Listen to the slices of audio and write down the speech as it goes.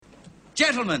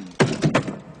Gentlemen,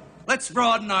 let's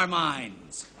broaden our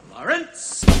minds.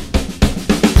 Lawrence?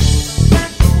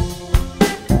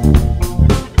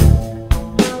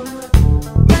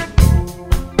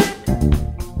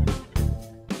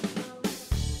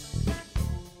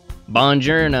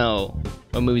 Buongiorno.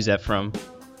 What movie is that from?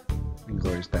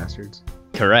 Inglourious Bastards.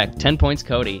 Correct. 10 points,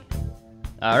 Cody.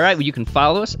 All right, well, you can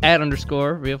follow us at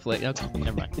 @RealFlick. Okay,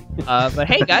 never mind. But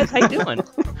hey, guys, how you doing?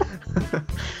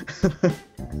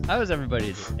 How is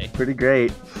everybody today? Pretty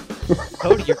great.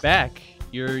 Cody, you're back.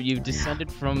 You've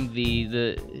descended from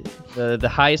the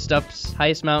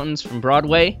highest mountains from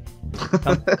Broadway.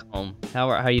 Come back home.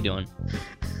 How you doing?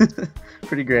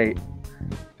 Pretty great.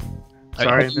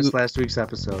 Sorry I missed last week's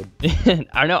episode.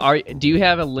 I know. Do you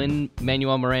have a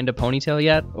Lin-Manuel Miranda ponytail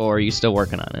yet, or are you still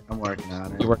working on it? I'm working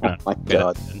on it. You're working on it. My Good.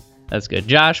 God. That's good.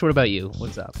 Josh, what about you?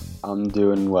 What's up? I'm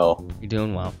doing well. You're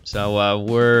doing well. So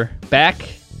we're back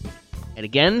and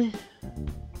again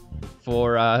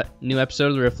for a new episode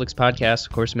of the Reflex Podcast.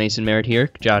 Of course, Mason Merritt here,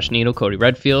 Josh Needle, Cody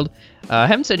Redfield. I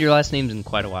haven't said your last names in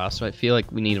quite a while, so I feel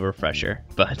like we need a refresher.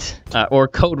 But or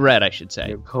Code Red, I should say.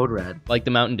 Yeah, Code Red. Like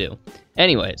the Mountain Dew.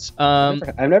 Anyways,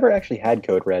 I've never actually had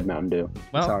Code Red Mountain Dew.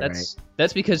 well,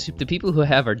 that's because the people who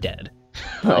have are dead.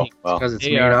 Oh, well. Because it's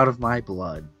They made are- out of my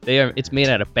blood. It's made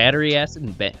out of battery acid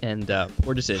and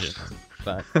poor decisions.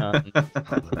 But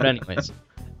anyways.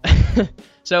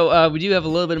 So we do have a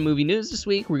little bit of movie news this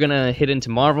week. We're going to hit into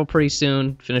Marvel pretty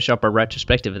soon, finish up our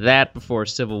retrospective of that before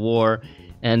Civil War.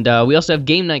 And we also have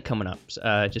game night coming up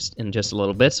just in a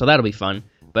little bit, so that'll be fun.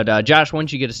 But Josh, why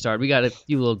don't you get us started? We got a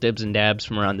few little dibs and dabs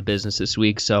from around the business this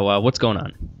week, so what's going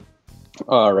on?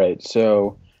 All right,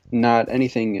 so not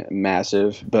anything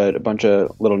massive, but a bunch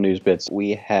of little news bits.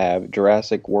 We have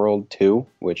Jurassic World 2,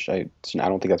 which I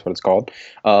don't think that's what it's called,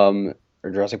 or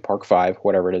Jurassic Park 5,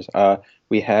 whatever it is.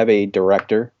 We have a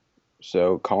director,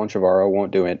 so Colin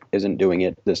Trevorrow isn't doing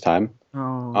it this time.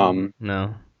 Oh.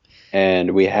 No.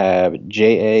 And we have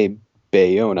J.A.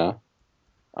 Bayona,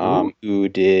 who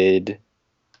did...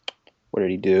 What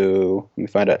did he do? Let me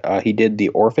find out. He did The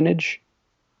Orphanage,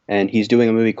 and he's doing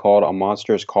a movie called A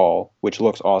Monster's Call, which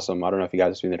looks awesome. I don't know if you guys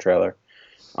have seen the trailer,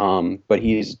 but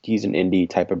he's an indie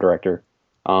type of director.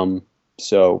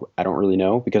 So I don't really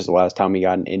know, because the last time we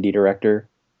got an indie director,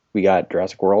 we got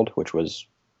Jurassic World, which was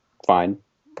fine.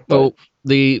 Well,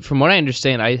 from what I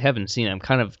understand, I haven't seen it. I'm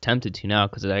kind of tempted to now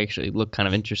because it actually looked kind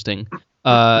of interesting.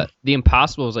 The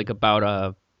Impossible is like about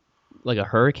a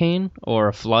hurricane or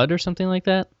a flood or something like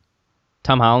that.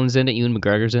 Tom Holland's in it. Ewan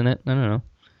McGregor's in it. I don't know.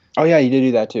 Oh yeah, you did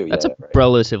do that too. That's yeah, a right.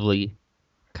 relatively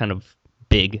kind of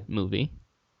big movie.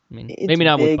 I mean, It's maybe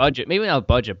not with big. budget. Maybe not with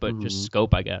budget, but just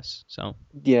scope, I guess. So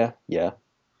Yeah.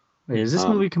 Wait, has this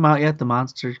movie come out yet? The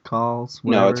Monster Calls? No,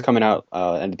 Whatever? it's coming out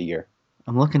end of the year.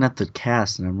 I'm looking at the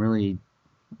cast and I'm really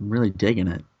digging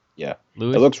it. Yeah,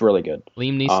 Louis, it looks really good.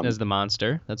 Liam Neeson as the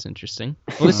monster. That's interesting.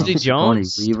 Felicity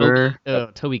Jones. Sigourney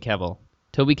Weaver. Toby Kebbell.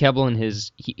 Toby Kebbell and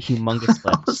his humongous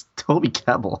lips. How's Toby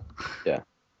Kebbell? Yeah. What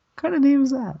kind of name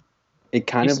is that? It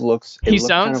kind He's- of looks. he It looks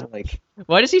sounds- kind of like.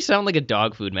 Why does he sound like a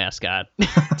dog food mascot?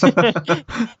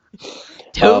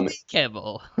 Toby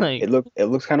Kebbell. Like, It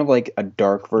looks kind of like a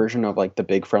dark version of like the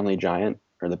Big Friendly Giant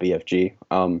or the BFG.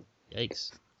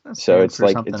 yikes. That's So named it's for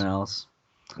like- something it's- else.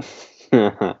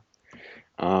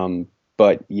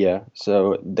 But yeah,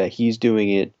 so that he's doing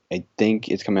it. I think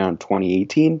it's coming out in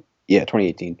 2018. Yeah,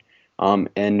 2018.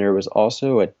 And there was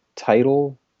also a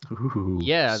title, Ooh.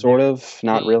 Yeah. sort of,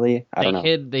 not they- really. I don't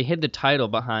know. They hid the title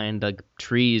behind like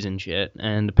trees and shit,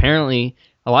 and apparently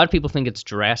a lot of people think it's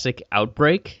Jurassic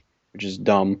Outbreak Which is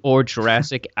dumb. or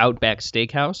Jurassic Outback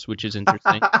Steakhouse, which is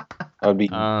interesting. That would be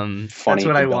Um, funny. That's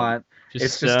what I and dumb. want.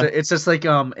 just It's just like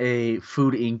a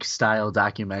Food Inc. style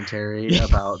documentary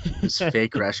about this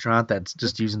fake restaurant that's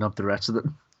just using up the rest of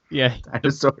the yeah.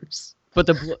 dinosaurs. But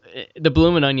the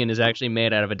Bloomin' Onion is actually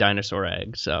made out of a dinosaur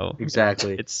egg, so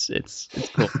Exactly. it's cool. It's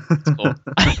cool.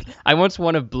 I once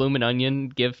won a Bloomin' Onion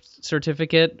gift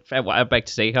certificate at Outback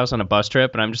Steakhouse on a bus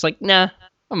trip, and I'm just like, nah,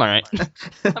 I'm all right.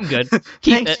 I'm good.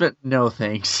 Keep Thanks, it. but no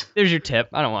thanks. There's your tip.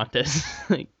 I don't want this.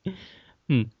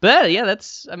 But yeah,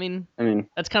 that's I mean,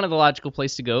 that's kind of the logical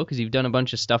place to go because you've done a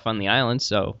bunch of stuff on the island,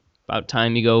 so about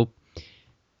time you go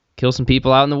kill some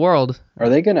people out in the world. are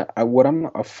they gonna? What I'm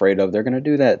afraid of, they're gonna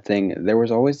do that thing. There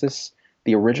was always this.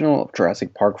 The original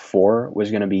Jurassic Park 4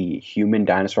 was gonna be human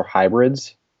dinosaur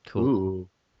hybrids, Cool. Ooh.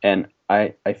 and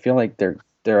I feel like they're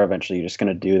eventually just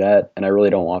gonna do that, and I really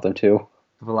don't want them to.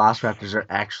 The Velociraptors are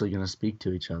actually going to speak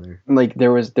to each other. Like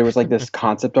there was like this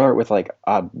concept art with like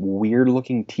a weird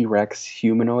looking T-Rex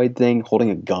humanoid thing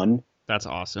holding a gun. That's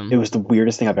awesome. It was the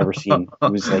weirdest thing I've ever seen.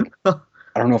 It was like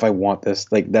I don't know if I want this.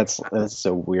 Like that's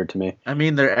so weird to me. I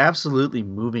mean, they're absolutely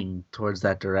moving towards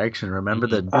that direction. Remember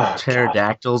the Oh, God.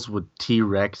 pterodactyls with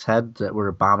T-Rex heads that were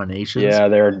abominations? Yeah,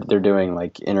 they're doing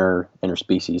like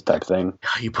interspecies type thing.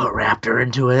 Oh, you put raptor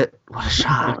into it. What a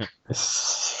shock!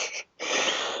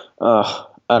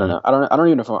 I don't know. I don't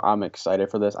even know if I'm excited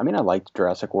for this. I mean, I liked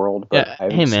Jurassic World, but Yeah, I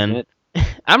haven't hey, seen man.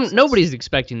 it. Nobody's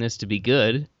expecting this to be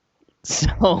good, so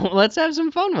let's have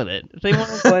some fun with it. If they want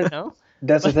to, no.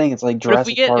 That's the thing. It's like But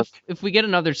Jurassic Park. if we get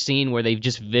another scene where they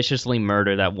just viciously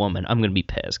murder that woman, I'm gonna be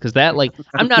pissed because that like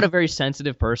I'm not a very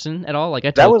sensitive person at all. Like I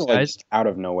That tell was you like guys, just out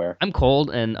of nowhere. I'm cold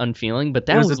and unfeeling, but It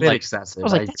that was was a bit like excessive. I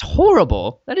was like that's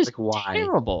horrible. That is like, why?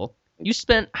 terrible. You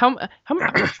spent how much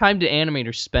time did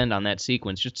animators spend on that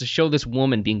sequence just to show this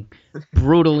woman being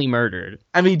brutally murdered?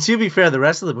 I mean, to be fair, the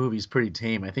rest of the movie's pretty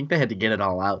tame. I think they had to get it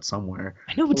all out somewhere.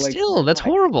 I know, but Like, still, that's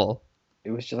horrible.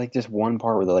 It was just like this one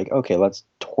part where they're like, okay, let's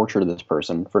torture this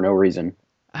person for no reason.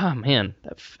 Oh man,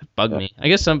 that bugged Yeah. me. I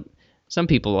guess some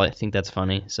people I think that's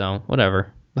funny, so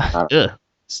whatever. don't Ugh,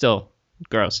 still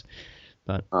gross.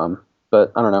 But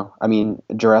I don't know. I mean,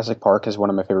 Jurassic Park is one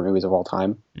of my favorite movies of all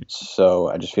time. So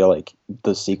I just feel like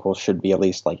the sequel should be at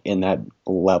least like in that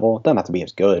level. It doesn't have to be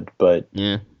as good, but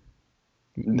Yeah.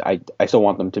 I still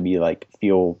want them to be like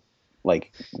feel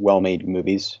like well-made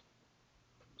movies,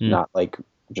 not like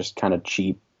just kind of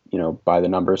cheap, by the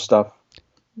numbers stuff.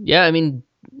 Yeah, I mean,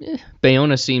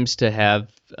 Bayona seems to have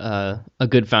a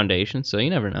good foundation, so you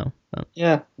never know. But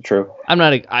Yeah, true. I'm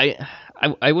not.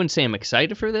 I wouldn't say I'm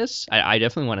excited for this. I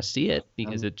definitely want to see it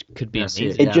because it could be Yeah, see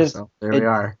amazing. It just- so there it- we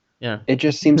are. Yeah. It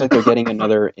just seems like they're getting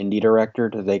another indie director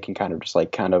that they can kind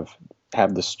of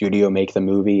have the studio make the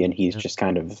movie, and he's just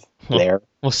kind of there.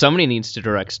 Well, somebody needs to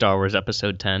direct Star Wars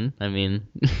Episode 10. I mean,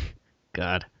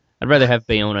 God, I'd rather have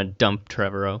Bayona dump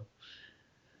Trevorrow.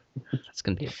 It's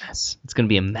gonna be a mess. It's gonna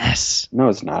be a mess. No,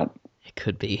 it's not. It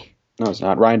could be. No, it's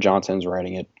not. Ryan Johnson's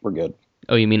writing it. We're good.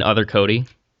 Oh, you mean other Cody?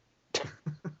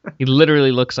 He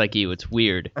literally looks like you. It's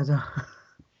weird. I don't-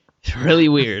 It's really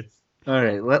weird. All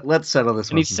right, let's settle this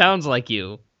And one. he sounds like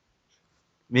you.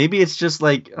 Maybe it's just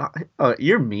like, oh,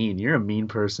 you're mean. You're a mean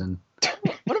person.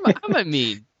 What am I? How am I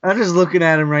mean? I'm just looking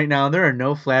at him right now. There are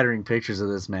no flattering pictures of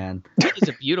this man. He's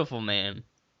a beautiful man.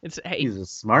 Hey, He's a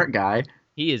smart guy.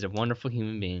 he is a wonderful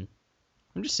human being.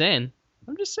 I'm just saying.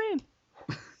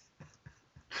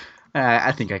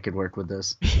 I think I could work with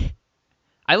this.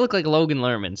 I look like Logan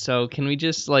Lerman, so can we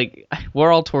just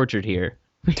we're all tortured here.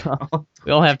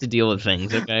 We all have to deal with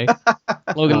things, okay?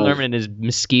 Logan Lerman and his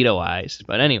mosquito eyes.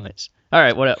 But anyways, all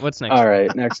right. What's next? All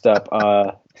right, next up.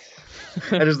 I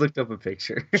just looked up a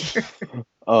picture.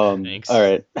 Thanks. All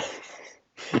right.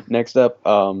 Next up,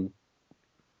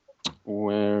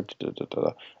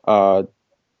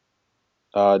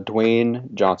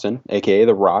 Dwayne Johnson, aka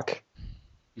The Rock.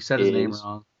 You said his name Is-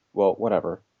 wrong. Well,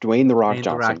 whatever. Dwayne The Rock Dwayne The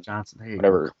Johnson. Rock Johnson. There you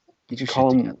Whatever. go. You can your call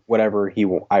shit him together. whatever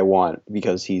I want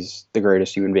because he's the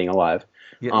greatest human being alive.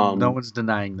 Yeah, no one's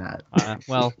denying that.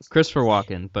 Well, Christopher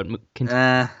Walken, but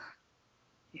Nah.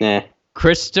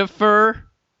 Christopher.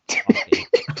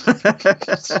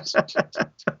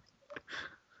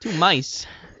 Two mice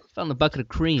found the bucket of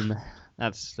cream.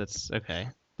 That's okay.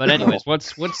 But anyways,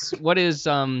 what's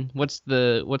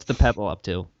the pebble up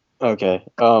to? Okay.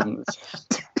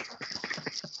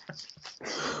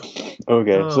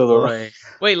 Okay. So the boy.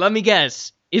 Wait, let me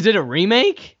guess. Is it a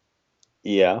remake?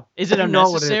 yeah. Is it You know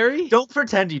what it is. unnecessary? Don't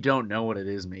pretend you don't know what it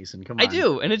is, Mason. Come on. I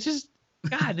do, and it's just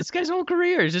God. This guy's whole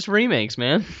career is just remakes,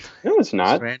 man. No, it's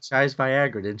not. Franchise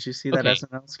Viagra. Didn't you see that Okay.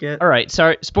 SNL skit? All right,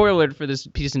 sorry. Spoiler alert for this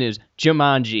piece of news: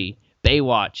 Jumanji,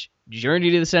 Baywatch, Journey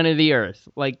to the Center of the Earth.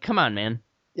 Like, come on, man.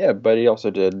 Yeah, but he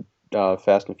also did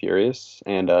Fast and Furious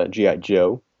and G.I.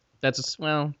 Joe.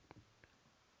 Well.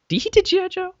 He did G.I.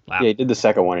 Joe? Wow. Yeah, he did the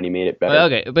second one and he made it better.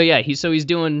 Okay, but yeah, he's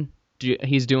doing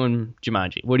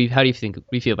Jumanji. How do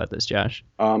you feel about this, Josh?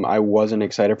 I wasn't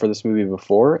excited for this movie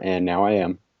before, and now I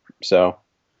am. So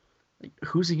Like,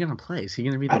 who's he gonna play? Is he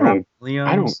gonna be the I don't-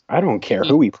 Williams? I don't care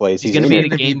who he plays. He's He's gonna in be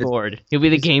it. the game board. He'll be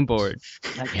the game board.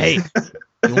 Like, hey,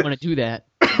 you want to do that?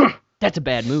 That's a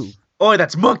bad move. Oh,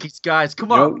 that's monkeys, guys.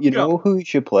 Come on. You know who he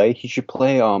should play? He should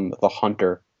play the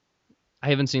Hunter. I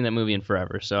haven't seen that movie in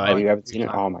forever, so Oh, you haven't seen it?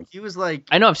 Oh my. He was like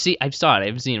I know I've saw it. I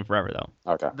haven't seen it in forever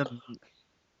though. Okay.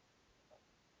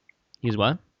 He's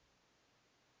what?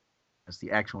 That's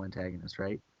the actual antagonist,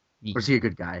 right? Ye- Or is he a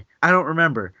good guy? I don't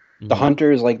remember. The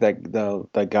Hunter is like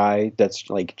the guy that's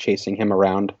like chasing him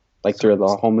around like through the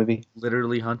whole movie,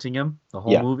 Literally hunting him the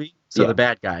whole Yeah. movie. So Yeah. the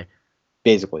bad guy.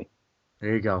 basically.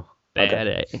 There you go. Bad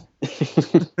A.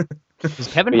 Is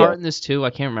Kevin But yeah. Hart in this too?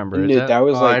 I can't remember. Is that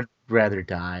was Oh, like I'd rather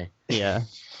die. yeah.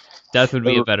 Death would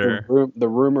be a better. The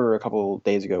rumor a couple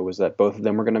days ago was that both of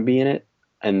them were going to be in it,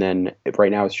 and then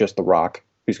right now it's just The Rock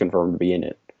who's confirmed to be in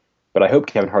it. But I hope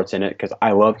Kevin Hart's in it because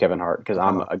I love Kevin Hart because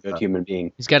I'm a good human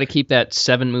being. He's got to keep that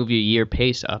 7-movie-a-year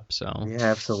pace up. So Yeah,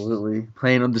 absolutely.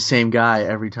 Playing with the same guy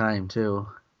every time too.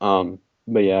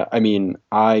 But yeah, I mean,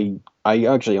 I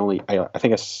actually I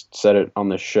think I said it on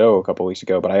the show a couple weeks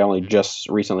ago, but I only just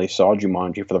recently saw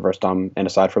Jumanji for the first time, and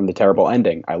aside from the terrible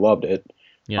ending, I loved it.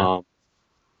 yeah,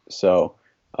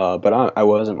 But I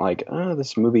wasn't like,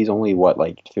 this movie's only what,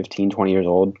 like 15, 20 years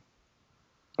old.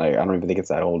 Like, I don't even think it's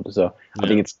that old. So I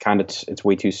think it's it's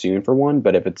way too soon for one.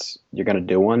 But if you're gonna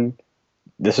do one,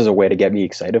 this is a way to get me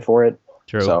excited for it.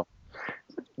 true. So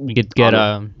You could get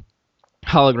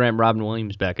hologram Robin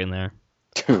Williams back in there.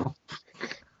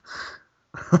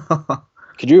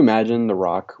 could you imagine The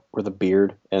Rock with a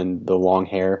beard and the long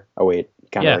hair? Oh wait,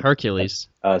 kind of Yeah, like Hercules.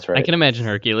 that's right. I can imagine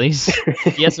Hercules.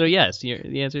 Yes or yes?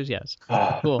 The answer is yes.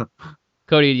 Cool.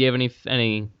 Cody, do you have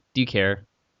any? Do you care?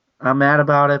 I'm mad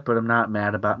about it, but I'm not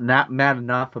mad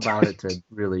enough about it to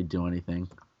really do anything.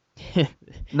 I'm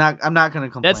not gonna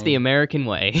complain. That's the American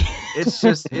way. It's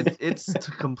just it's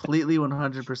completely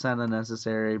 100%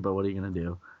 unnecessary. But what are you gonna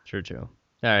do? True.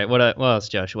 All right. What else,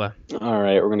 Joshua? All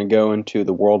right, we're gonna go into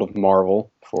the world of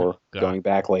Marvel before going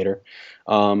back later.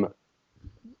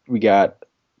 We got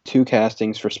 2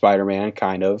 castings for Spider-Man,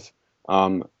 kind of.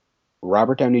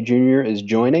 Robert Downey Jr. is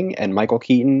joining, and Michael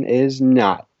Keaton is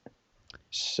not.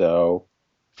 So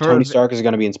Tony Stark is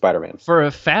going to be in Spider-Man. For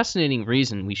a fascinating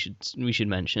reason, we should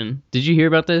mention. Did you hear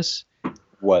about this?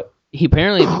 What? He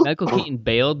apparently Michael Keaton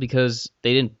bailed because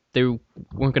they weren't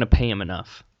going to pay him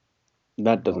enough.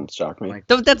 That doesn't shock me.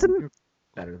 That's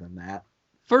better than that.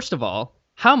 First of all,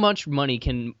 how much money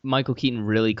can Michael Keaton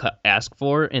really ask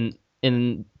for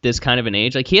in this kind of an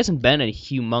age? Like, he hasn't been a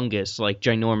humongous, like,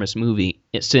 ginormous movie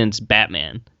since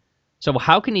Batman. So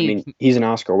how can he? I mean, he's an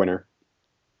Oscar winner.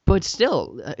 But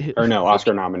still, or no,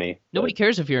 Oscar nominee. Nobody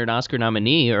cares if you're an Oscar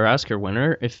nominee or Oscar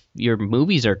winner. If your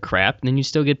movies are crap, then you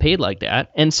still get paid like that.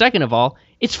 And second of all,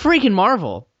 it's freaking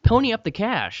Marvel. Pony up the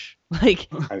cash.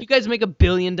 Like, you guys make $1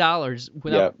 billion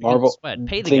without Marvel. Sweat.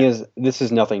 Pay the thing guy. is, this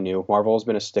is nothing new. Marvel has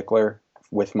been a stickler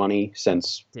with money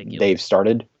since they've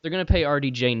started. They're gonna pay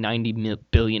RDJ $90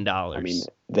 billion. I mean,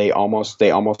 they almost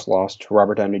lost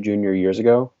Robert Downey Jr. years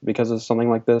ago because of something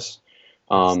like this.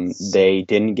 They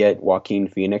didn't get Joaquin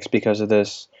Phoenix because of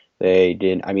this. They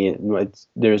didn't. I mean,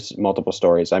 there's multiple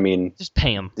stories. I mean, just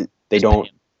pay them.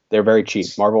 They're very cheap.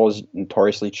 Marvel is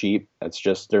notoriously cheap. That's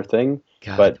just their thing.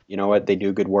 God. But you know what? They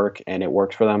do good work, and it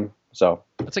works for them. So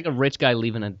it's like a rich guy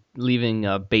leaving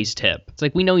a base tip. It's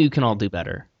like, we know you can all do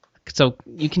better. So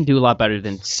you can do a lot better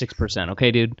than 6%.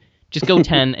 Okay, dude. Just go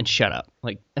 10 and shut up.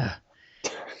 Like, I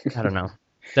don't know.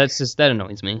 That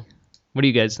annoys me. What do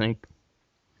you guys think?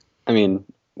 I don't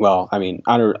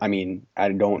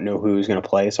know who's gonna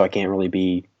play, so I can't really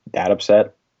be that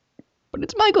upset. But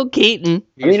it's Michael Keaton.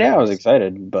 I mean, yeah, I was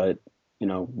excited, but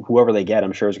whoever they get,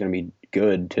 I'm sure is gonna be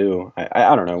good too.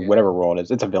 I don't know, whatever role it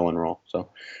is, it's a villain role, so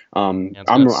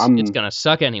it's gonna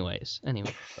suck anyways.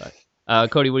 Anyway, but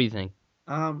Cody, what do you think?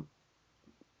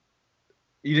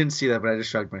 You didn't see that, but I just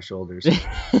shrugged my shoulders.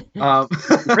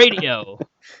 Radio.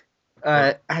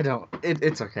 I don't.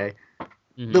 It's okay.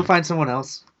 Mm-hmm. They'll find someone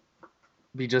else.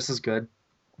 Be just as good.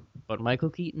 But Michael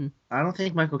Keaton. I don't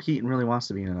think Michael Keaton really wants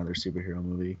to be in another superhero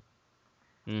movie.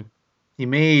 Mm. He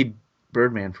made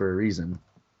Birdman for a reason.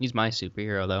 He's my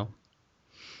superhero, though.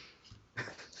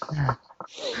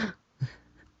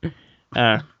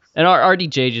 And our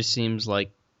RDJ just seems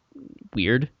like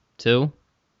weird too.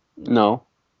 No.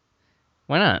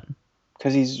 Why not?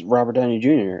 Because he's Robert Downey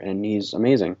Jr. and he's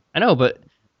amazing. I know, but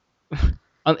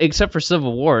except for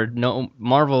Civil War, no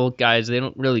Marvel guys, they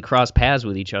don't really cross paths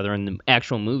with each other in the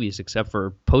actual movies except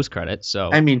for post credits.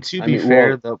 So I mean, to be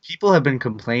fair, though, people have been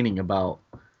complaining about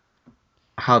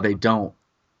how they don't.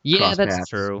 Yeah, that's paths.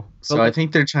 True. So I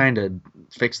think they're trying to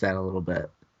fix that a little bit.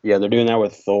 Yeah, they're doing that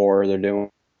with Thor. They're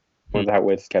doing that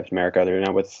with Captain America. They're doing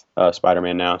that with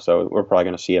Spider-Man now. So we're probably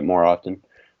going to see it more often.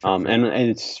 And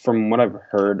it's from what I've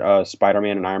heard,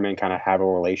 Spider-Man and Iron Man kind of have a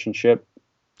relationship.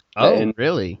 Oh,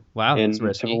 really? Wow, in that's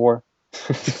risky. Civil War.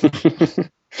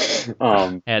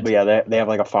 But yeah, they have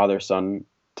like a father-son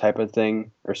type of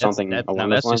thing or something along those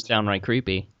lines. That's just downright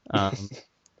creepy. I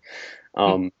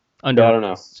don't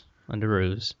know. Under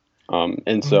ruse.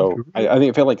 And so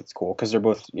I feel like it's cool because they're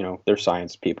both, they're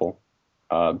science people.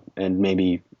 And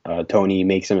maybe Tony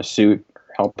makes him a suit,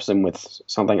 helps him with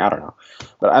something. I don't know.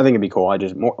 But I think it'd be cool.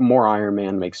 More Iron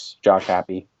Man makes Josh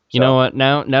happy. So. You know what?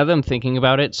 Now that I'm thinking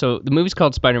about it, so the movie's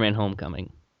called Spider-Man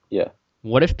Homecoming. Yeah.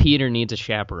 What if Peter needs a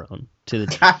chaperone to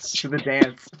the That's to the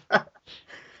dance.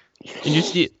 and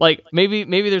just like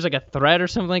maybe there's like a threat or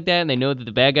something like that, and they know that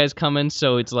the bad guy's coming,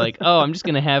 so it's like, oh, I'm just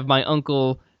gonna have my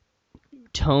uncle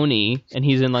Tony, and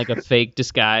he's in like a fake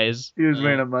disguise. He was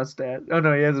wearing a mustache. Oh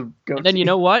no, he has a goatee. And then you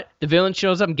know what? The villain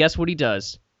shows up, and guess what he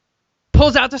does?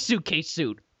 Pulls out the suitcase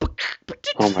suit.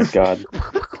 Oh my god.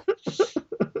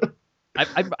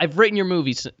 I've written your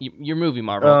movie,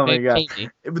 Marvel. Oh my Okay, god. pay me.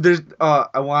 But there's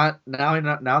I want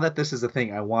now that this is a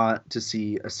thing, I want to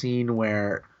see a scene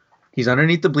where he's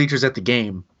underneath the bleachers at the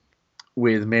game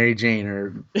with Mary Jane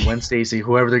or Gwen Stacy,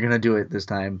 whoever they're gonna do it this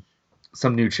time,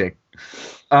 some new chick.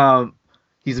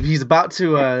 He's about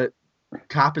to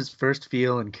cop his first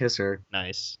feel and kiss her,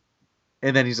 Nice.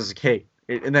 and then he's just like, hey,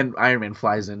 and then Iron Man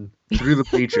flies in through the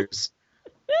bleachers.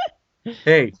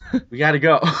 Hey, we gotta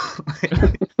go.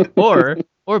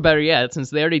 Or better yet,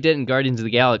 since they already did in Guardians of the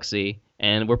Galaxy,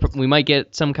 and we might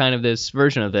get some kind of this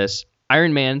version of this,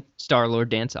 Iron Man, Star-Lord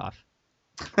dance off.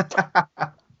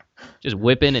 Just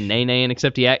whipping and nay-naying,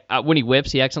 except when he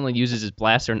whips, he accidentally uses his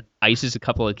blaster and ices a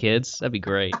couple of kids. That'd be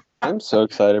great. I'm so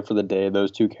excited for the day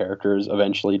those two characters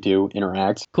eventually do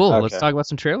interact. Cool. Okay. Let's talk about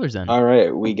some trailers then. All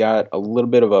right, we got a little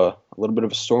bit of a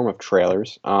storm of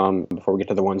trailers. Before we get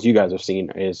to the ones you guys have seen,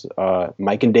 is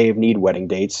Mike and Dave Need Wedding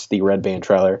Dates, the Red Band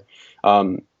trailer.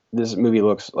 This movie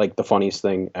looks like the funniest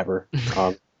thing ever.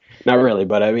 Not really,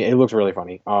 but I mean, it looks really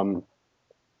funny.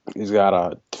 He's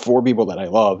got 4 people that I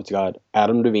love. It's got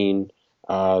Adam Devine,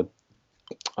 Zac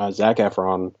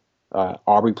Efron,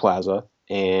 Aubrey Plaza,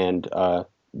 and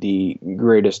the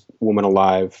greatest woman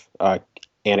alive,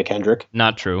 Anna Kendrick.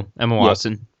 Not true. Emma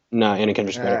Watson. Nah, Anna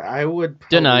Kendrick's better. I would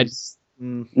probably, Denied.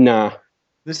 Nah.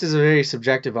 This is a very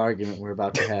subjective argument we're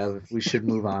about to have. We should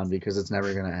move on because it's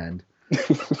never going to end.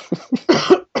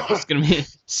 It's going to be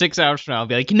 6 hours from now. I'll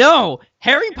be like, no,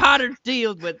 Harry Potter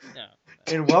deals with... No.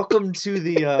 And welcome to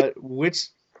the which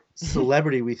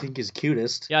celebrity we think is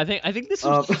cutest. Yeah, I think this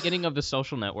is the beginning of the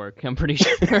Social Network. I'm pretty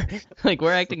sure. Like,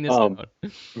 we're acting this out.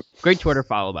 Great Twitter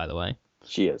follow, by the way.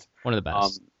 She is. One of the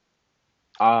best.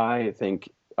 I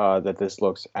think that this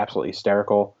looks absolutely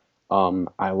hysterical.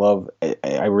 I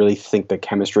really think the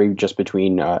chemistry just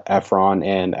between Efron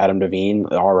and Adam Devine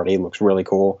already looks really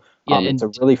cool. Yeah, it's a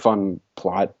really fun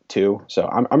plot too, so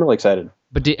I'm really excited.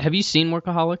 But have you seen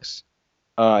Workaholics?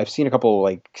 I've seen a couple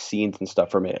like scenes and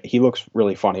stuff from it. He looks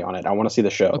really funny on it. I want to see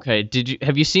the show. Okay,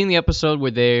 have you seen the episode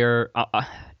where they're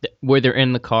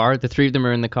in the car? The 3 of them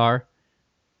are in the car.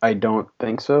 I don't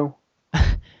think so.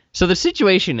 So the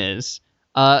situation is,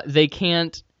 they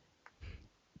can't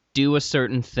do a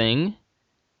certain thing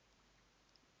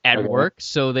at work,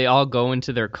 so they all go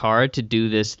into their car to do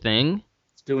this thing.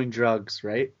 It's doing drugs,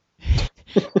 right?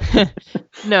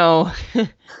 No.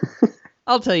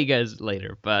 I'll tell you guys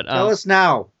later, but... Tell us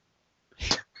now.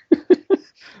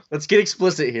 Let's get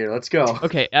explicit here. Let's go.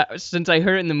 Okay, since I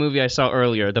heard it in the movie I saw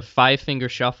earlier, the 5-finger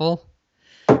shuffle...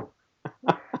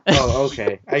 Oh,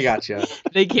 okay. I gotcha.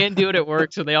 They can't do it at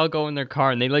work, so they all go in their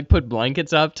car, and they, like, put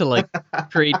blankets up to, like,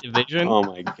 create division. Oh,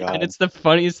 my God. And it's the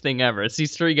funniest thing ever. It's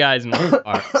these 3 guys in one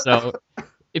car. So,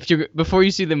 before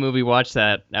you see the movie, watch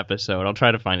that episode. I'll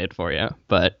try to find it for you,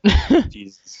 but...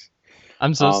 Jesus.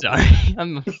 I'm so sorry.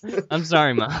 I'm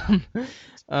sorry,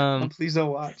 Mom. Please don't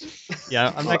watch.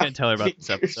 Yeah, I'm not going to tell her about this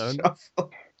episode.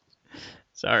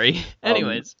 Sorry.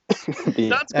 Anyways. Sounds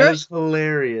That good. is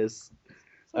hilarious.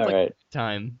 All right.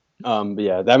 Time. But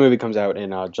yeah, that movie comes out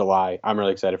in July. I'm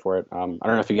really excited for it. I don't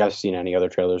know if you guys have seen any other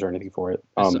trailers or anything for it.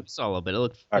 I saw a little bit.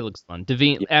 It looks fun.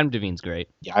 Adam Devine's great.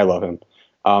 Yeah, I love him.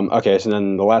 Okay, so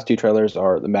then the last 2 trailers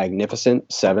are The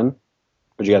Magnificent Seven.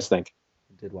 What'd you guys think?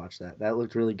 I did watch that. That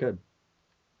looked really good.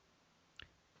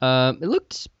 It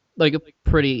looked like a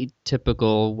pretty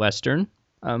typical Western.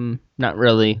 Not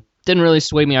really. Didn't really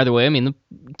sway me either way. I mean,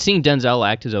 seeing Denzel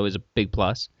act is always a big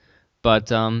plus. But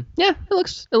yeah, it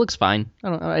looks fine.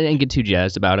 I didn't get too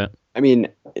jazzed about it. I mean,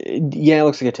 yeah, it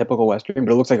looks like a typical Western,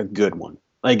 but it looks like a good one.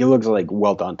 Like, it looks like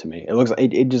well done to me. It looks like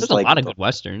it just There's like a lot of good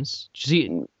Westerns. Did you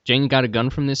see Jane Got a Gun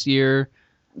from this year?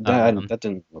 that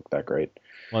didn't look that great.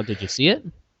 Well, did you see it?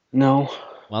 No.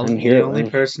 Well, didn't You're hear the only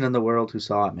it. person in the world who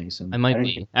saw it, Mason. I might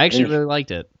be. I actually really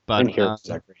liked it. I But didn't hear it was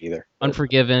that great either.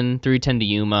 Unforgiven, 310 to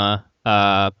Yuma.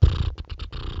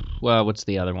 Well, what's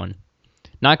the other one?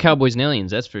 Not Cowboys and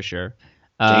Aliens, that's for sure.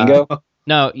 Django?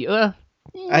 No, You that's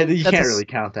can't a- really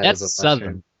count that that's as a Southern.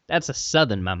 Western. That's a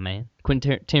Southern, my man.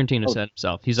 Quentin Tarantino Oh. said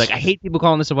himself. He's like, I hate people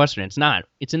calling this a Western. It's not.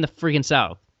 It's in the freaking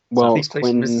South. Well, Takes place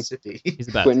in Quentin, Mississippi. He's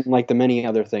the best. Quentin, like the many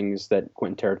other things that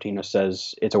Quentin Tarantino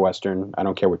says, it's a Western. I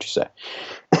don't care what you say.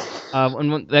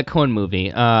 And that Coen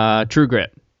movie, True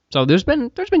Grit. So there's been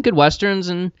good Westerns,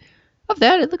 and Of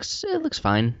that, it looks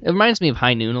fine. It reminds me of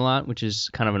High Noon a lot, which is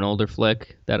kind of an older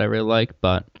flick that I really like.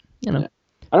 But you know, Yeah.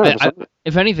 I don't know. For some,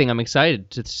 if anything, I'm excited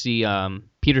to see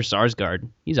Peter Sarsgaard.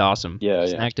 He's awesome. Yeah,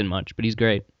 He's yeah. not acting much, but he's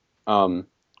great.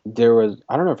 there was,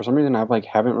 I don't know, for some reason I've like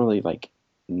haven't really like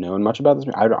known much about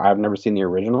this. I've never seen the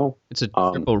original. It's a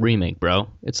triple remake, bro.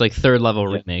 It's like third level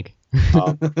remake.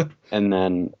 And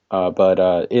then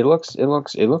but it looks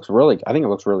really, I think it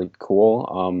looks really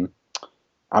cool.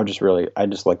 I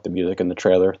just like the music in the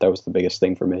trailer. That was the biggest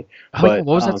thing for me. Oh, But yeah,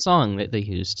 what was that song that they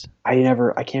used? I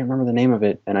can't remember the name of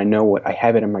it, and I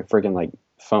have it in my friggin' like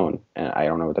phone, and I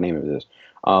don't know what the name of it is.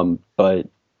 But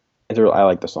I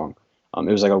like the song. It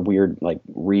was like a weird like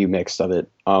remix of it.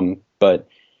 But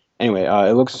anyway,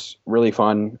 it looks really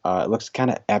fun. It looks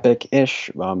kind of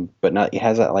epic-ish, but not. It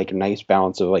has that like nice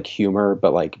balance of like humor,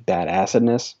 but like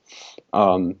badassness.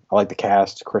 I like the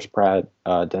cast: Chris Pratt,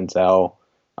 Denzel.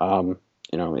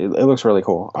 It looks really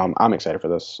cool. I'm excited for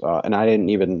this, and I didn't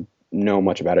even know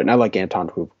much about it. And I like Anton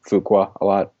Fuqua a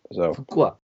lot. So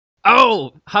What?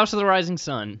 Oh, House of the Rising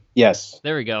Sun. yes,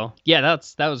 There we go. Yeah,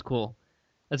 that was cool.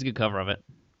 That's a good cover of it.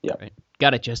 Yeah. Right.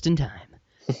 Got it just in time.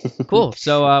 Cool.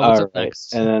 So what's up Alright.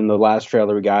 next? And then the last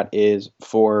trailer we got is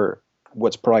for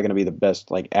what's probably going to be the best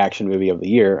like action movie of the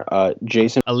year.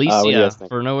 Jason. what do you Alicia, guys think?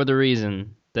 for no other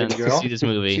reason than Good to girl. see this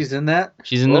movie. She's in that.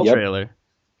 She's in the Yep. trailer.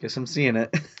 Guess I'm seeing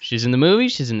it. She's in the movie,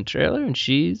 she's in the trailer, and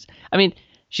she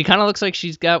kind of looks like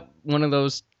she's got one of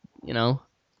those,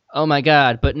 oh my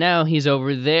god, but now he's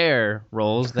over there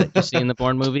roles that you see in the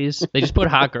Bourne movies. They just put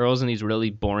hot girls in these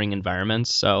really boring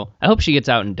environments, so I hope she gets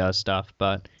out and does stuff,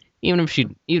 but even if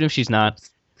she's not,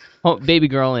 Baby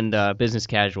Girl and Business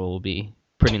Casual will be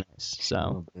pretty nice,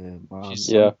 so man,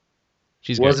 she's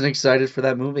she's good. wasn't excited for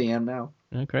that movie, and now.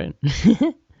 Oh, great.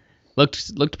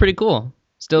 looked pretty cool.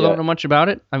 Still Yeah. don't know much about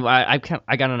it. I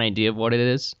got an idea of what it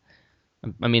is.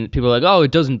 I mean, people are like, "Oh, it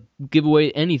doesn't give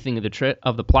away anything of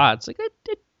the plot." It's like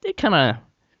it kind of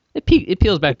it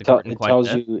peels back the curtain quite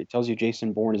a bit. It tells you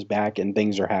Jason Bourne is back and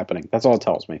things are happening. That's all it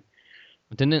tells me.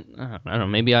 Didn't it? I don't know.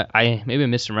 Maybe I'm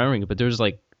misremembering it, but there was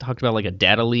like talked about like a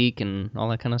data leak and all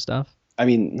that kind of stuff. I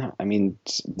mean,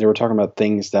 they were talking about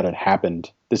things that had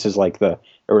happened. This is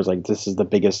this is the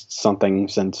biggest something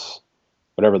since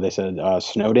whatever they said,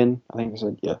 Snowden, I think they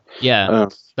said, yeah. Yeah,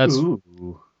 that's Ooh.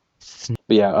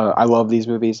 But yeah, I love these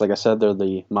movies. Like I said, they're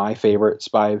my favorite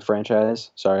spy franchise.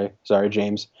 Sorry,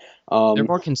 James. they're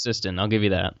more consistent. I'll give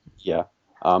you that. Yeah.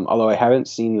 Although I haven't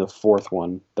seen the fourth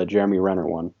one, the Jeremy Renner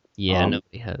one. Yeah,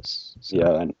 nobody has. So.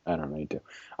 Yeah, I don't know you do.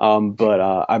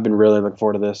 But I've been really looking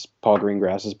forward to this. Paul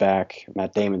Greengrass is back.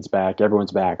 Matt Damon's back.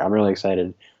 Everyone's back. I'm really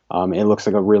excited. It looks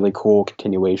like a really cool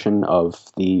continuation of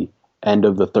the end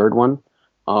of the third one.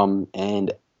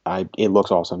 And it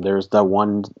looks awesome. There's that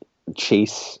one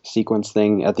chase sequence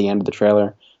thing at the end of the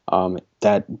trailer.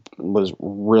 That was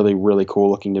really, really cool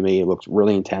looking to me. It looks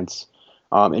really intense.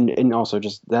 And also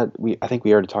just that I think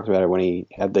we already talked about it when he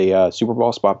had the Super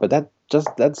Bowl spot, but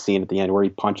that scene at the end where he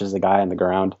punches the guy on the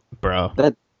ground. Bro.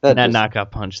 That just,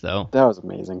 knockout punch though. that was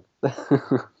amazing.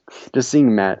 Just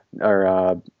seeing Matt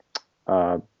or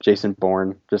Jason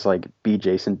Bourne just like be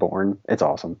Jason Bourne, it's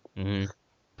awesome. Mm-hmm.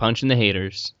 Punching the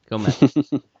haters. Go Matt.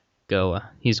 Go.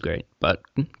 He's great. But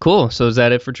cool. So is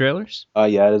that it for trailers?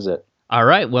 Yeah, that is it. All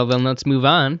right. Well, then let's move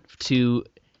on to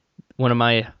one of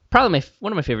my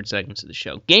favorite segments of the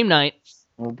show, Game Night.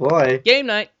 Oh boy. Game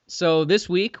Night. So this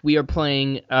week we are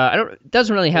playing. It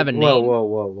doesn't really have a name.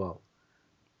 Whoa.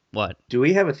 What? Do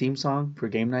we have a theme song for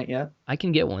game night yet? I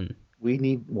can get one. We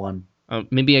need one.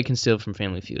 Maybe I can steal from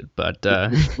Family Feud, but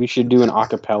We should do an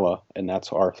acapella, and that's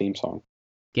our theme song.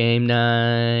 Game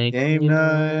Night. Game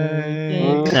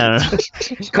night. No.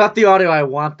 Cut the audio. I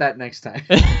want that next time.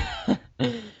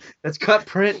 Let's cut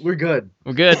print. We're good.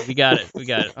 We're good. We got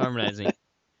it. Harmonizing.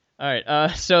 All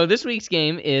right. So this week's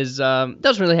game is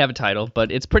doesn't really have a title,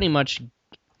 but it's pretty much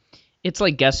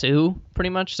like Guess Who, pretty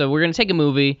much. So we're gonna take a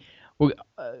movie.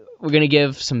 We're gonna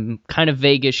give some kind of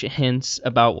vaguish hints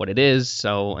about what it is.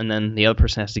 So and then the other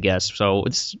person has to guess. So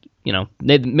it's the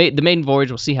maiden voyage.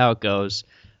 We'll see how it goes.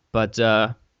 But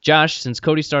Josh, since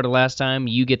Cody started last time,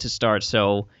 you get to start.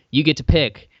 So you get to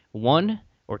pick 1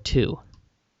 or 2.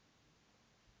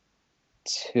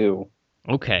 2.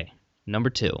 Okay, number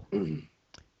 2.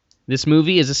 This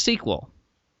movie is a sequel.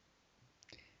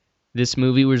 This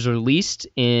movie was released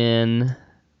in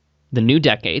the new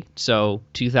decade, so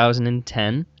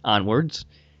 2010 onwards.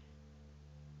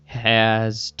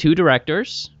 Has 2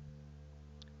 directors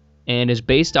and is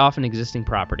based off an existing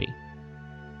property.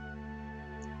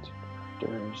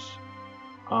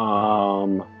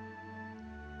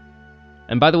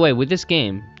 And by the way, with this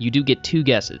game, you do get 2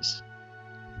 guesses.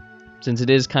 since it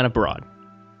is kind of broad.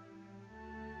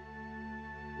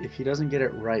 If he doesn't get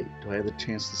it right, do I have the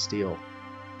chance to steal?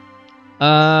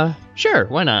 Sure,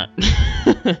 why not?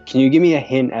 Can you give me a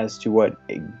hint as to what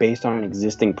based on an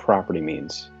existing property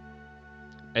means?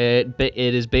 It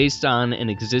is based on an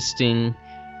existing.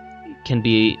 Can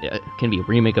be a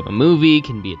remake of a movie,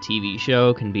 can be a TV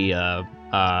show, can be a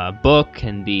book,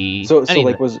 can be. So anything.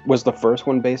 like was the first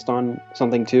one based on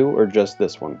something too, or just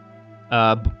this one?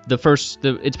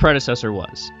 Its predecessor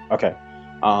was. Okay.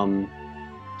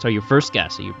 So your first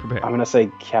guess, are you prepared? I'm gonna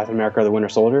say Captain America: The Winter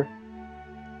Soldier.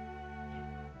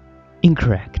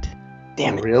 Incorrect.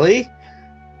 Damn it! Really?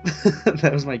 That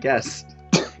was my guess.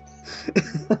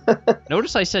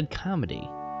 Notice I said comedy.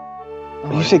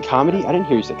 You said comedy? I didn't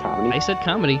hear you say comedy. I said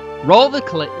comedy. Roll the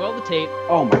tape.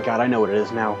 Oh my god, I know what it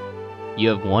is now. You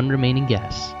have one remaining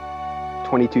guess.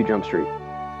 22 Jump Street.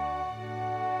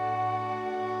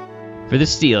 For the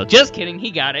steal. Just kidding,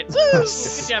 he got it. Woo! Good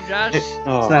job, Josh.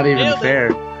 Oh. It's not even Nailed it. fair.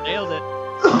 Nailed it.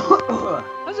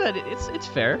 How's that? It's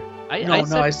fair.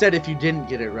 I said if you didn't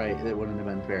get it right, it wouldn't have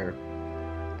been fair.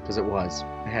 Because it was.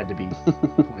 It had to be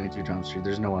 22 Jump Street.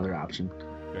 There's no other option.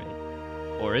 Great.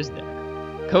 Or is there?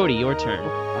 Cody, your turn.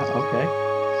 Okay.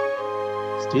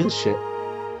 Let's do this shit.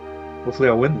 Hopefully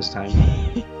I'll win this time.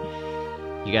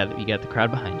 You got the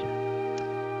crowd behind you.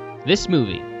 This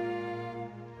movie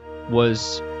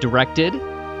was directed,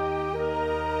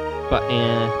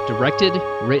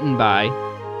 written by,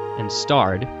 and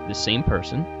starred the same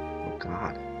person. Oh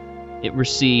God. It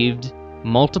received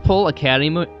multiple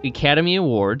Academy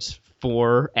Awards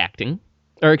for acting.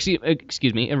 Or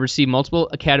excuse me, it received multiple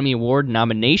Academy Award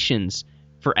nominations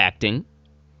for acting.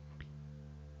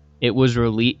 It was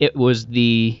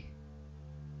the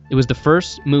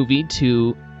first movie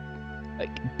to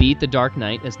beat The Dark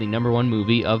Knight as the #1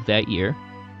 movie of that year.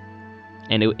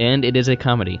 And it is a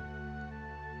comedy.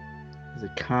 It's a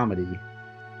comedy.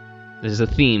 There's a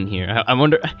theme here. I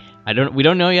wonder. We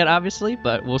don't know yet, obviously,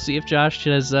 but we'll see if Josh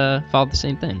has followed the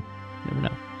same thing. Never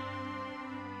know.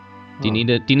 Do you need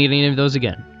any of those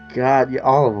again? God, yeah,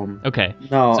 all of them. Okay.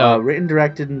 No, So- written,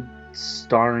 directed, and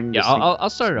starring. Yeah, I'll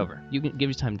start it over. You can give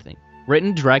you time to think.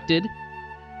 Written, directed,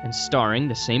 and starring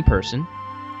the same person.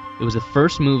 It was the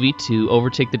first movie to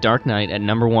overtake The Dark Knight at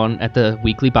 #1 at the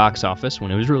weekly box office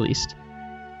when it was released.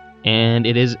 And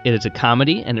it is a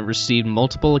comedy, and it received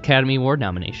multiple Academy Award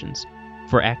nominations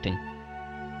for acting.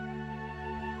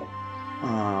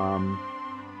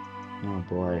 Oh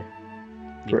boy.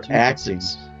 You have For two acting.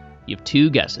 guesses. You have 2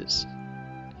 guesses.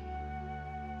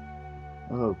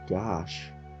 Oh gosh.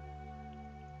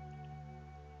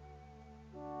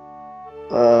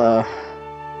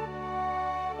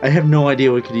 I have no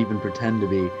idea what it could even pretend to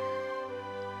be.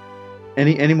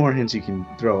 Any more hints you can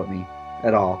throw at me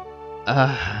at all?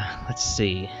 Let's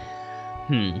see.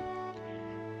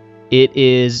 It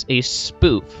is a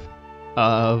spoof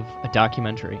of a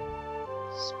documentary.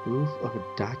 Spoof of a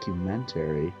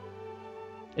documentary.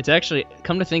 It's actually,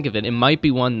 come to think of it, it might be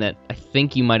one that I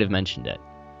think you might have mentioned it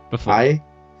before. I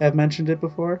have mentioned it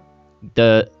before.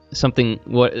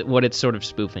 What it's sort of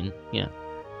spoofing. Yeah.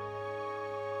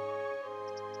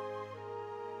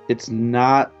 It's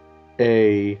not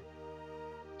a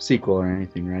sequel or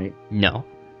anything, right? No.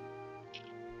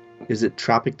 Is it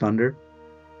Tropic Thunder?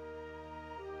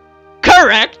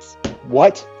 Correct.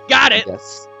 What? Got it.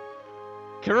 Yes.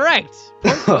 Correct.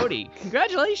 Poor Cody.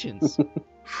 Congratulations.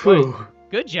 Whew.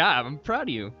 Good job. I'm proud of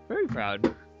you. Very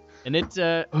proud. And it's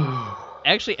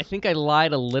actually, I think I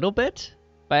lied a little bit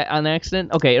on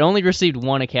accident. Okay, it only received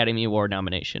 1 Academy Award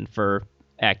nomination for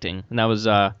acting, and that was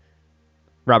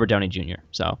Robert Downey Jr.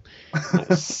 So,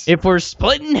 if we're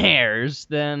splitting hairs,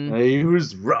 then He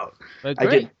was wrong. but I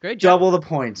great, get great job. double the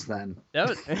points then. That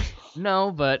was,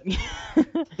 no, but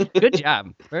good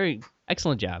job. Very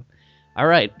excellent job. All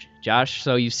right, Josh.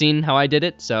 So you've seen how I did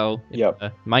it. So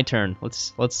Yep. My turn.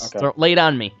 Let's Okay. lay it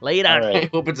on me. Lay it on All me. right. I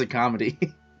hope it's a comedy.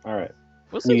 All right.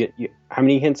 We'll see. How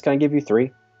many hints can I give you? 3?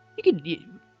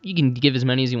 You can give as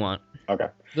many as you want Okay.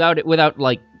 without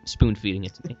like spoon feeding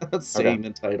it to me. That's saying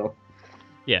the title.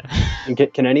 Yeah. And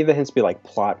can any of the hints be like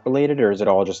plot related, or is it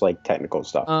all just like technical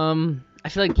stuff? I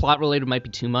feel like plot related might be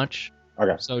too much.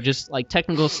 Okay. So just like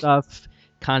technical stuff,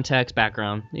 context,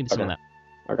 background, maybe some of Okay.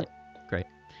 that. Okay. Great.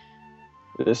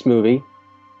 This movie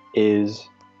is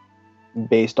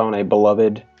based on a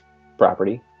beloved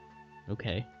property.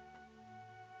 Okay.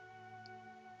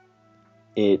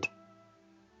 It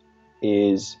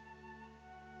is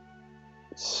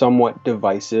somewhat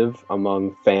divisive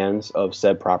among fans of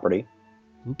said property.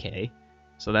 Okay.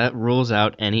 So that rules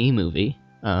out any movie.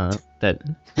 That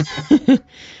that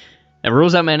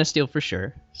rules out Man of Steel for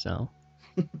sure. So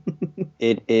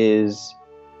It is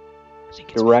I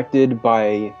think it's directed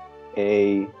by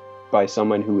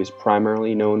someone who is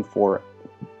primarily known for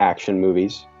action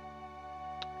movies.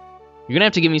 You're gonna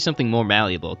have to give me something more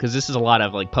malleable, because this is a lot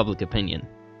of like public opinion.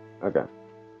 Okay.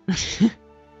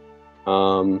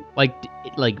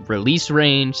 like release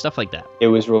range, stuff like that. It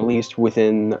was released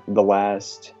within the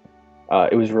last.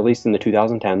 It was released in the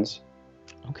 2010s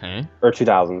Okay. or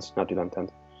 2000s, not 2010s.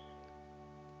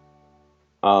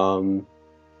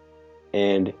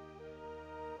 And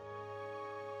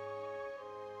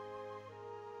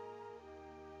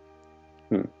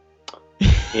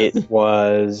it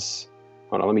was.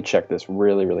 Hold on, let me check this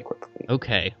really, really quickly.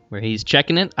 Okay, where he's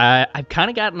checking it. I've kind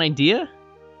of got an idea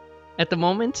at the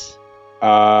moment.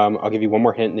 I'll give you one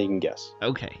more hint and then you can guess.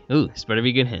 Okay. Ooh, this better be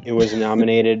a good hint. It was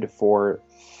nominated for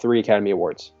 3 Academy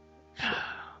Awards.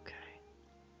 Okay.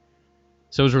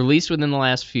 So it was released within the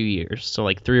last few years, so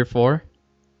like 3 or 4?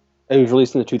 It was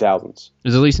released in the 2000s. It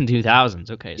was released in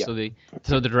 2000s. Okay, Yeah.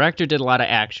 so the director did a lot of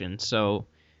action. So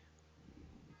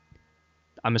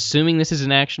I'm assuming this is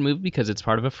an action movie because it's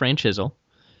part of a franchisal.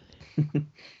 He's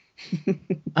been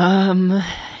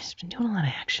doing a lot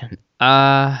of action.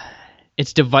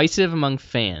 It's divisive among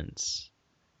fans.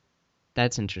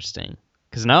 That's interesting.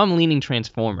 Because now I'm leaning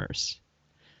Transformers.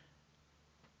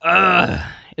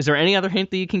 Is there any other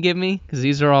hint that you can give me? Because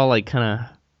these are all like kind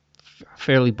of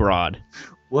fairly broad.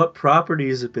 What property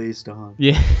is it based on?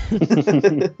 Yeah.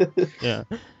 Yeah.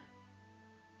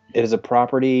 It is a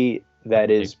property that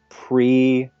is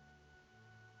pre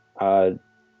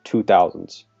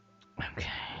 2000s. Okay.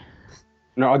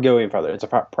 No, I'll go even further. It's a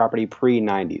property pre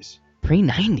 90s.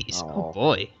 Pre-90s. Oh. Oh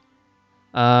boy.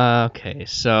 Okay,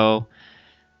 so.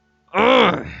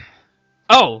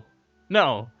 Oh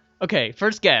no. Okay,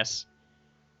 first guess.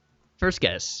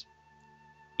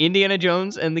 Indiana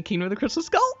Jones and the Kingdom of the Crystal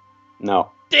Skull.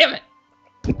 No. Damn it.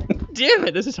 Damn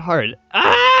it. This is hard.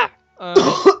 Ah.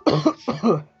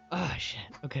 Oh shit.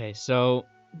 Okay, so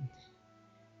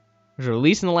it was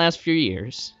released in the last few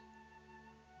years.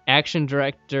 Action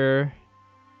director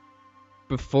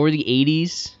before the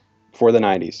 80s. For the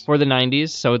 90s. For the 90s,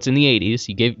 so it's in the 80s.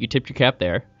 You tipped your cap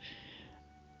there.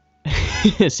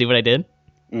 See what I did?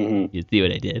 Mm-hmm. You see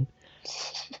what I did?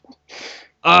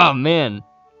 Oh man.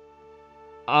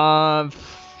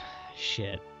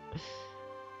 Shit.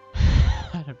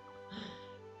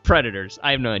 Predators.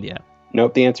 I have no idea.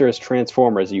 Nope, the answer is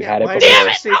Transformers. You had it Why before. did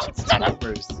I it! say Oh, son of-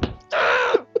 Transformers?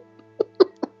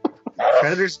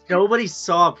 Predators. Nobody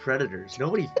saw Predators.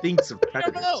 Nobody thinks of I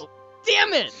don't Predators. know.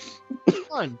 Damn it! Come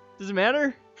on. Does it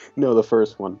matter? No, the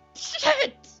first one.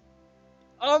 Shit!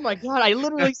 Oh my god! I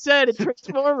literally said it.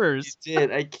 Transformers. You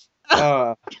did.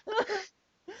 Oh,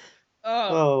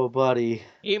 Oh, buddy.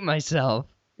 hate myself.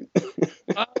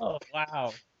 Oh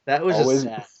wow. That was Always-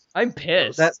 just sad. I'm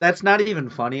pissed. That's not even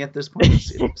funny at this point.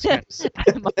 It's kind of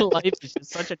sad. My life is just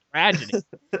such a tragedy.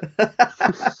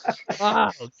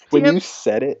 Wow. When damn you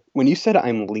said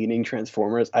I'm leaning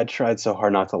Transformers, I tried so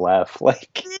hard not to laugh.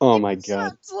 Like, oh my it god.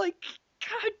 sounds like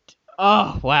God.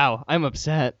 Oh wow, I'm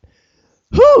upset.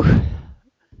 Whew.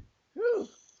 Whew.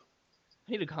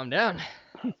 I need to calm down.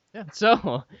 Yeah.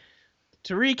 So,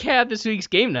 to recap this week's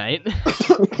game night,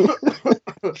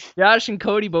 Josh and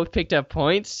Cody both picked up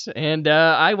points, and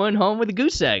I went home with a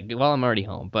goose egg. Well, I'm already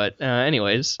home, but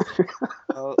anyways,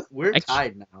 We're Actually-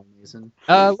 tied now, Mason.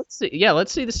 let's see. Yeah,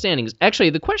 let's see the standings. Actually,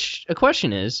 a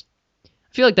question is,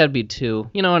 I feel like that'd be 2.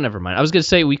 You know, never mind. I was gonna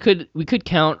say we could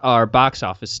count our box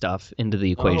office stuff into the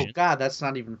equation. Oh God, that's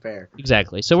not even fair.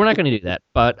 Exactly. So we're not going to do that.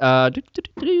 But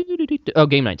oh,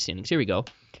 game night standings. Here we go.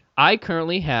 I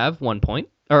currently have 1 point.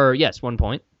 Or yes, 1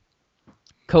 point.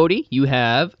 Cody, you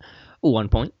have 1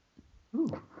 point, Ooh.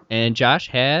 and Josh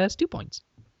has 2 points.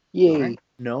 Yay.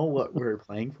 Know what we're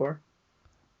playing for?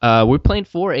 We're playing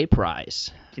for a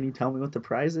prize. Can you tell me what the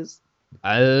prize is?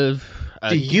 A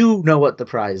Do you know what the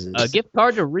prize is? a gift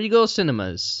card to Regal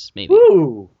Cinemas, maybe.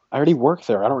 Woo! I already work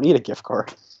there. I don't need a gift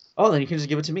card. Oh, then you can just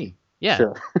give it to me. Yeah,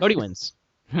 Sure. Cody wins.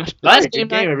 Alright, Last good game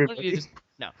game, night. everybody.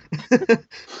 No,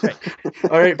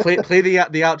 All right, play the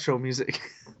outro music.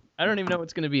 I don't even know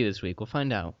what's going to be this week. We'll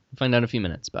find out. We'll find out in a few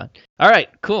minutes. But all right,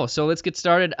 cool. So let's get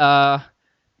started.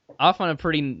 Off on a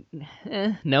pretty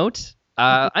note.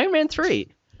 Iron Man 3.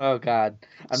 Oh God,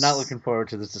 I'm not looking forward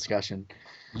to this discussion.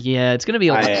 Yeah, it's gonna be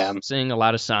a lot I of am. sing, a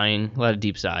lot of sighing, a lot of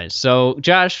deep sighs. So,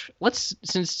 Josh,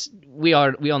 since we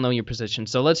all know your position,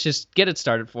 so let's just get it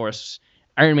started for us.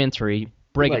 Iron Man 3,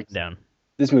 break Like- it down.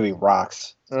 This movie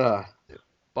rocks. Ugh.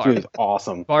 Barf. She was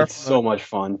awesome. Barf It's so much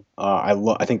fun.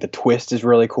 I think the twist is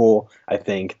really cool. I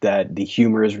think that the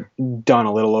humor is done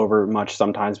a little over much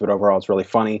sometimes, but overall it's really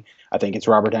funny. I think it's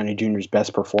Robert Downey Jr.'s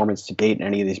best performance to date in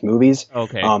any of these movies.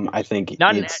 Okay. I think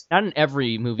Not in, it's not in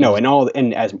every movie. no,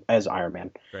 and as Iron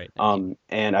Man. Great. Thank you.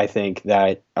 And I think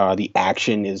that the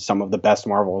action is some of the best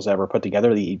Marvel's ever put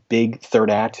together. The big third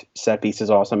act set piece is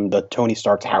awesome. The Tony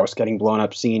Stark's house getting blown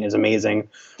up scene is amazing.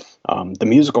 The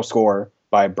musical score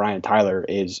by Brian Tyler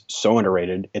is so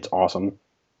underrated. It's awesome.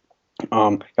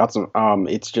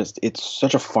 It's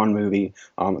such a fun movie.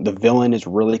 The villain is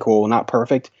really cool. Not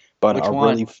perfect, but Which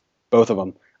one? both of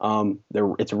them.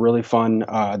 It's really fun.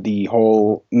 The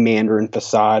whole Mandarin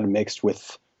facade mixed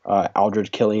with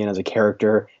Aldrich Killian as a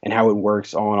character and how it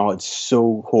works all in all. It's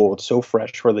so cool. It's so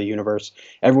fresh for the universe.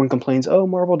 Everyone complains, oh,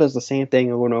 Marvel does the same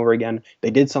thing over and over again.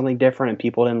 They did something different and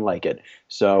people didn't like it.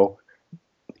 So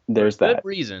there's Good that.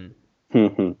 reason.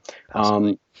 Yeah,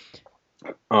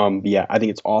 I think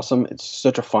it's awesome. It's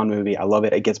such a fun movie. I love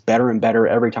it. It gets better and better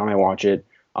every time I watch it.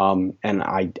 And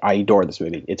I adore this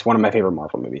movie. It's one of my favorite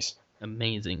Marvel movies.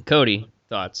 Amazing. Cody,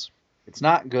 thoughts? It's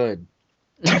not good.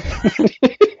 I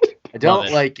Love don't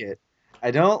it. like it.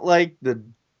 I don't like the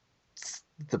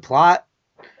plot.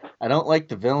 I don't like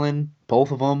the villain.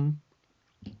 Both of them.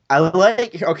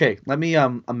 Okay, let me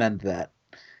amend that.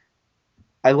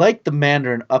 I like the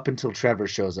Mandarin up until Trevor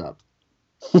shows up.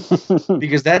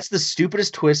 Because that's the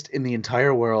stupidest twist in the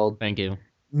entire world. Thank you.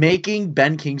 Making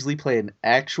Ben Kingsley play an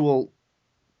actual,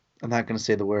 I'm not going to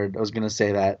say the word. I was going to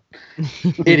say that.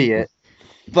 Idiot.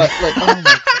 But, like, oh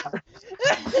my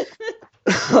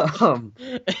God.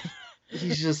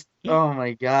 He's just, oh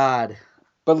my God.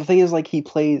 But the thing is, like,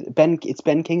 Ben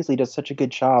Kingsley does such a good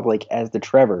job, like, as the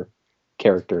Trevor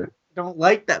character. I don't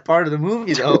like that part of the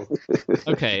movie, though.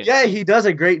 Okay. Yeah, he does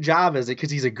a great job as it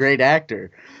because he's a great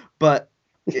actor. But,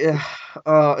 yeah,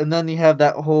 and then you have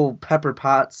that whole Pepper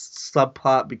Potts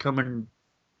subplot becoming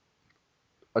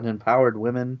an empowered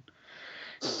woman.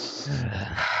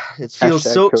 It feels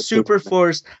Hashtag so Coach super Superman.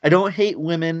 forced. I don't hate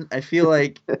women. I feel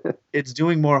like it's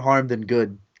doing more harm than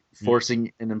good,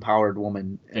 forcing an empowered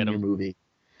woman in Get your 'em. movie.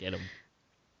 Get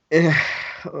him.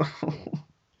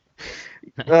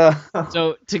 Uh,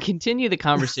 So to continue the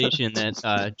conversation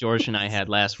that George and I had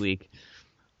last week,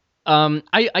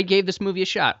 I gave this movie a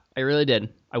shot. I really did.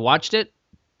 I watched it.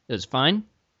 It was fine,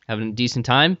 having a decent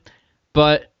time.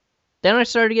 But then I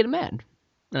started getting mad.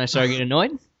 And I started getting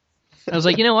annoyed. I was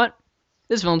like, you know what?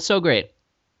 This villain's so great.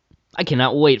 I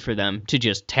cannot wait for them to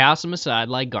just toss him aside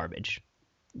like garbage.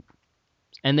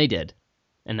 And they did.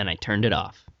 And then I turned it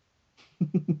off.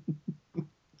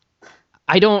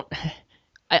 I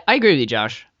agree with you,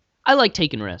 Josh. I like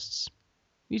taking risks.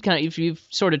 You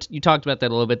talked about that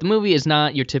a little bit. The movie is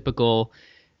not your typical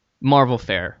Marvel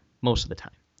fare most of the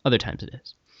time. Other times it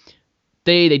is.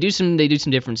 They do some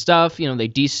different stuff. You know, they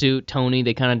de-suit Tony.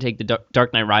 They kind of take the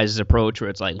Dark Knight Rises approach,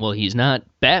 where it's like, well, he's not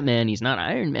Batman, he's not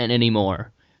Iron Man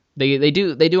anymore. They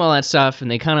do all that stuff, and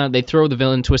they throw the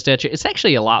villain twist at you. It's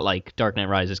actually a lot like Dark Knight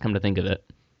Rises. Come to think of it,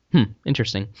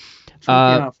 interesting. Which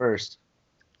one came out first?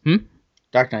 Hmm?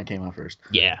 Dark Knight came out first.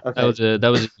 Yeah, Okay. that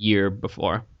was a year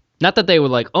before. Not that they were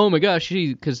like, oh my gosh,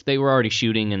 because they were already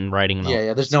shooting and writing. And all.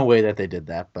 Yeah. There's no way that they did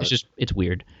that. But It's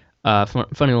weird. Funny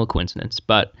little coincidence,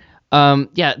 but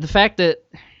yeah, the fact that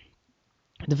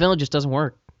the villain just doesn't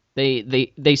work.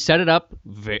 They set it up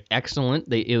very excellent.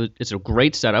 It's a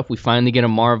great setup. We finally get a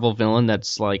Marvel villain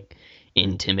that's like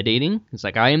intimidating. It's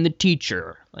like, I am the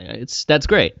teacher. Like, that's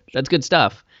great. That's good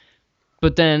stuff.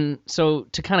 But then, so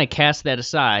to kind of cast that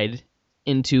aside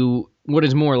into what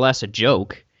is more or less a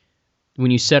joke,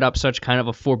 when you set up such kind of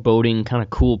a foreboding, kind of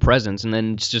cool presence, and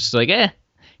then it's just like,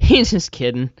 he's just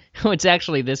kidding. Oh, it's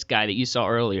actually this guy that you saw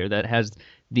earlier that has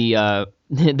the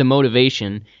the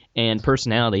motivation and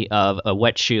personality of a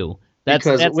wet shoe.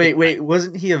 Wait,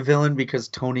 wasn't he a villain because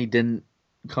Tony didn't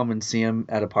come and see him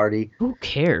at a party Who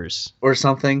cares? or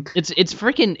something? It's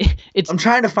freaking. It's I'm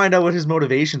trying to find out what his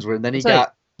motivations were. And then he It's like,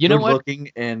 got you know good what,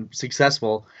 looking and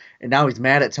successful, and now he's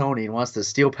mad at Tony and wants to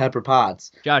steal Pepper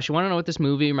Potts. Josh. You want to know what this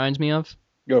movie reminds me of?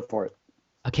 Go for it.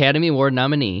 Academy Award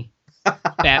nominee,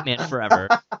 Batman Forever.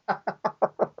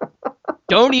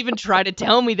 Don't even try to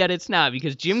tell me that it's not,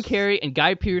 because Jim Carrey and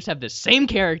Guy Pearce have the same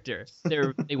character.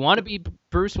 They want to be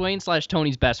Bruce Wayne /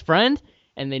 Tony's best friend,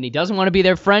 and then he doesn't want to be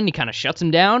their friend. He kind of shuts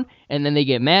him down, and then they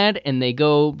get mad and they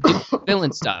go do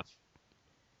villain stuff.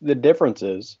 The difference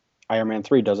is Iron Man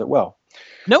 3 does it well.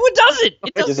 No, it doesn't.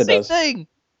 It does Yes, the it same does. thing.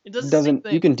 It does It the same doesn't.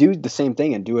 thing. You can do the same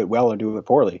thing and do it well or do it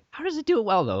poorly. How does it do it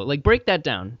well though? Like, break that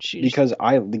down. Because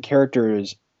the character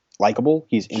is likable.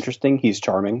 He's interesting. He's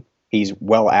charming. He's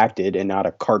well acted and not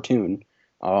a cartoon.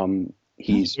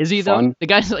 He's Is he though? fun. The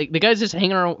guy's just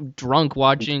hanging around drunk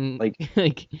watching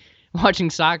like watching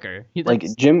soccer. Like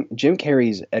Jim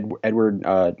Carrey's Edward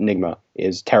Nygma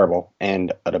is terrible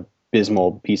and an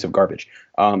abysmal piece of garbage.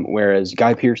 Whereas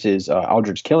Guy Pearce's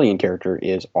Aldrich Killian character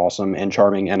is awesome and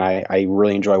charming, and I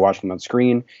really enjoy watching him on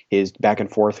screen. His back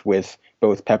and forth with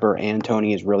both Pepper and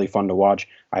Tony is really fun to watch.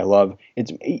 I love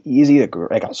it's easy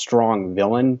like a strong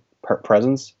villain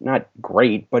presence. Not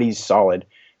great, but he's solid.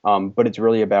 But it's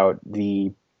really about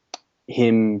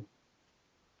him.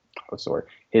 What's the word?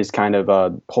 His kind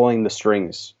of pulling the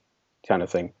strings kind of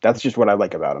thing. That's just what I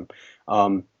like about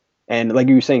him. And like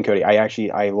you were saying, Cody,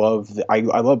 I love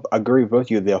agree with both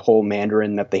of you, the whole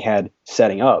Mandarin that they had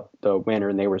setting up, the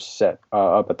Mandarin they were set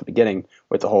up at the beginning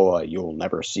with the whole "you'll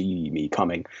never see me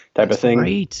coming" type of thing.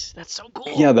 Great, that's so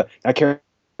cool. Yeah, that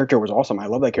character was awesome. I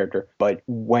love that character. But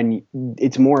when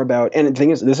it's more about, and the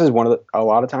thing is, this is one of a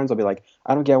lot of times I'll be like,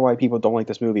 I don't get why people don't like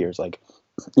this movie. Or it's like,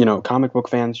 comic book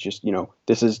fans just,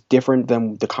 this is different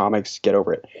than the comics. Get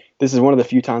over it. This is one of the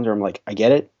few times where I'm like, I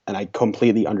get it, and I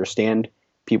completely understand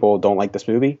people don't like this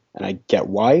movie, and I get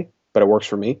why, but it works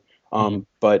for me.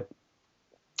 But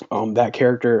that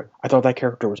character, I thought that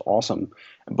character was awesome.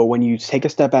 But when you take a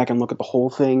step back and look at the whole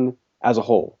thing as a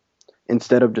whole,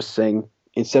 instead of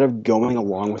going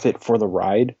along with it for the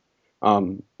ride,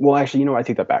 well, actually, I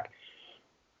take that back.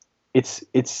 It's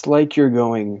like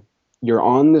you're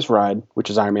on this ride,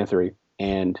 which is Iron Man 3,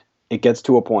 and it gets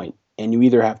to a point, and you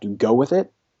either have to go with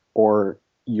it, or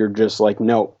you're just like,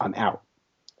 no, I'm out.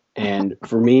 And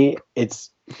for me, it's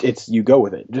you go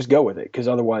with it. Just go with it, because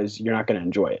otherwise you're not going to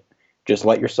enjoy it. Just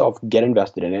let yourself get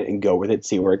invested in it and go with it,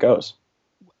 see where it goes.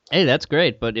 Hey, that's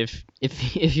great. But if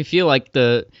you feel like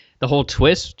the whole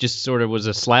twist just sort of was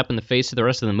a slap in the face to the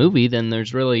rest of the movie, then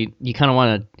there's really, you kind of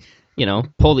want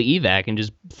to, pull the evac and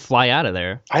just fly out of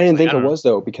there. I didn't think it was,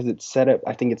 though, because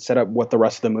I think it set up what the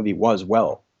rest of the movie was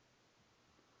well.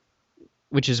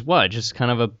 Which is what? Just kind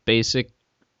of a basic,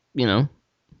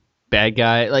 bad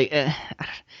guy. Like,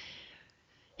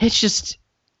 it's just,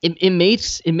 it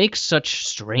makes such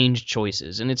strange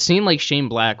choices. And it seemed like Shane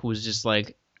Black was just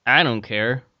like, I don't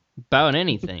care about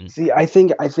anything. See, I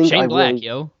think Shane Black,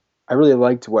 yo. I really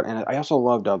liked and I also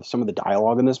loved some of the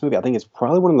dialogue in this movie. I think it's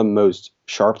probably one of the most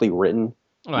sharply written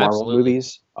Marvel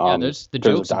movies. Yeah, there's the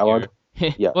jokes dialogue.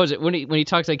 Yeah. What was it when he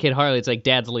talks like Kid Harley? It's like,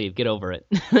 "Dad's leave, get over it."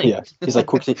 Yeah, he's like,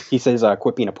 he says,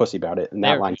 "Quit being a pussy about it," and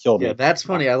that line killed me. Yeah, that's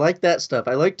funny. I like that stuff.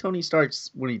 I like Tony Stark's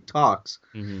when he talks,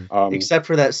 except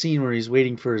for that scene where he's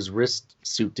waiting for his wrist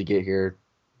suit to get here.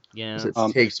 Yeah,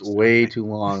 it takes way too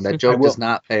long. That joke does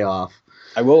not pay off.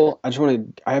 I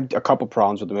have a couple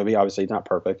problems with the movie. Obviously, it's not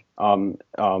perfect.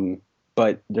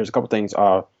 But there's a couple things.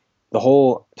 The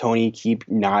whole Tony keep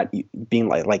not being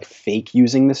like fake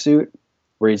using the suit,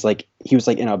 where he was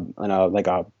like in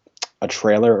a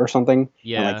trailer or something.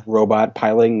 Yeah. And like robot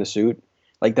piloting the suit.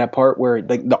 Like that part where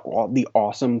like the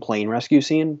awesome plane rescue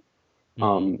scene,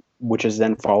 which is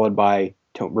then followed by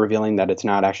revealing that it's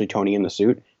not actually Tony in the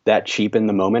suit. That cheapened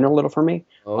the moment a little for me.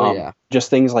 Oh yeah. Just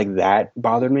things like that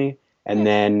bothered me. And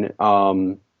then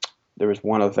there was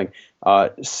one other thing.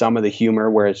 Some of the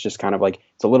humor where it's just kind of like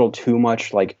it's a little too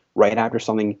much. Like right after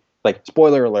something, like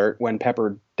spoiler alert, when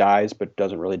Pepper dies but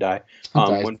doesn't really die.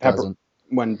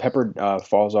 When Pepper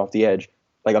falls off the edge,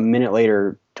 like a minute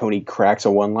later, Tony cracks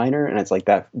a one-liner, and it's like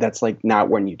that. That's like not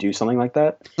when you do something like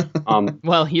that.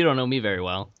 Well, you don't know me very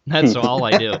well. That's all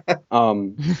I do.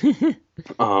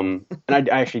 And I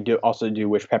actually do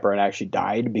wish Pepper had actually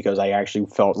died, because I actually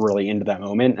felt really into that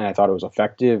moment, and I thought it was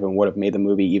effective and would have made the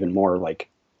movie even more like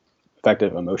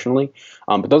effective emotionally.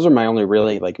 But those are my only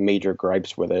really like major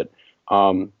gripes with it.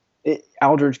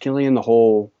 Aldrich Killian, the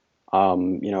whole,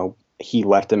 he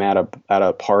left him at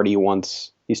a party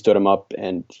once. He stood him up,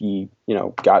 and he,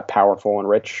 got powerful and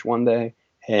rich one day,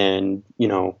 and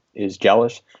is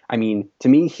jealous. I mean, to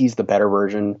me, he's the better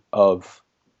version of.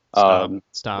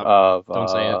 Stop. Don't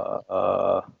say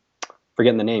it.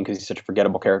 Forgetting the name because he's such a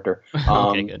forgettable character.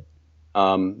 Okay, good.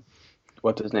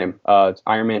 What's his name? It's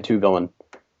Iron Man 2 villain.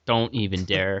 Don't even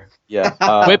dare.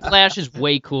 Yeah. Whiplash is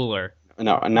way cooler.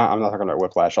 No, I'm not talking about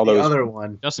Whiplash. Although the other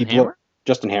one, Justin Hammer.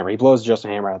 Justin Hammer. He blows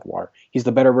Justin Hammer out of the water. He's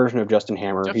the better version of Justin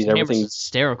Hammer. Justin he's everything. Hammer's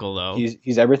hysterical though.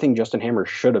 He's everything Justin Hammer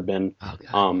should have been.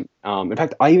 Oh, God. In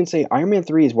fact, I even say Iron Man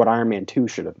 3 is what Iron Man 2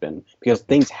 should have been, because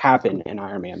things happen in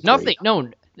Iron Man 3. Nothing.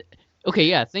 No. Okay,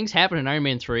 yeah, things happen in Iron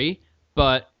Man 3,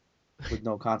 but with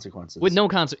no consequences.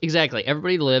 Exactly.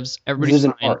 Everybody lives. Everybody's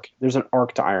There's fine. an arc. There's an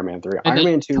arc to Iron Man 3. And Iron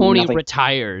Man 2. Tony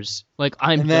retires. Like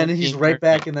and then he's right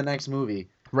back in the next movie.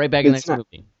 Right back in the next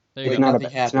movie. It's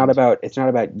not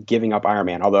about giving up Iron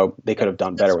Man, although they could have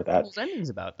done better with that. That's what ending's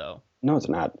about, though. No, it's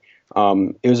not.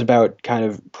 It was about kind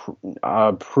of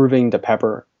proving to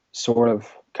Pepper, sort of,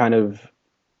 kind of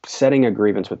setting a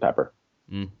grievance with Pepper.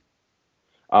 Mm.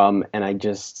 And I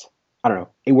don't know.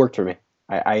 It worked for me.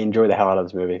 I enjoy the hell out of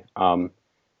this movie.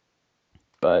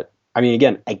 But I mean,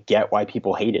 again, I get why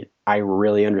people hate it. I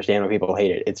really understand why people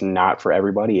hate it. It's not for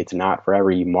everybody. It's not for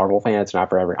every Marvel fan. It's not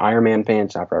for every Iron Man fan.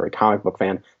 It's not for every comic book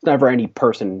fan. It's not for any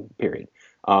person, period.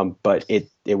 But it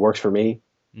works for me.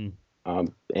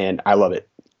 Mm. And I love it.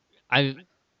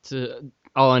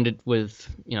 I'll end it with,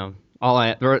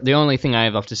 the only thing I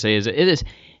have left to say is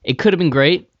it could have been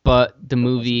great, but the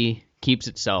movie keeps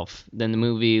itself. Then the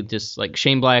movie, just like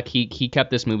Shane Black, he kept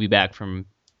this movie back from,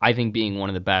 I think, being one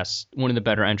of the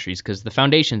better entries, because the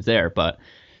foundation's there, but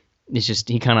it's just,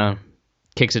 he kind of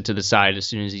kicks it to the side as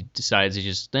soon as he decides to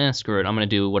just, screw it, I'm going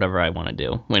to do whatever I want to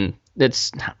do, when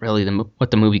that's not really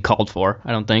what the movie called for,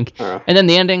 I don't think. And then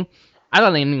the ending, I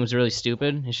thought the ending was really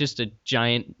stupid. It's just a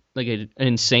giant, like an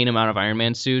insane amount of Iron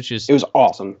Man suits. It was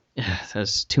awesome.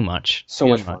 That's too much. So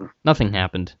much fun. Nothing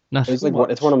happened. Nothing.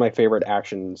 It's one of my favorite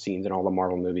action scenes in all the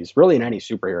Marvel movies. Really, in any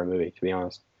superhero movie, to be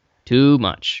honest. Too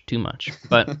much.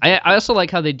 But I also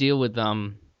like how they deal with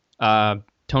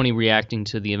Tony reacting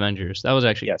to the Avengers. That was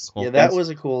actually cool. Yeah, that was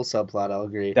a cool subplot. I'll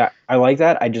agree. I like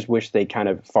that. I just wish they kind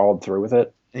of followed through with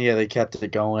it. Yeah, they kept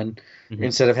it going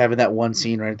instead of having that one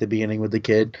scene right at the beginning with the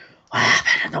kid. What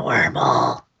happened in the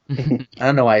wormhole? I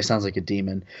don't know why he sounds like a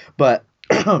demon, but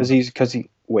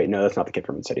wait, no, that's not the kid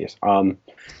from Insidious. That's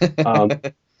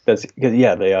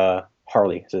the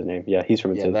Harley is his name. Yeah, he's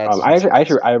from Insidious.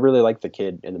 I really like the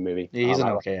kid in the movie. Yeah, he's an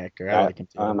okay actor. I like him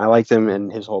too. I liked him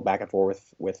and his whole back and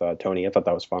forth with Tony. I thought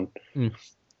that was fun.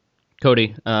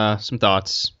 Cody, some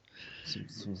thoughts.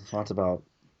 Some thoughts about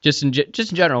just in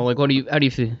general. Like, how do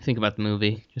you think about the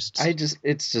movie?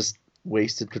 It's just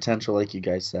wasted potential, like you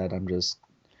guys said.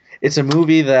 It's a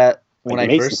movie that when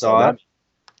I first saw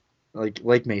it,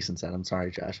 like Mason said, I'm sorry,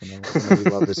 Josh, I really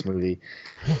love this movie.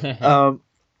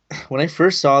 When I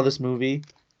first saw this movie,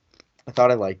 I thought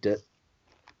I liked it.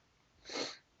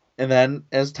 And then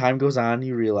as time goes on,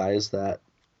 you realize that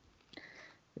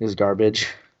it was garbage.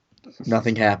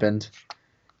 Nothing happened.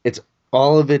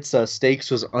 All of its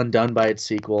stakes was undone by its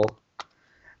sequel.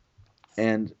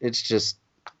 And it's just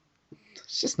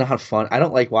not fun. I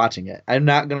don't like watching it. I'm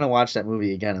not going to watch that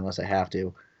movie again unless I have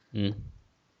to.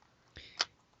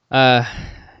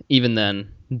 Even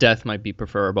then, death might be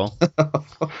preferable.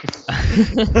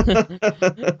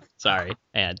 Sorry,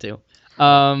 I had to.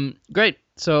 Great.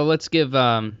 So let's give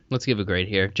a grade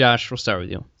here. Josh, we'll start with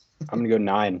you. I'm gonna go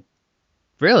 9.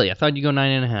 Really? I thought you'd go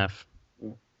 9.5.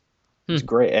 It's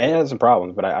great. It has some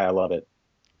problems, but I love it.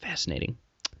 Fascinating.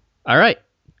 All right,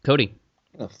 Cody.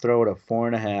 I'm gonna throw it a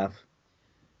 4.5.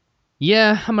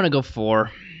 Yeah, I'm gonna go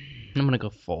 4.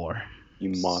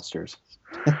 You monsters.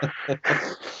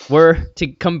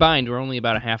 Combined, we're only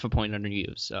about a half a point under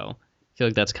you, so I feel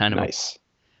like that's kind of nice.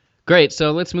 Great.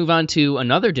 So let's move on to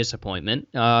another disappointment.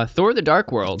 Thor: The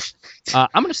Dark World. I'm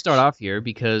going to start off here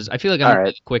because I feel like I'm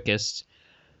the quickest.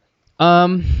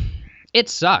 It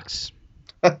sucks.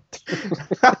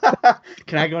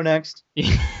 Can I go next?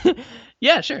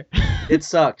 Yeah, sure. It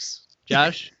sucks.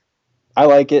 Josh? I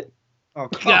like it. Oh,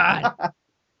 God.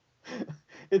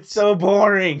 It's so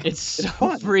boring. It's so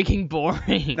freaking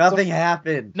boring. Nothing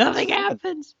happened. Nothing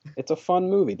happens. It's a fun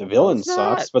movie. The villain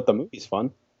sucks, but the movie's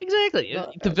fun. Exactly.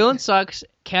 The villain sucks.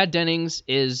 Kat Dennings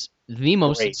is the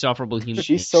most insufferable human.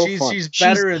 She's so fun. She's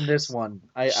better in this one.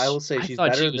 I will say she's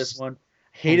better in this one.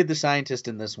 Hated the scientist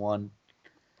in this one.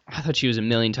 I thought she was a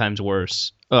million times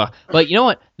worse. But you know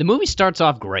what? The movie starts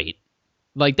off great.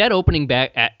 Like that opening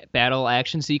battle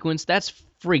action sequence, that's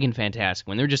freaking fantastic.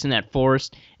 When they're just in that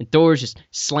forest and Thor's just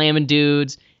slamming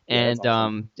dudes and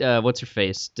awesome. What's her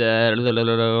face?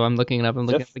 I'm looking it up.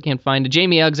 I can't find it.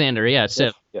 Jamie Alexander. Yeah,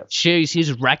 Sif. Yes.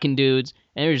 She's wrecking dudes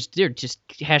and they're just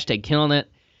hashtag killing it.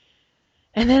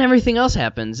 And then everything else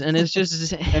happens, and it's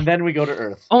just. And then we go to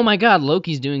Earth. Oh my God,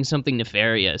 Loki's doing something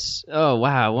nefarious. Oh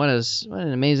wow, what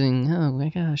an amazing. Oh my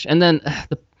gosh, and then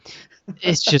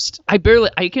it's just I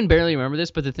can barely remember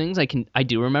this, but the things I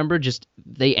do remember just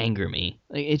they anger me.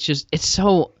 Like it's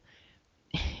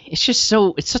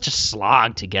such a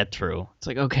slog to get through. It's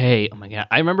like, okay, oh my God,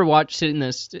 I remember sitting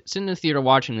in the theater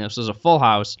watching this. It was a full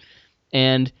house,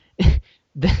 and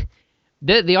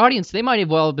The audience, they might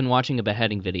have well been watching a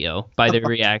beheading video by their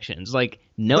reactions. Like,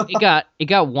 no, it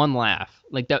got one laugh.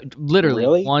 Like that, literally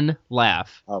Really? one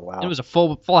laugh. Oh wow. And it was a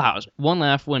full house. One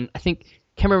laugh when can't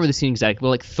remember the scene exactly. But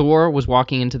like Thor was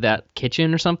walking into that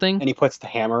kitchen or something. And he puts the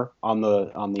hammer on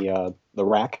the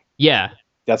rack. Yeah,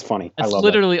 That's funny. that's I love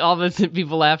literally all the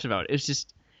people laughed about. It's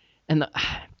just, and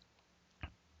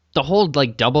the whole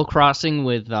like double crossing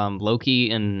with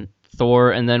Loki and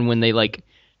Thor, and then when they like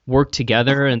work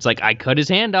together, and it's like I cut his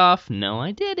hand off. No,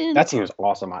 I didn't. That scene was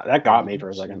awesome. That got me for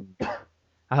a second.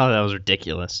 I thought that was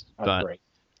ridiculous, That was but great.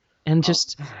 and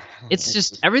just it's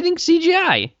just everything's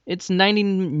CGI. It's 90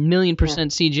 million%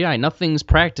 CGI. Nothing's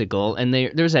practical, and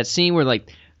there's that scene where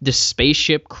like the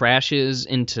spaceship crashes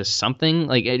into something,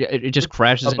 like it just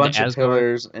crashes A into bunch of Asgard.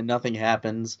 pillars and nothing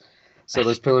happens. So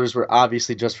those pillars were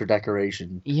obviously just for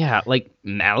decoration. Yeah, like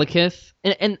Malekith,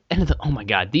 oh my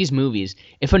God, these movies.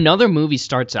 If another movie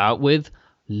starts out with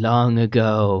long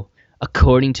ago,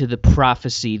 according to the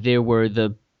prophecy, there were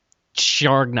the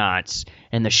Shargnauts,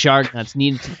 and the Shargnauts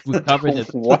needed to recover the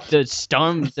What? the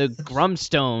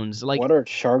Grumstones. Like, What are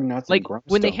Shargnauts like and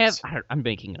when they have, Grumstones? I'm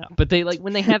making it up, but they like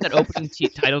when they have that opening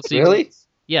title sequence. Really?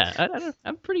 Yeah,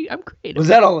 I'm creative. Was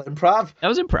that all improv? That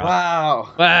was improv.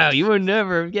 Wow. Wow, you would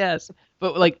never have guessed.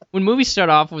 But like when movies start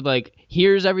off with like,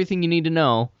 here's everything you need to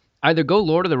know, either go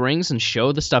Lord of the Rings and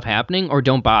show the stuff happening, or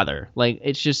don't bother. Like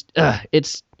it's just,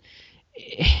 it's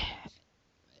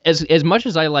as much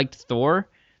as I liked Thor,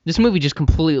 this movie just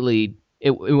completely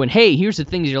it went. Hey, here's the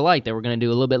things you like that we're gonna do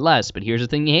a little bit less, but here's the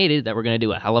thing you hated that we're gonna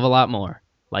do a hell of a lot more.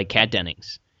 Like Kat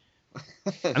Dennings.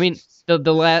 I mean,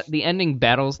 the ending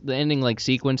battles, the ending like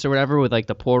sequence or whatever with like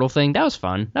the portal thing, that was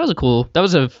fun. That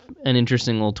was an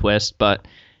interesting little twist, but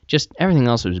just everything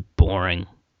else was boring.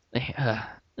 I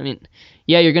mean,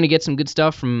 yeah, you're gonna get some good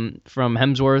stuff from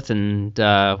Hemsworth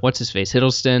and what's his face,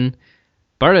 Hiddleston.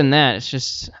 But other than that, it's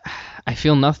just I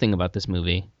feel nothing about this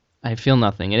movie. I feel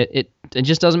nothing. It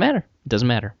just doesn't matter. It doesn't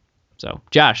matter. So,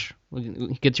 Josh,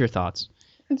 get your thoughts.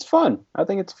 It's fun. I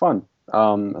think it's fun.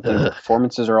 I think the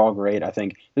performances are all great. I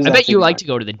think. This is I bet actually you like to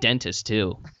go to the dentist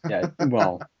too. Yeah.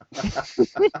 Well,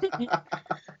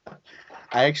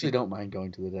 I actually don't mind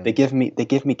going to the dentist. they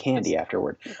give me candy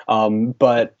afterward.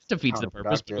 But Defeats the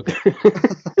purpose.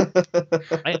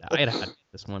 Counterproductive. I had had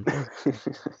this one.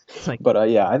 It's like, But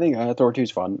yeah, I think Thor 2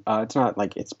 is fun. It's not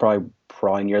like it's probably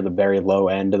near the very low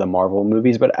end of the Marvel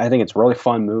movies, but I think it's a really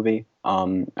fun movie.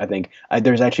 I think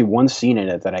there's actually one scene in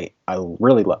it that I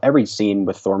really love. Every scene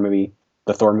with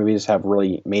the Thor movies have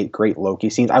really made great Loki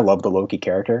scenes. I love the Loki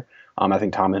character. I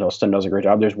think Tom Hiddleston does a great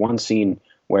job. There's one scene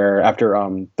where after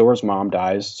Thor's mom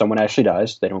dies, someone actually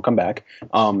dies. They don't come back.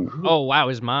 oh wow,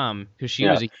 his mom, because she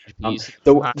Yeah. was a huge piece.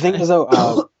 The thing is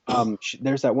though,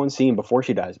 there's that one scene before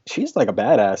she dies. She's like a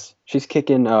badass. She's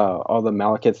kicking all the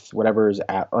Malekith, whatever's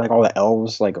at, like all the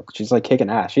elves. Like she's like kicking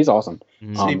ass. She's awesome.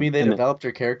 So you mean they and developed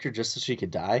her character just so she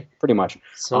could die? Pretty much.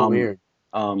 So weird.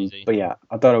 Easy. But yeah,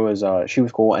 I thought it was she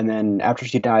was cool. And then after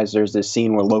she dies, there's this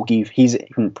scene where Loki, he's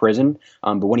in prison.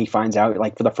 But when he finds out,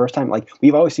 like for the first time, like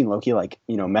we've always seen Loki like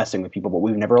messing with people, but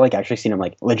we've never like actually seen him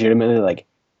like legitimately like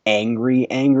angry.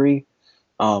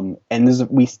 And there's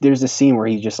this scene where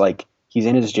he's just like he's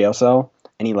in his jail cell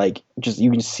and he like just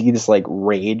you can see this like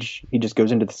rage. He just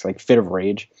goes into this like fit of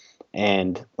rage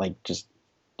and like just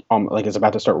like is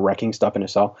about to start wrecking stuff in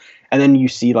his cell. And then you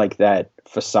see like that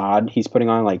facade he's putting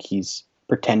on, like he's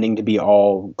pretending to be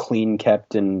all clean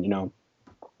kept and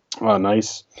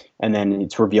nice, and then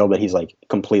it's revealed that he's like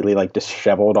completely like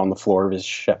disheveled on the floor of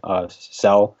his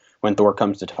cell when Thor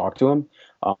comes to talk to him.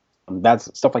 That's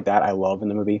stuff like that I love in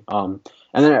the movie. And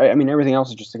then I mean everything else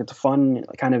is just like it's a fun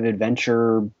kind of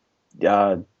adventure,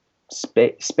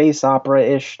 space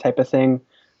opera-ish type of thing.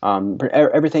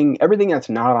 Everything that's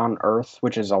not on Earth,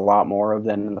 which is a lot more of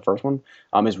than in the first one,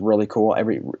 is really cool.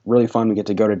 Really fun. We get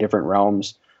to go to different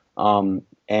realms.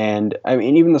 And I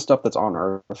mean, even the stuff that's on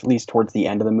Earth, at least towards the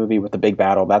end of the movie with the big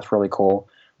battle, that's really cool.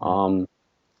 And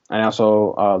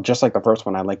also, just like the first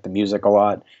one, I like the music a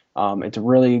lot. It's a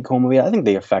really cool movie. I think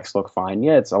the effects look fine.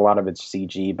 Yeah, a lot of it's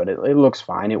CG, but it looks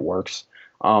fine. It works.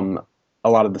 A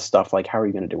lot of the stuff, like how are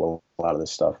you going to do a lot of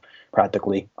this stuff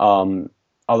practically? Although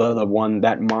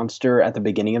that monster at the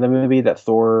beginning of the movie that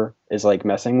Thor is like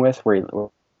messing with,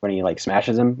 when he like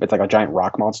smashes him, it's like a giant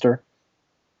rock monster.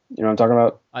 You know what I'm talking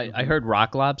about? I heard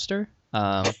rock lobster.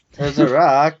 There's a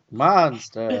rock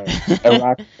monster.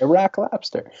 a rock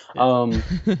lobster.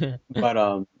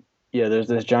 But yeah, there's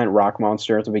this giant rock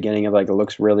monster at the beginning of like it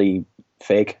looks really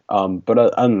fake. But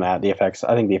other than that,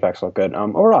 I think the effects look good.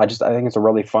 Overall, I think it's a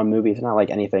really fun movie. It's not like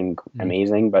anything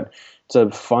amazing, but it's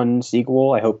a fun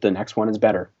sequel. I hope the next one is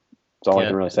better. That's all I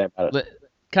can really say about it.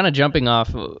 Kind of jumping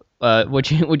off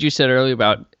what you said earlier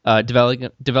about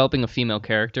developing a female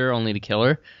character only to kill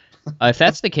her. If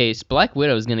that's the case, Black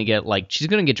Widow is gonna get she's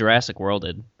gonna get Jurassic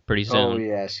Worlded pretty soon. Oh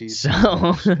yeah, she's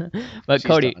so. But she's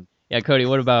Cody, done. yeah, Cody,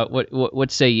 what about what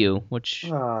say you? Oh,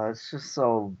 it's just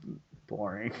so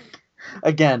boring.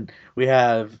 Again, we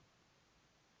have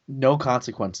no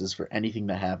consequences for anything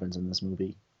that happens in this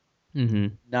movie. Mm-hmm.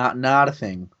 Not a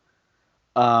thing.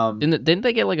 Didn't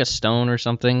they get like a stone or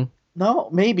something? No,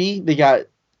 maybe they got.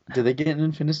 Did they get an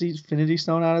Infinity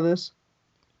Stone out of this?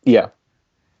 Yeah.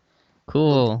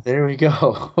 Cool. There we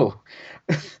go.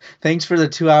 Thanks for the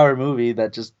 2-hour movie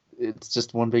that it's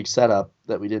just one big setup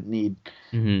that we didn't need.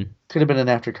 Mm-hmm. Could have been an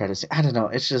after credit scene. I don't know.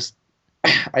 It's just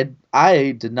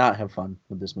I did not have fun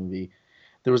with this movie.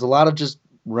 There was a lot of just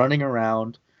running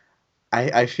around.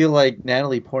 I feel like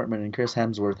Natalie Portman and Chris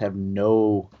Hemsworth have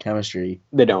no chemistry.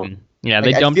 They don't. Yeah,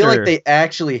 Like, they dumped I feel her. like they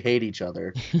actually hate each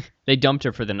other. They dumped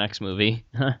her for the next movie.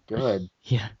 Good.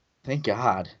 Yeah. Thank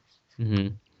God.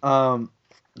 Mm-hmm.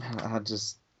 I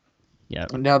just Yeah.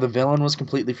 now the villain was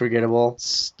completely forgettable.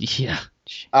 Yeah.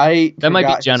 That Might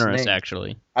be generous,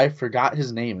 actually. I forgot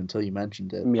his name until you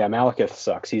mentioned it. Yeah, Malekith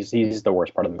sucks. He's the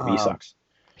worst part of the movie. He sucks.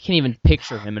 I can't even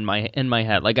picture him in my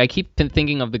head. Like I keep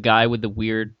thinking of the guy with the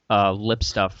weird lip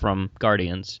stuff from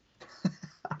Guardians.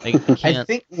 Like, I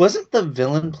think wasn't the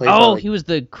villain played by oh, like, he was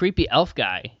the creepy elf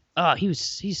guy. Oh, he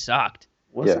sucked.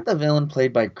 wasn't the villain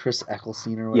played by Chris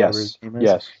Eccleston or whatever his name is?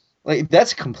 Yes. Like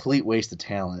that's a complete waste of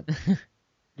talent.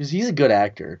 Because he's a good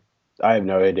actor. I have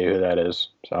no idea who that is.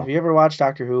 So Have you ever watched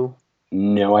Doctor Who?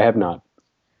 no, I have not.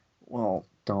 Well,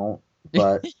 don't.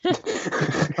 But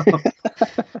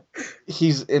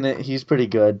he's in it. He's pretty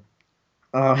good.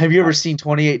 Have you ever seen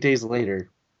 28 Days Later?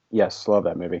 Yes, love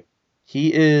that movie.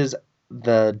 He is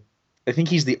I think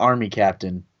he's the army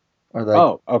captain. Or the,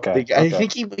 Oh, okay. I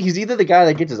think he's either the guy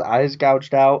that gets his eyes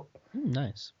gouged out,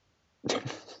 Nice.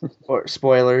 or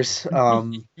spoilers.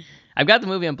 I've got the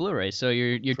movie on Blu-ray, so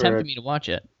you're For tempting me to watch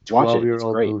it. Watch it. 12-year-old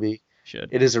It's great. movie. Should.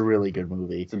 It is a really good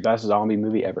movie. It's the best zombie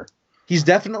movie ever. He's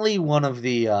definitely one of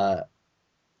the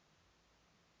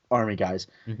army guys.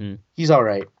 Mm-hmm. He's all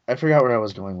right. I forgot where I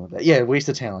was going with that. Yeah, waste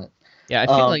of talent. Yeah, I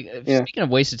feel like yeah. speaking of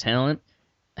waste of talent,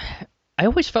 I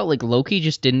always felt like Loki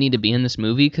just didn't need to be in this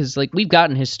movie because like we've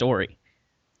gotten his story.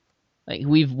 Like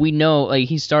we know like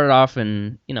he started off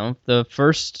in the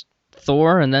first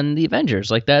Thor and then the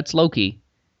Avengers. Like that's Loki.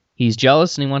 He's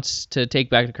jealous and he wants to take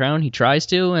back the crown. He tries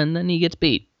to and then he gets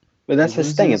beat. But that's He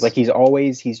his thing. It's loses.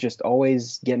 like he's just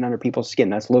always getting under people's skin.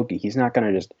 That's Loki. He's not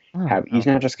gonna just he's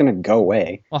not just gonna go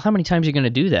away. Well, how many times are you gonna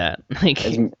do that? Like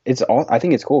It's all. I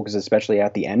think it's cool because especially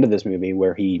at the end of this movie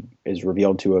where he is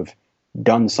revealed to have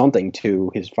done something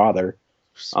to his father.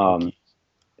 So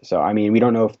I mean, we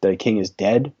don't know if the king is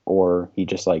dead or he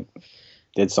just like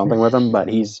did something with him, but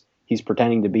he's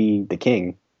pretending to be the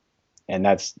king, and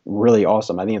that's really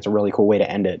awesome. I think it's a really cool way to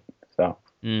end it. So.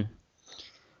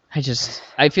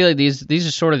 I feel like these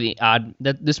are sort of the odd.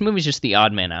 That this movie's just the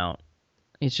odd man out.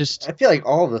 It's just I feel like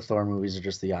all of the Thor movies are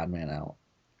just the odd man out.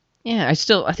 yeah. I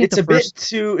think It's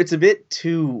a bit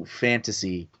too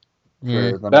fantasy for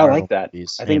Yeah. the But I Marvel like that.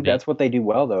 movies. I think Maybe. that's what they do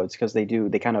well, though. It's because they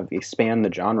kind of expand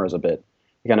the genres a bit.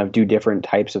 They kind of do different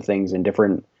types of things in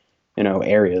different,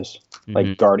 areas. Like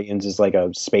Mhm. Guardians is like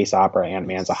a space opera,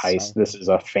 Ant-Man's a heist. This is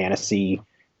a fantasy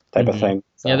type of Mhm. thing.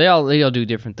 So, Yeah, they all do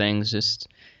different things. Just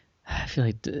I feel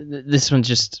like this one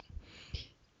just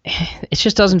it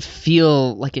just doesn't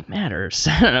feel like it matters.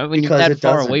 I don't know when Because you're that it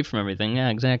far doesn't. away from everything. Yeah,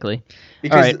 exactly.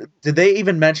 Because did they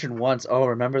even mention once? Oh,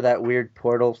 remember that weird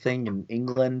portal thing in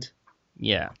England?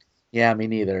 Yeah. Yeah, me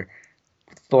neither.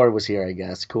 Thor was here, I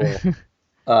guess. Cool.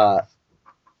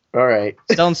 All right.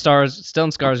 Stellan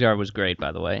Skarsgård was great,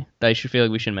 by the way. I should feel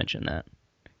like we should mention that.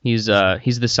 He's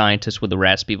the scientist with the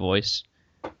raspy voice.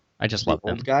 I just The love him.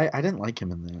 old guy. I didn't like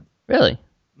him in that. Really?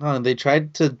 No, they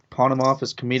tried to pawn him off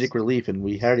as comedic relief, and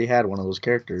we already had one of those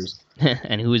characters.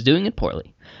 And who was doing it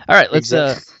poorly. All right, let's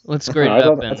grade I it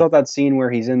up. thought, I thought that scene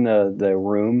where he's in the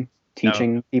room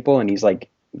teaching people and he's like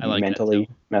I like that mentally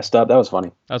too. messed up. That was funny.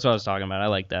 That's what I was talking about. I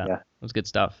like that. Yeah. That was good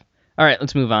stuff. All right,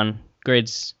 let's move on.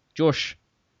 Grades. Josh.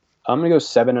 I'm gonna go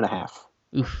 7.5.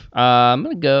 Oof. I'm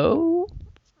gonna go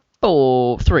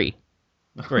 3. 3.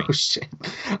 Oh shit!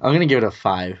 I'm gonna give it a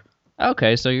 5.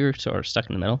 Okay, so you're sort of stuck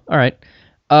in the middle. All right.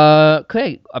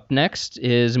 Okay, up next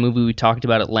is a movie we talked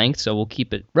about at length, so we'll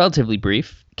keep it relatively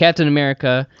brief. Captain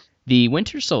America, The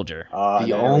Winter Soldier. The There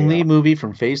we only go. movie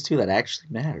from Phase 2 that actually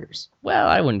matters, Well,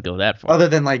 I wouldn't go that far. other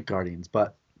than like Guardians,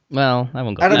 but Well, I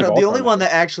won't go I don't that know. Both The are only one nice.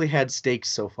 that actually had stakes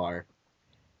so far.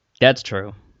 That's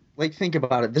true. Like, think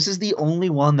about it. This is the only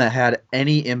one that had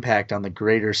any impact on the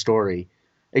greater story,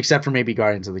 except for maybe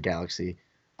Guardians of the Galaxy.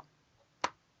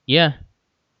 Yeah.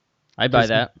 I buy There's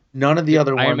that. None of the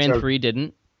other Iron ones Man are. 3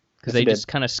 didn't, because Yes, they it did. just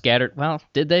kind of scattered. Well,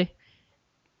 did they?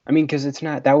 I mean, because it's a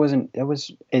But Tony-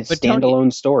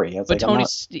 standalone story. It's But like, I'm Tony,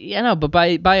 not- yeah, no, but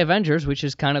by Avengers, which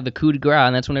is kind of the coup de grace,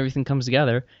 and that's when everything comes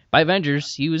together. By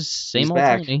Avengers, he was same He's old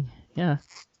back. Tony. Yeah.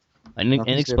 Nothing's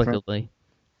Inexplicably.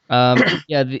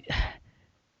 Yeah,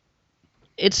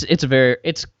 it's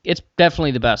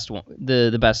definitely the best one,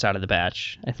 the best out of the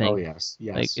batch, I think. Oh yes,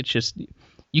 yes. Like it's just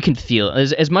you can feel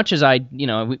as much as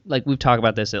we've talked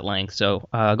about this at length. So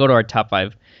go to our top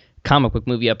 5 comic book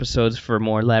movie episodes for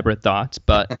more elaborate thoughts.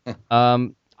 But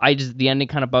the ending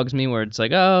kind of bugs me where it's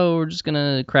like, oh, we're just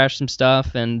gonna crash some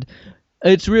stuff and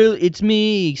it's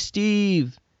me,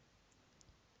 Steve.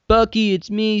 Bucky, it's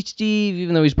me, Steve.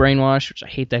 Even though he's brainwashed, which I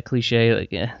hate that cliche.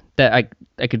 Like, yeah, that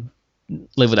I could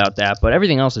live without that. But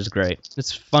everything else is great.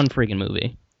 It's a fun freaking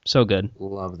movie. So good.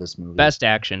 Love this movie. Best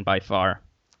action by far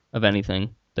of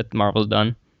anything that Marvel's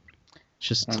done. It's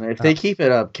just and if they keep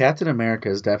it up, Captain America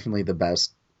is definitely the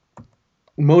best,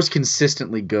 most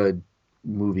consistently good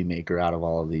movie maker out of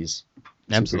all of these.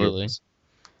 Absolutely.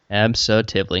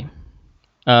 Absolutely.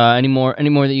 Any more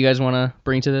that you guys want to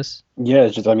bring to this? Yeah,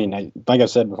 it's just, I mean, like I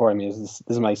said before, I mean, this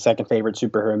is my second favorite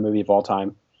superhero movie of all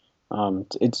time.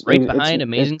 It's right behind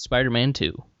Amazing Spider-Man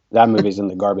 2. That movie's in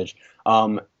the garbage.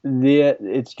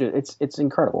 It's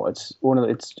incredible. It's one of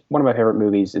my favorite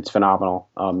movies. It's phenomenal.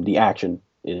 The action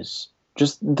is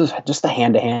just the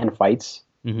hand-to-hand fights.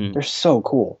 Mm-hmm. They're so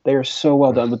cool. They are so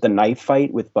well done with the knife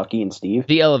fight with Bucky and Steve.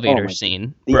 The elevator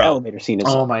scene. The elevator scene is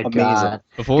my amazing. God.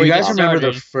 Before you guys remember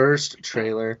the first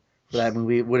trailer for that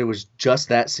movie when it was just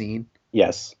that scene?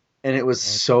 Yes. And it was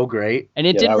so great. And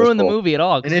it didn't ruin the movie at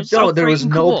all. And there was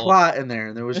no plot in there.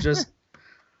 And there was just,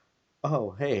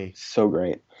 oh, hey. So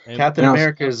great. Captain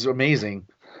America is amazing.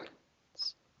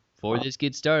 Before this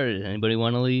gets started, anybody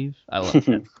want to leave? I love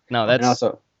that.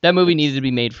 No, that movie needed to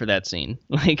be made for that scene.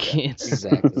 Like, it's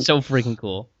so freaking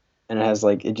cool. And it has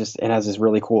this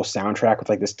really cool soundtrack with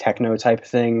like this techno type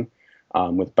thing,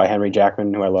 by Henry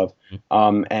Jackman, who I love.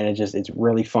 And it's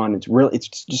really fun. It's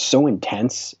just so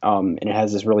intense. And it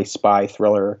has this really spy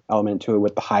thriller element to it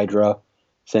with the Hydra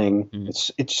thing.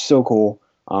 It's so cool.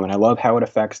 And I love how it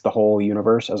affects the whole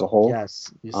universe as a whole.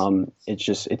 Yes.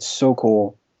 It's so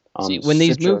cool. See, when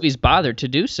these movies bother to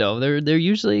do so, they're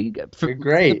usually they're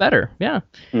great. For the better, yeah.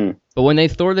 But when they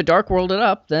Thor: The Dark World it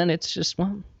up, then it's just,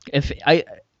 well, if I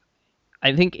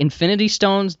think Infinity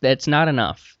Stones, that's not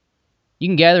enough. You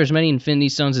can gather as many Infinity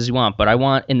Stones as you want, but I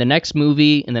want in the next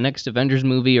movie, in the next Avengers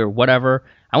movie or whatever,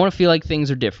 I want to feel like things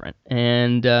are different,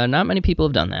 and not many people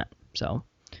have done that. So,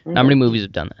 not many movies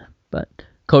have done that. But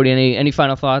Cody, any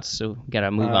final thoughts? So we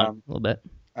gotta move on a little bit.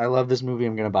 I love this movie.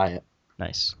 I'm gonna buy it.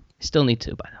 Nice. I still need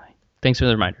to, by the way. Thanks for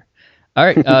the reminder. All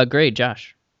right, great,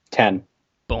 Josh. 10.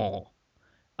 Boom.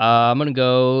 I'm gonna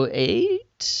go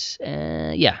 8.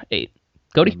 8.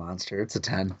 Cody. Monster. It's a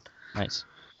 10. Nice.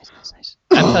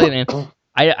 I'm telling you, man.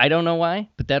 I don't know why,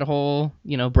 but that whole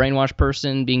brainwashed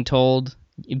person being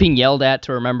yelled at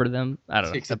to remember them. I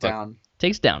don't know. Takes it down.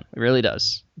 Takes it down. It really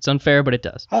does. It's unfair, but it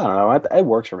does. I don't know. It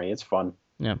works for me. It's fun.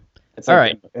 Yeah. It's all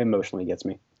right. It emotionally gets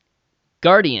me.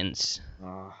 Guardians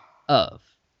of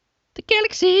the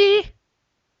Galaxy.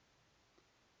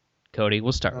 Cody,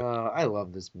 we'll start. I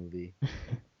love this movie.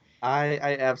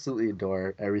 I absolutely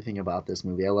adore everything about this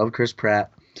movie. I love Chris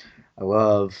Pratt. I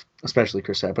love especially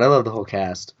Chris Pratt, but I love the whole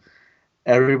cast.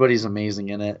 Everybody's amazing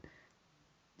in it.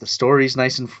 The story's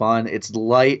nice and fun. It's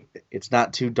light. It's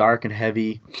not too dark and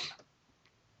heavy.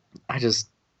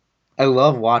 I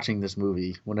love watching this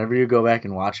movie. Whenever you go back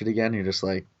and watch it again, you're just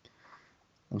like,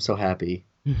 I'm so happy.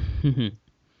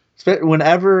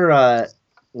 Whenever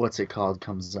what's it called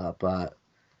comes up,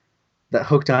 that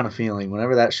Hooked on a Feeling.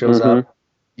 Whenever that shows up,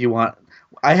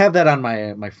 I have that on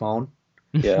my phone.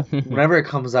 Yeah. Whenever it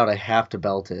comes out, I have to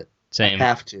belt it. Same. I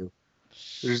have to.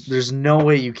 There's no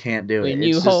way you can't do it. When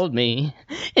you hold me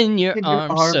in your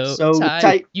arms so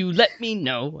tight, you let me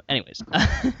know. Anyways.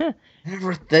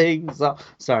 Everything's up.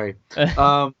 Sorry.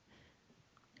 I'm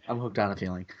hooked on a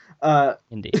feeling.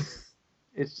 Indeed.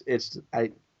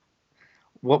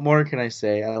 What more can I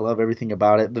say? I love everything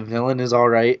about it. The villain is all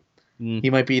right. He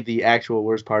might be the actual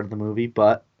worst part of the movie,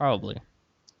 but probably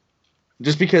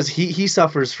just because he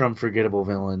suffers from forgettable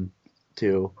villain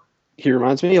too. He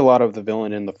reminds me a lot of the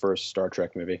villain in the first Star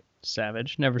Trek movie.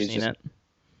 Savage. Never seen it.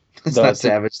 It's not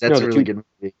Savage. That's a really good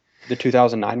movie. The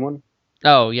 2009 one?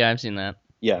 Oh, yeah, I've seen that.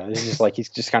 Yeah, it's just like he's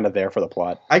just kind of there for the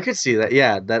plot. I could see that.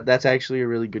 Yeah, that's actually a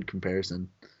really good comparison.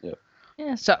 Yeah.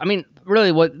 Yeah, so I mean,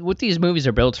 really what these movies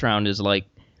are built around is like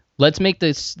let's make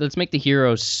the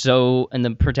heroes and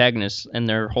the protagonists and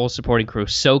their whole supporting crew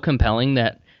so compelling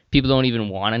that people don't even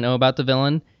want to know about the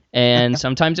villain. And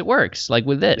sometimes it works, like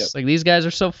with this. Yep. Like these guys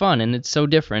are so fun and it's so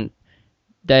different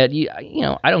that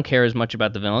I don't care as much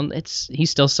about the villain. He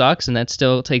still sucks and that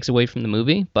still takes away from the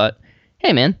movie. But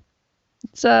hey, man,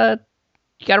 it's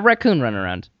you got a raccoon running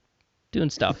around. doing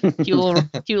stuff. Cute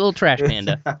little trash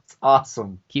panda. That's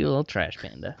awesome. Cute little trash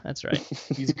panda. That's right.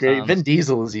 He's great. Um, Vin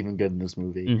Diesel is even good in this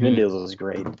movie. Mhm. Vin Diesel is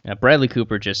great. Yeah, Bradley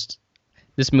Cooper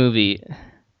this movie,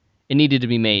 it needed to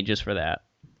be made just for that.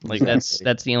 Like that's the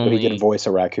But he only did voice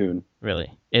a raccoon.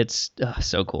 really. It's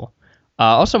so cool.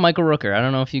 Also Michael Rooker. I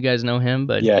don't know if you guys know him,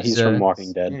 but Yeah, he's from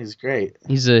Walking Yeah, Dead. he's great.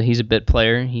 he's a bit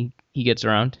player. He gets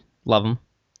around. Love him.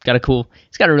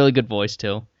 He's got a really good voice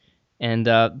too. And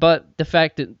but the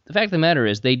fact of the matter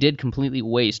is they did completely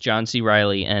waste John C.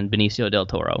 Reilly and Benicio del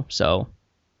Toro. So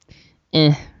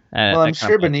Well, I'm I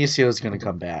sure kinda- Benicio is going to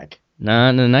come back Not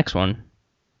in the next one.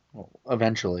 well,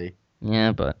 eventually.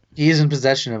 Yeah, but He's in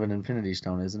possession of an Infinity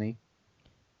Stone, isn't he?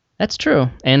 that's true.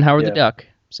 And Howard the Yeah. Duck.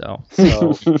 So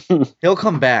So he'll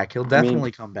come back. He'll I mean,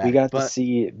 definitely come back. we got to but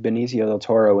see Benicio del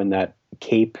Toro in that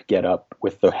cape get up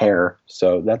with the hair,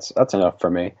 so that's enough for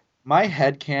me. my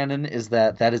headcanon is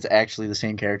that is actually the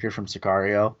same character from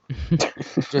Sicario,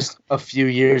 just a few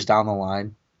years down the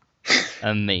line.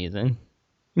 amazing.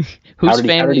 How Whose did he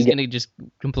family's get- gonna just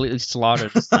completely slaughter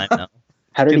this time now?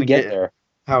 How did he Gonna get get- there?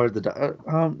 Howard the Duck.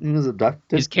 He was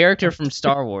abducted. His character from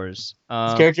Star Wars.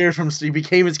 He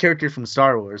became his character from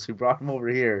Star Wars. Who brought him over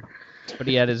here? But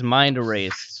he had his mind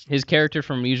erased. His character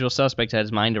from Usual Suspects had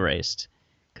his mind erased.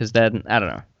 Because then, I don't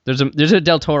know. There's a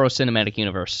Del Toro cinematic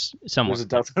universe somewhere. There's a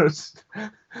Delta's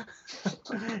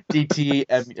DT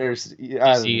or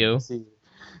DCU.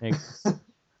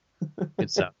 Good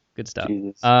stuff. Good stuff.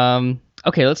 Jesus.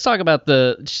 Okay, let's talk about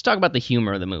the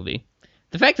humor of the movie.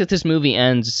 The fact that this movie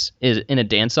ends in a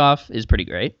dance-off is pretty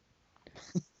great.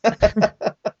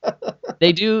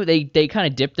 They kind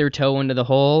of dip their toe into the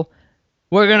whole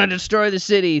 "we're gonna destroy the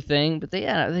city" thing, but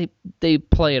they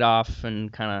play it off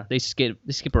and kind of they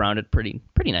skip around it pretty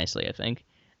nicely, I think.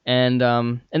 And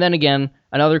then again,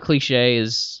 another cliche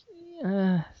is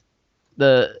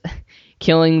the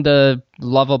killing the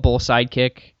lovable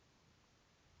sidekick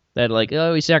that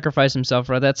he sacrificed himself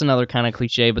for. That's another kind of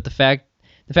cliche, but the fact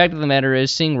of the matter is,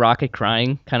 seeing Rocket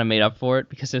crying kind of made up for it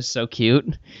because it was so cute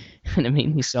and it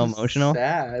made me so emotional.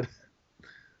 Sad.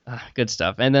 Good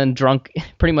stuff. And then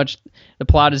pretty much the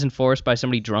plot is enforced by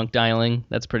somebody drunk dialing.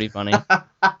 That's pretty funny.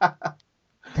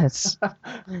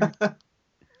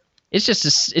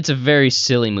 It's a very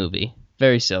silly movie.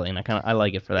 Very silly, and I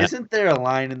like it for that. Isn't there a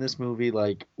line in this movie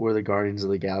like "We're the Guardians of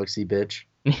the Galaxy, bitch"?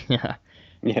 Yeah.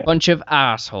 Yeah. Bunch of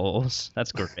assholes.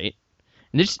 That's great.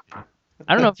 And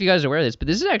I don't know if you guys are aware of this, but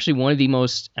this is actually one of the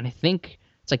most, and I think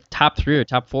it's like top 3 or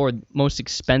top 4 most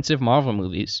expensive Marvel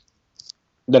movies.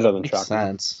 That doesn't Makes shock me.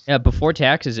 sense. Yeah, before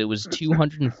taxes, it was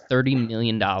 $230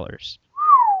 million.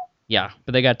 Yeah,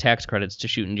 but they got tax credits to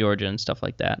shoot in Georgia and stuff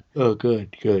like that. Oh,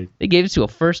 good. They gave it to a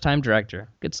first-time director.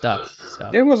 Good stuff.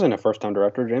 It wasn't a first-time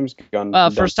director. James Gunn.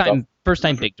 First time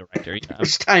big director. Yeah.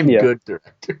 First time Yeah. good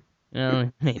director.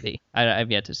 Maybe.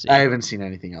 I've yet to see. I haven't seen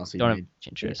anything else he Don't have made. much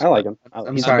interest. I like him.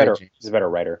 I'm He's sorry, a better. James. He's a better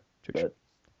writer. But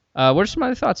What are some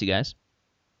other thoughts, you guys?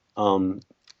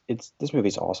 this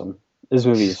movie's awesome. This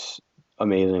movie's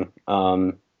amazing.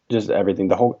 Just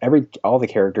everything. All the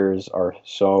characters are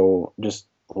so just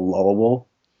lovable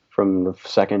from the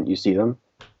second you see them.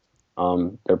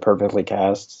 They're perfectly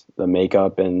cast. The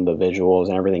makeup and the visuals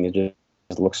and everything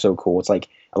just looks so cool. It's like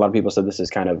a lot of people said this is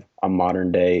kind of a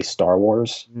modern day Star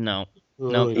Wars. No.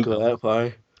 No, No. go that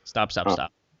far. Stop.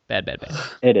 Bad.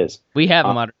 It is. We have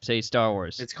a modern day Star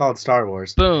Wars. It's called Star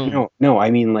Wars. Boom. No,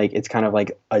 I mean like it's kind of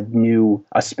like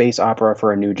a space opera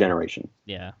for a new generation.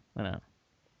 Yeah, I know.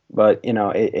 But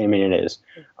it is,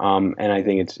 and I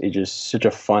think it's just such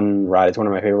a fun ride. It's one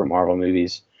of my favorite Marvel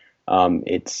movies.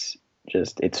 It's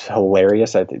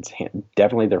hilarious. It's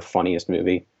definitely their funniest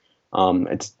movie.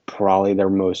 It's probably their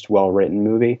most well written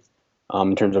movie,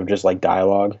 in terms of just like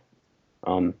dialogue.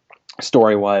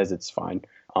 Story wise, it's fine.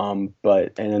 And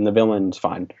then the villain's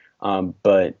fine.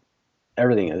 But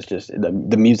everything is just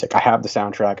the music. I have the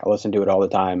soundtrack. I listen to it all the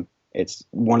time. It's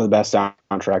one of the best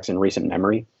soundtracks in recent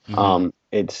memory.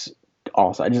 It's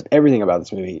awesome. Just everything about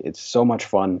this movie. It's so much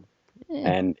fun,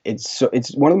 and it's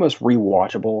one of the most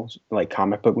rewatchable like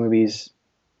comic book movies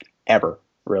ever.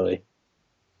 Really.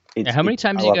 How many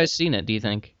times have you guys seen it, do you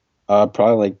think?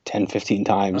 Probably like 10, 15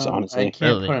 times, I honestly. can't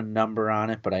Really? put a number on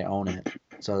it, but I own it,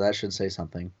 so that should say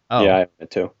something. Oh, Yeah, I have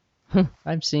it too.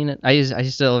 I've seen it. I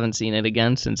still haven't seen it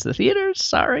again since the theaters.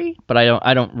 Sorry, but I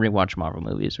don't rewatch Marvel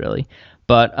movies really.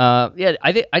 But yeah,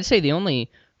 I'd say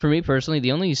for me personally,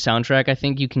 the only soundtrack I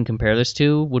think you can compare this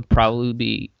to would probably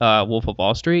be Wolf of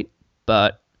Wall Street.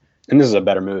 But And this is a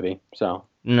better movie, so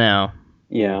no,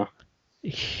 yeah.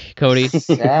 Cody,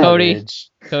 Savage.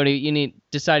 Cody, you need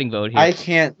deciding vote here. I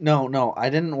can't. No. I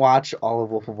didn't watch all of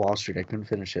Wolf of Wall Street. I couldn't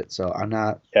finish it, so I'm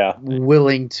not Yeah,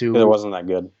 willing it to. wasn't that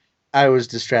good. I was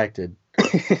distracted.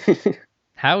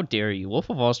 How dare you? Wolf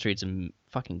of Wall Street's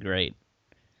fucking great.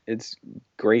 It's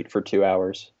great for 2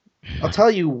 hours. I'll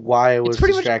tell you why I was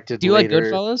pretty much- distracted. Do you later. like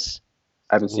Goodfellas?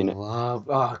 I haven't seen it.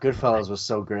 Goodfellas was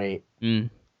so great. Mm.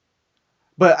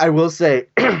 But I will say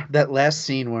that last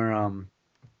scene where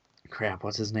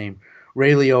what's his name?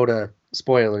 Ray Liotta.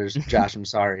 Spoilers, Josh. I'm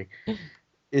sorry.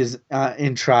 Is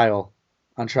on trial,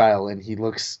 and he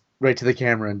looks right to the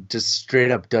camera and just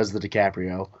straight up does the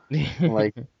DiCaprio.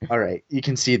 Like, all right, you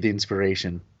can see the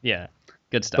inspiration. Yeah,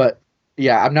 good stuff. But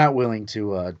yeah, I'm not willing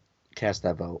to cast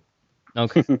that vote.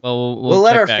 Okay, well, We'll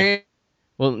let check our back.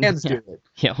 fans do it.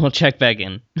 Yeah, we'll check back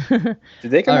in. Did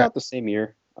they come All right. out the same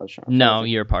year? I was trying to No, think.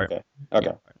 year apart. Okay.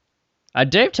 Did I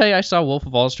tell you I saw Wolf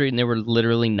of Wall Street and there were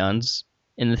literally nuns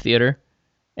in the theater,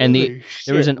 and Holy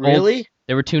there was shit, an old- really.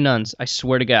 there were 2 nuns. I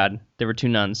swear to God, there were 2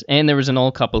 nuns, and there was an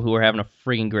old couple who were having a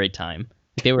freaking great time.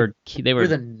 They were. Were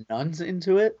the nuns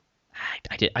into it?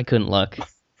 I couldn't look.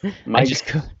 My, I just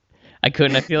couldn't. I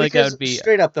couldn't. I feel like that Because would be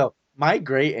straight up though. My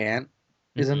great aunt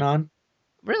is a Mhm. nun.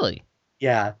 really.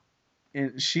 Yeah,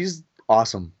 and she's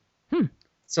awesome. Hmm.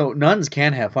 So nuns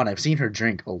can have fun. I've seen her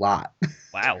drink a lot.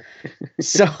 Wow.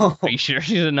 So Are you sure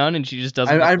she's a nun and she just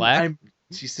doesn't look black?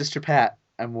 she's Sister Pat.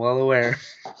 I'm well aware.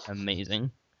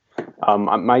 Amazing.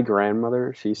 my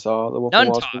grandmother, she saw the Wolf of Nun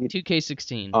Wall talk. Street.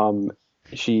 2K16.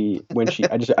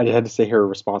 I just had to say her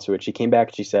response to it. She came back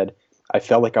and she said, "I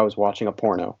felt like I was watching a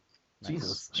porno."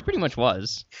 Jesus. She pretty much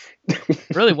was.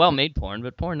 Really well made porn,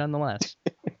 but porn nonetheless.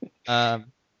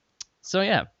 So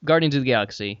yeah, Guardians of the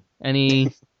Galaxy.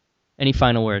 Any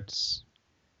final words?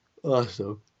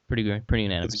 Awesome. Pretty good. Pretty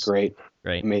unanimous. It's great,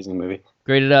 Great. amazing movie.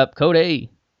 Graded up. Cody.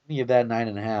 Give that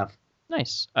 9.5.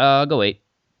 Nice. I'll go 8.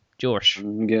 Josh.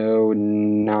 I'm gonna go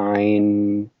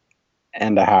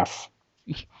 9.5.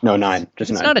 No, 9.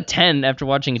 Just It's 9. not a 10 after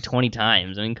watching it 20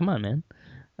 times. I mean, come on, man.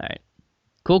 All right.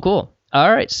 Cool.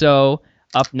 All right, so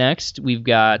up next, we've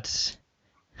got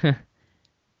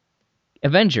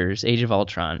Avengers, Age of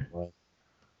Ultron.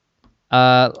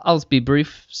 I'll be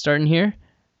brief starting here.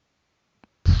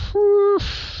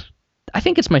 I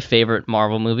think it's my favorite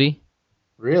Marvel movie.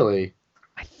 Really?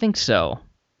 I think so.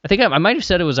 I think I might have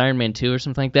said it was Iron Man 2 or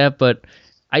something like that, but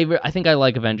I think I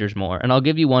like Avengers more, and I'll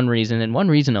give you one reason, and one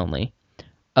reason only.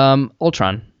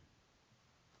 Ultron.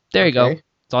 There you go. Okay.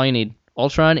 That's all you need.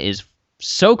 Ultron is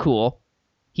so cool.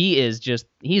 He's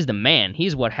the man.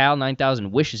 He's what HAL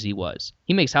 9000 wishes he was.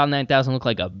 He makes HAL 9000 look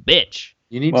like a bitch.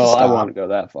 You need Well, to I stop. won't go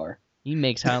that far. He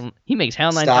makes HAL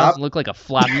 9000 Stop. look like a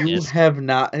floppy You disk. have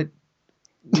not.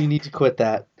 You need to quit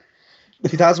that.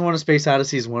 2001: A Space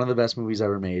Odyssey is one of the best movies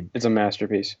ever made. It's a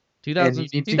masterpiece. And 2000, you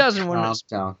need to 2001 calm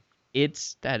down.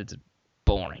 it's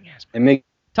boring ass. It makes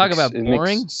Talk about it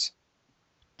boring. makes-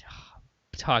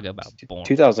 Talk about boring.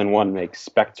 2001 makes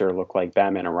Spectre look like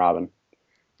Batman and Robin.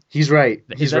 He's right.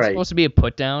 Is He's that right. supposed to be a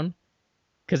put down?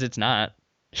 Because it's not.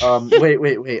 Wait.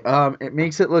 It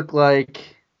makes it look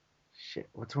like shit.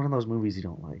 What's one of those movies you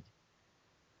don't like?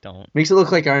 Don't. Makes it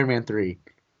look like Iron Man 3.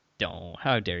 Don't.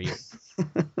 How dare you?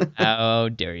 How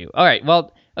dare you? All right.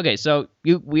 Well, okay. So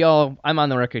I'm on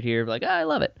the record here. Like, I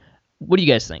love it. What do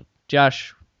you guys think,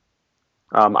 Josh?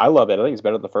 I love it. I think it's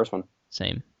better than the first one.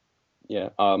 Same. Yeah.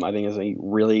 I think it's a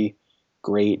really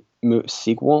great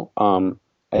sequel.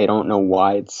 I don't know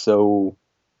why it's so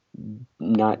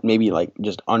not maybe like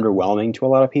just underwhelming to a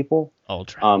lot of people.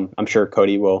 Ultron. I'm sure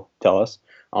Cody will tell us.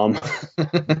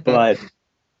 But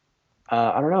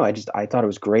I don't know. I thought it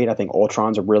was great. I think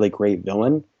Ultron's a really great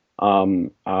villain.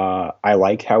 I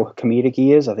like how comedic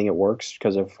he is. I think it works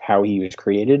because of how he was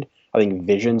created. I think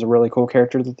Vision's a really cool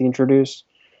character that they introduced.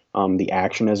 The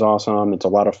action is awesome. It's a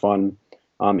lot of fun.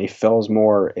 It feels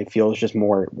just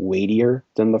more weightier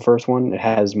than the first one. It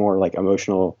has more like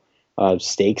emotional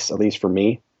stakes, at least for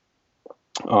me.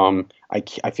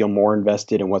 I feel more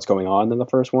invested in what's going on than the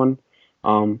first one.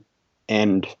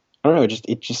 And I don't know,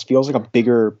 it just feels like a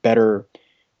bigger, better,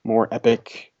 more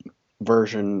epic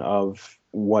version of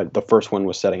what the first one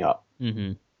was setting up.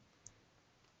 Mm-hmm.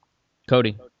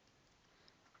 Cody.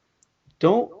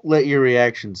 Don't let your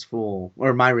reactions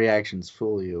my reactions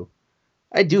fool you.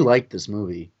 I do like this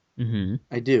movie. Mm-hmm.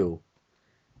 I do.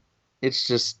 It's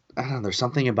just, I don't know, there's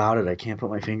something about it I can't put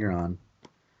my finger on.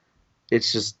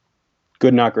 It's just,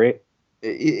 Good, not great.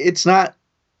 it's not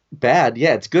bad.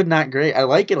 Yeah, it's good, not great. I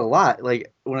like it a lot.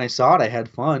 Like, when I saw it, I had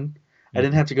fun. I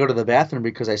didn't have to go to the bathroom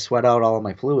because I sweat out all of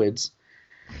my fluids.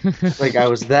 Like, I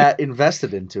was that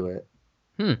invested into it.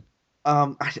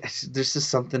 There's just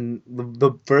something.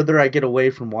 The further I get away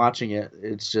from watching it,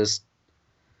 it's just.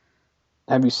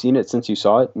 Have you seen it since you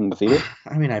saw it in the theater?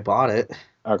 I mean, I bought it.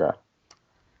 Okay.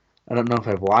 I don't know if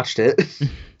I've watched it,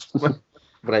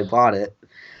 but I bought it.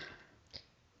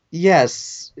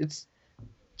 Yes, it's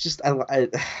just I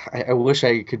wish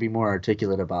I could be more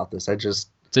articulate about this. It's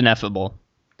ineffable.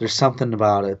 There's something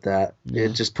about it that Yeah.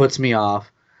 it just puts me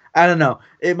off. I don't know.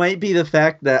 It might be the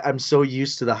fact that I'm so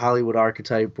used to the Hollywood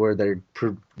archetype where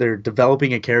they're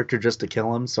developing a character just to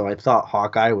kill him. So I thought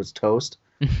Hawkeye was toast,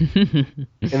 and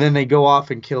then they go off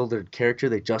and kill their character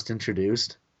they just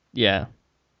introduced, Yeah.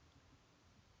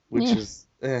 which Yeah. is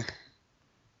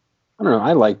I don't know.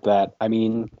 I like that. I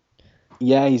mean,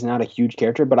 yeah, he's not a huge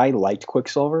character, but I liked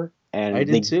Quicksilver, and I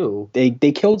did too. They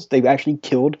actually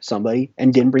killed somebody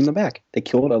and didn't bring them back. They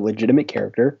killed a legitimate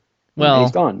character. and Well,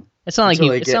 he's gone. It's not like Until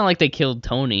they it's get- not like they killed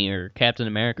Tony or Captain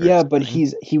America. or Yeah, but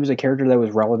something. he was a character that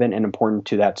was relevant and important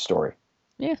to that story.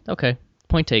 Yeah, okay.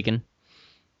 Point taken.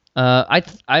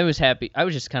 I was happy. I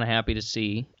was just kind of happy to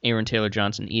see Aaron Taylor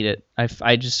Johnson eat it.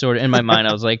 I just sort of in my mind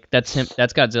I was like, that's him.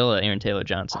 That's Godzilla. Aaron Taylor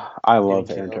Johnson. I love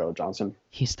Thank Aaron you. Taylor Johnson,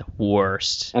 He's the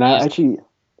worst. and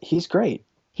he's great.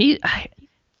 He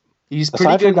He's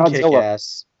Aside pretty good from in Godzilla-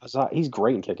 Kick-Ass. He's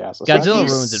great in Kick-Ass. Godzilla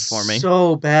He's ruins it for me.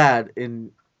 So bad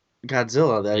in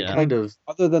Godzilla that Yeah. kind of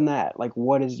Other than that, like,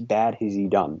 what is bad has he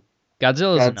done?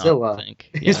 Godzilla's enough, Godzilla. I think.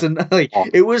 It's Yeah. like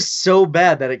it was so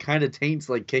bad that it kind of taints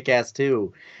like Kick-Ass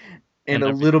 2 and And a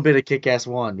everything. little bit of Kick-Ass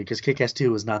 1 because Kick-Ass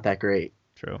 2 was not that great.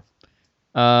 True.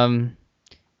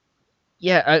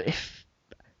 Yeah.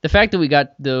 The fact that we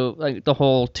got the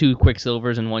whole 2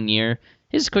 Quicksilvers in 1 year,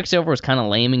 his Quicksilver was kind of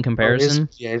lame in comparison.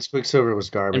 His Quicksilver was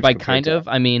garbage. And by compared kind to- of,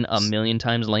 I mean a million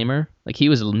times lamer. Like he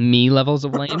was me levels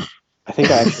of lame. I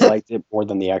think I actually liked it more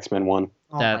than the X-Men one.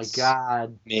 Oh that's- my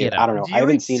god! Maybe, Get I don't know. Do I you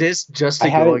haven't seen. exist just I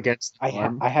to go haven't- against the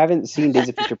one? I haven't seen Days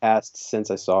of Future Past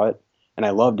since I saw it, and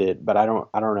I loved it. But I don't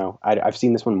know. I've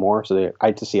seen this one more, so I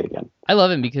have to see it again. I love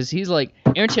him because he's like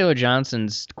Aaron Taylor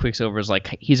Johnson's Quicksilver is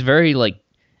like he's very like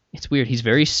it's weird. He's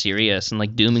very serious and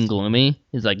like doom and gloomy.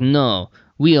 He's like, no,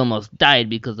 we almost died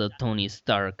because of Tony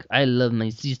Stark. I love my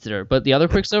sister. But the other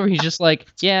Quicksilver, he's just like,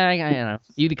 yeah, I know.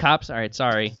 You the cops? All right,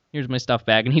 sorry. Here's my stuff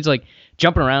back. And he's like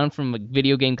jumping around from a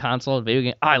video game console to video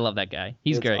game. Oh, I love that guy.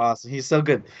 He's It's great. Awesome. He's so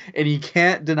good, and you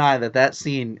can't deny that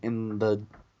scene in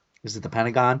is it the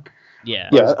Pentagon? Yeah.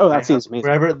 Yeah. Oh, that seems amazing.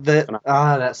 Wherever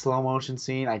that slow motion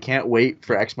scene. I can't wait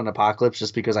for X-Men Apocalypse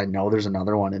just because I know there's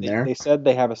another one in there, They said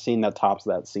they have a scene that tops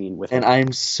that scene with and him.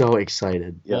 I'm so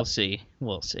excited Yeah. We'll see.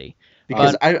 We'll see.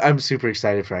 because I'm super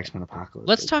excited for X-Men Apocalypse.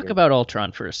 Let's It's talk great. about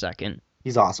Ultron for a second.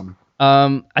 He's awesome.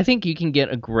 I think you can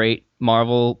get a great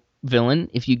Marvel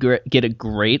villain if you get a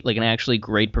great, like an actually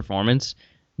great performance,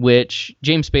 which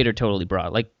James Spader totally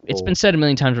brought. Like it's been said a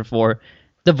million times before,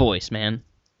 the voice, man,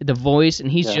 the voice,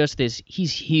 and he's Yeah. just this.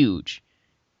 He's huge.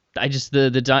 I just the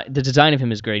design of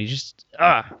him is great. He's just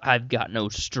I've got no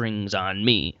strings on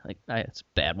me. Like it's a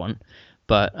bad one,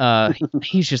 but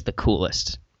he's just the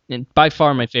coolest and by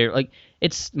far my favorite. Like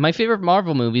it's my favorite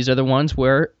Marvel movies are the ones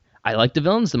where I like the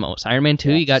villains the most. Iron Man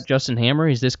 2, you got Justin Hammer.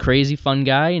 He's this crazy fun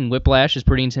guy, and Whiplash is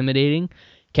pretty intimidating.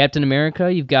 Captain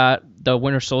America, you've got the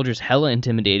Winter Soldier's hella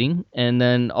intimidating, and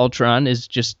then Ultron is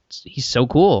just he's so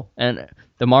cool. And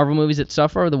the Marvel movies that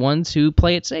suffer are the ones who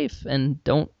play it safe and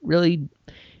don't really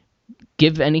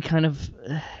give any kind of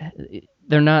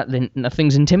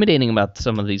nothing's intimidating about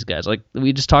some of these guys. Like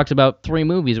we just talked about 3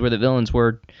 movies where the villains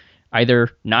were either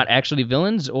not actually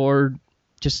villains or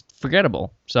just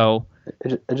forgettable. So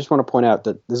I just want to point out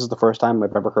that this is the first time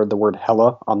I've ever heard the word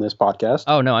hella on this podcast.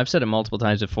 oh no, I've said it multiple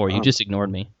times before. You just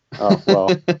ignored me. Oh, well,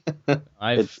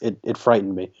 I've it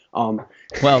frightened me.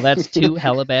 well, that's too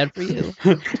hella bad for you.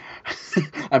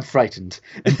 I'm frightened.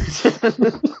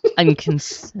 I'm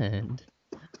concerned.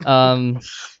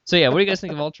 So yeah, what do you guys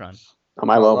think of Ultron?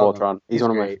 I love love him. Ultron. He's He's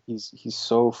one of great. my. He's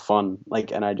so fun.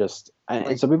 Like, and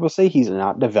Like- some people say he's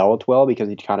not developed well because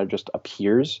he kind of just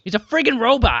appears. He's a friggin'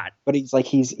 robot. But he's like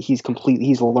he's complete.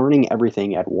 He's learning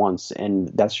everything at once, and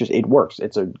that's just it works.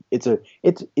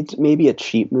 It's maybe a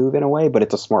cheap move in a way, but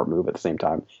it's a smart move at the same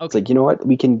time. It's Okay. like, you know what,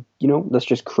 we can, let's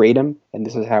just create him, and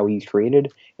this is how he's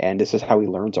created, and this is how he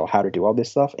learns how to do all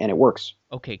this stuff, and it works.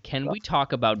 Okay, can we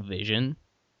talk about Vision?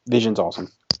 Vision's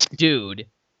awesome. Dude,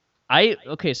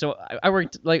 so I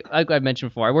worked like I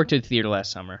mentioned before. I worked at a theater last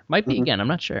summer. Might be again. I'm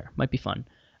not sure. Might be fun.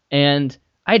 And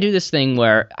I do this thing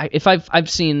where if I've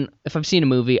seen a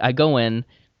movie, I go in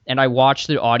and I watch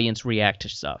the audience react to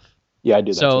stuff. Yeah, I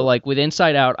do that. So too. like with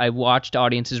Inside Out, I watched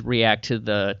audiences react to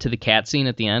the cat scene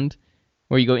at the end,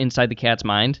 where you go inside the cat's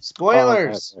mind.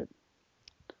 Spoilers. Oh, okay.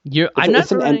 I'm not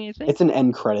it's an ruining end, anything. it's an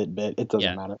end credit bit. It doesn't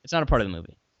Yeah, matter. it's not a part of the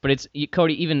movie, but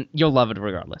Cody. Even you'll love it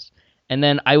regardless. And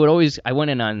then I went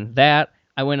in on that.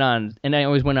 I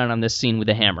always went on this scene with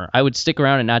the hammer. I would stick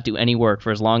around and not do any work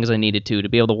for as long as I needed to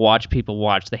be able to watch people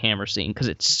watch the hammer scene because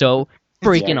it's so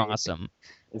freaking awesome.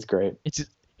 It's great. It's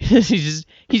he's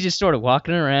just sort of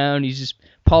walking around. He's just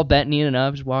Paul Bettany and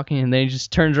up, just walking, and then he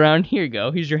just turns around. Here you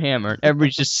go. Here's your hammer.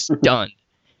 Everybody's just stunned.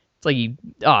 It's like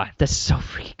that's so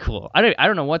freaking cool. I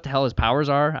don't know what the hell his powers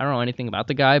are. I don't know anything about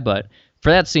the guy, but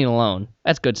for that scene alone,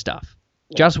 that's good stuff.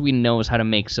 Yeah. Joss Whedon knows how to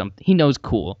make something. He knows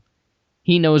cool.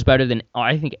 He knows better than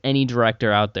I think any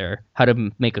director out there how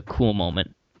to make a cool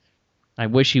moment. I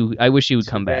wish he would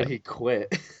come back. He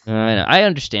quit. I know. I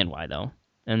understand why though,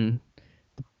 and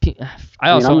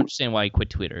I also understand why he quit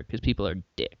Twitter because people are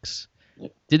dicks. Yeah.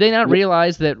 Did they not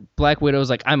realize that Black Widow's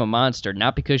like I'm a monster,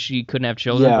 not because she couldn't have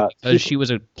children, but because she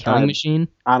was a killing machine?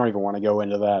 I don't even want to go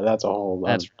into that. That's a whole.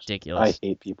 That's ridiculous. I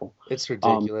hate people. It's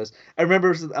ridiculous. I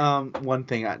remember one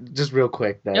thing, just real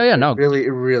quick, that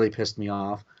it really pissed me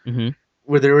off. Mm-hmm.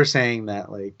 Where they were saying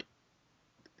that like,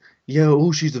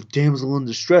 she's a damsel in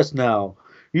distress now.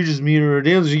 You just meet her a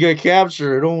damsel, you got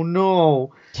captured. Oh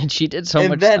no! And she did so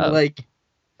much. And then stuff. like,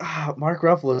 Mark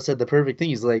Ruffalo said the perfect thing.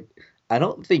 He's like, I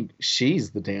don't think she's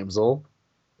the damsel.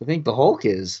 I think the Hulk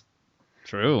is.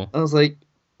 True. I was like,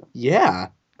 yeah.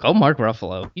 Go Mark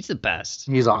Ruffalo. He's the best.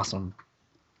 He's awesome.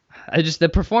 The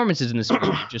performances in this movie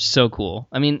are just so cool.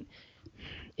 I mean,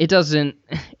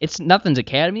 it's nothing's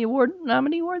Academy Award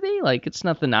nominee worthy. Like it's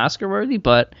nothing Oscar worthy,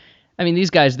 but I mean, these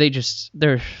guys, they're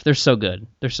so good.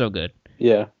 They're so good.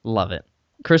 Yeah. Love it.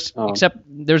 Chris, except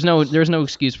there's no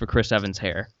excuse for Chris Evans'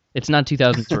 hair. It's not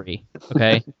 2003,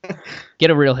 okay? Get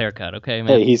a real haircut, okay,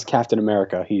 man? Hey, he's Captain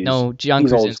America. John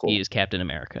Krasinski is Captain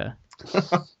America.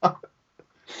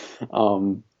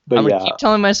 But I'm gonna keep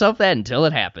telling myself that until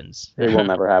it happens. It will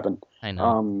never happen. I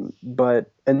know.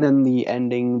 And then the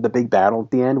ending, the big battle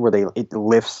at the end, where it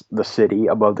lifts the city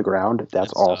above the ground.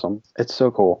 That's awesome. It's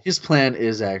so cool. His plan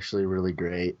is actually really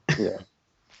great. Yeah.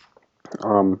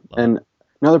 And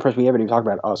another person we haven't even talked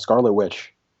about, Scarlet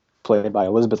Witch, played by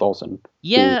Elizabeth Olsen.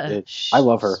 Yeah, I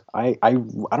love her. I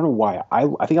don't know why.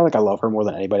 I think I love her more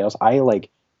than anybody else. I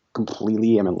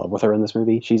completely am in love with her in this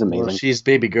movie. She's amazing. Well, she's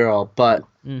baby girl, but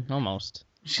almost.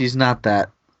 She's not that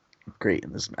great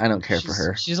in this. I don't care for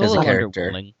her. She's a little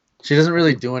character. She doesn't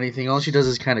really do anything. All she does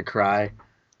is kind of cry.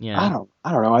 Yeah. I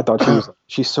don't know. I thought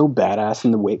she's so badass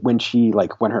in the way when she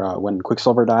when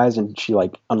Quicksilver dies and she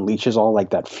unleashes all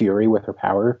that fury with her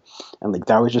power, and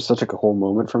that was just such a cool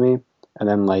moment for me. And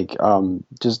then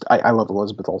I love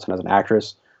Elizabeth Olsen as an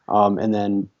actress. And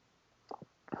then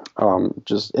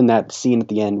just in that scene at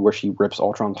the end where she rips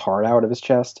Ultron's heart out of his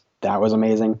chest, that was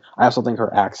amazing. I also think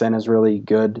her accent is really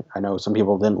good. I know some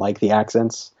people didn't like the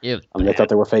accents. Yeah, they thought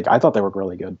they were fake. I thought they were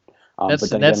really good.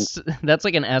 That's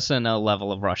like an SNL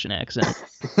level of Russian accent.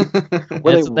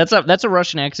 That's a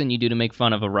Russian accent you do to make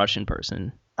fun of a Russian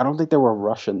person. I don't think they were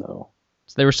Russian though.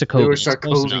 They were Sokovian. They were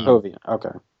Sokovian. Okay.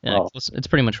 Yeah, well, it's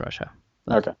pretty much Russia.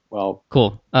 Okay. Well.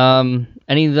 Cool.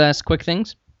 Any last quick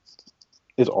things?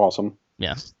 It's awesome.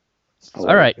 Yeah.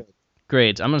 All right.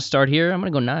 Grades. I'm gonna start here. I'm gonna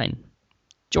go 9.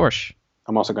 Josh.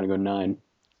 I'm also gonna go 9.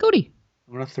 Cody.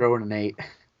 I'm gonna throw in an 8.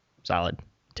 Solid.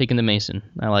 Taking the Mason.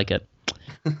 I like it.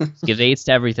 Give 8s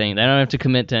to everything. They don't have to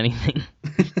commit to anything.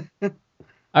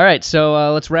 All right,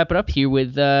 so let's wrap it up here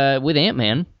with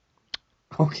Ant-Man.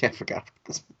 Okay, I forgot about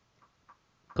this.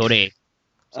 Cody.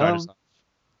 Start us off.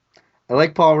 I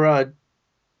like Paul Rudd.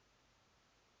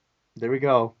 There we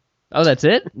go. Oh, that's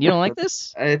it? You don't like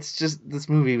this? It's just this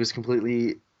movie was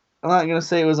completely. I'm not gonna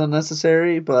say it was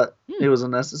unnecessary, but it was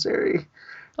unnecessary.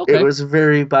 Okay. It was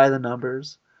very by the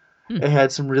numbers. It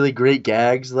had some really great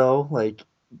gags though, like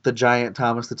the giant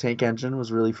Thomas the Tank Engine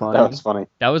was really funny. That was funny.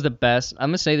 That was the best. I'm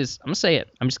gonna say this. I'm gonna say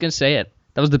it. I'm just gonna say it.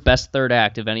 That was the best third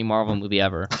act of any Marvel movie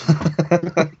ever.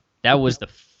 That was the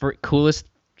coolest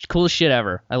shit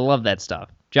ever. I love that stuff.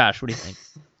 Josh, what do you think?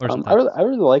 I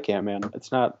really like Ant-Man.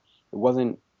 It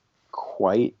wasn't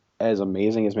quite as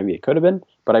amazing as maybe it could have been,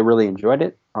 but I really enjoyed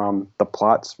it. The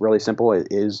plot's really simple. It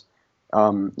is,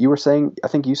 you were saying, I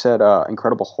think you said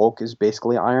Incredible Hulk is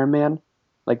basically Iron Man,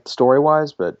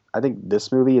 story-wise, but I think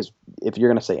this movie is, if you're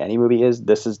going to say any movie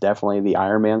this is definitely the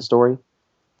Iron Man story,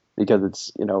 because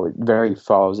it's, it very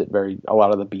follows it a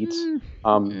lot of the beats.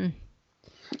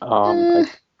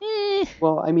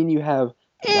 Well, I mean, you have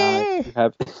you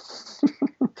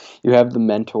have the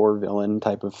mentor villain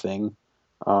type of thing,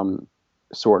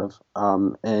 sort of,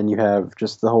 and you have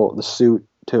just the suit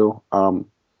too, and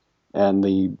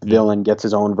the villain gets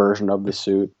his own version of the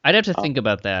suit. I'd have to think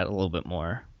about that a little bit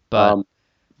more, but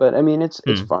But I mean, it's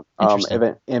fun.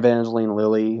 Interesting. Evangeline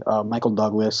Lilly, Michael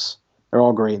Douglas, they're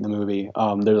all great in the movie.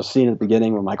 There's a scene at the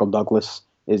beginning where Michael Douglas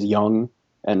is young,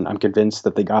 and I'm convinced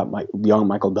that they got young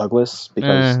Michael Douglas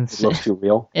because it looks too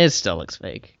real. It still looks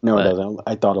fake. No, but it doesn't.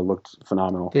 I thought it looked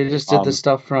phenomenal. They just did the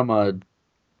stuff from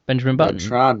Benjamin a Button.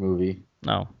 Tron movie.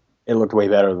 No. It looked way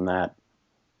better than that.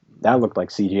 That looked like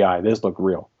CGI. This looked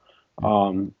real.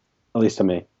 At least to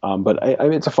me. But I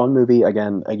mean, it's a fun movie.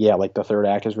 Again, yeah, like the third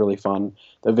act is really fun.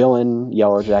 The villain,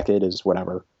 Yellow Jacket, is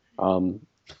whatever.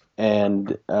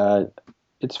 And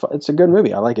it's a good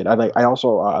movie. I like it. I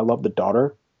also love the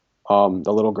daughter,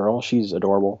 the little girl. She's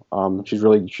adorable. She's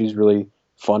really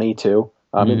funny too.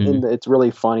 And it's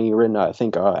really funny. Written, I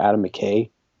think Adam McKay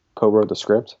co-wrote the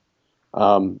script.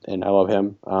 And I love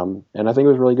him. And I think it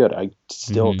was really good. I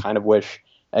still kind of wish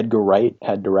Edgar Wright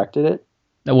had directed it.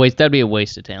 That'd be a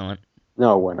waste of talent.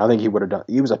 No, it wouldn't. I think he would have done.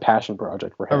 He was a passion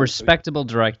project for him. A respectable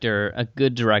director, a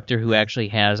good director who actually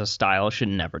has a style should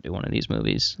never do one of these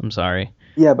movies. I'm sorry.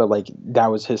 Yeah, but like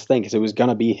that was his thing because it was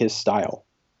gonna be his style.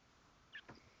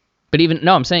 But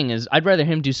I'm saying is I'd rather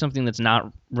him do something that's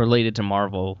not related to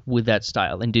Marvel with that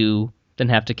style than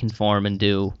have to conform and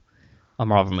do a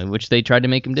Marvel movie, which they tried to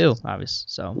make him do, obviously.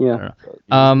 So yeah, I don't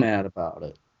know. Mad about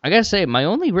it. I gotta say, my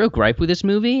only real gripe with this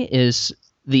movie is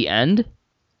the end.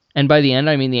 And by the end,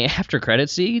 I mean the after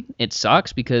credits scene. It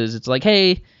sucks because it's like,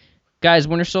 hey, guys,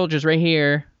 Winter Soldier's right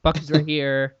here. Bucky's right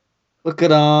here. Look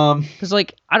at him. Because,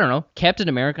 like, I don't know. Captain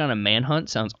America on a manhunt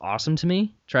sounds awesome to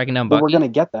me. Tracking down Bucky. But we're going to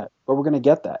get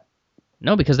that.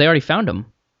 No, because they already found him.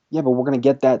 Yeah, but we're going to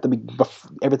get that.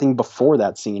 Everything before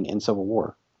that scene in Civil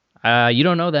War. You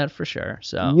don't know that for sure.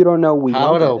 So you don't know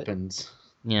how it opens.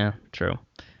 Yeah, true.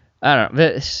 I don't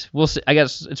know. We'll see. I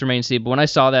guess it's remains to see. But when I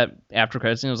saw that after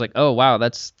credits scene, I was like, oh, wow,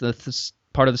 that's the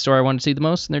part of the story I wanted to see the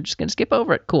most. And they're just going to skip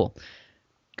over it. Cool.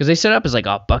 Because they set up as like,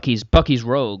 oh, Bucky's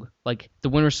rogue. Like, the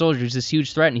Winter Soldier is this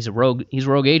huge threat, and he's a rogue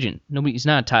agent. He's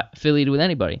not affiliated with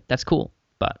anybody. That's cool.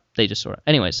 But they just sort of...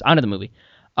 Anyways, onto the movie.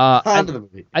 I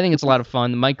think it's a lot of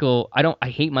fun. I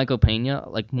hate Michael Pena,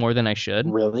 like, more than I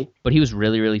should. Really? But he was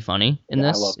really, really funny in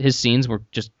this. His scenes were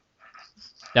just...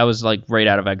 That was, like, right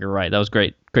out of Edgar Wright. That was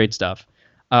great. Great stuff.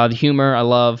 The humor, I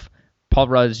love. Paul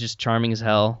Rudd is just charming as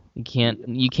hell. You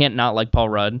can't not like Paul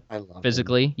Rudd. I love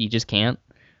physically. him. You just can't.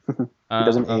 He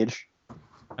doesn't age.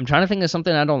 I'm trying to think of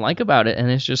something I don't like about it, and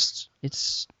I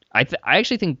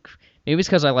actually think maybe it's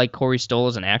because I like Corey Stoll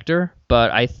as an actor,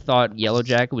 but I thought Yellow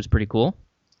Jacket was pretty cool.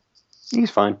 He's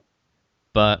fine.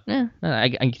 But I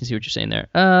can see what you're saying there.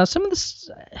 Some of this.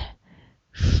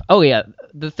 Oh yeah,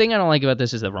 the thing I don't like about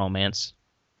this is the romance.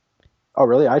 Oh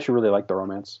really? I actually really like the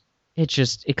romance.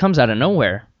 It comes out of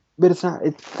nowhere. But it's not.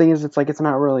 The thing is, it's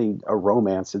not really a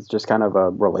romance. It's just kind of a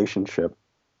relationship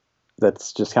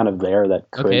that's just kind of there that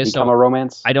could become a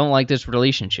romance. I don't like this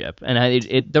relationship, and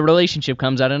the relationship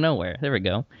comes out of nowhere. There we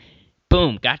go.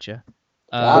 Boom, gotcha.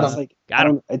 I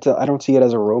don't see it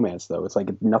as a romance though. It's like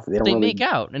nothing. They make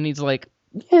out, and he's like,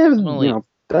 yeah,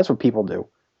 that's what people do.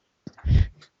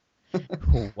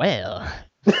 Well,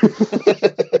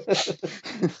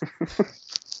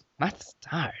 my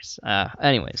stars.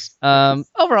 Anyways,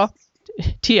 overall,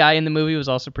 T.I. in the movie was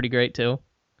also pretty great too.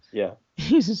 Yeah.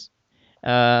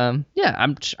 I'm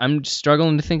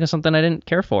struggling to think of something I didn't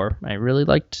care for. I really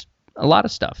liked a lot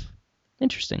of stuff.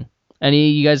 Interesting.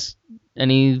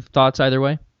 Any thoughts either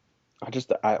way?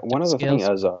 One other thing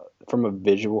is from a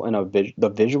visual the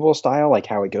visual style, like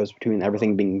how it goes between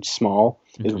everything being small,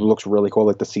 it looks really cool.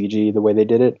 Like the CG, the way they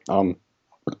did it,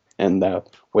 and the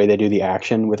way they do the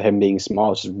action with him being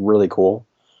small, is just really cool.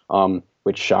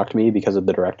 Which shocked me because of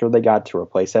the director they got to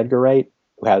replace Edgar Wright,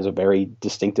 who has a very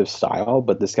distinctive style.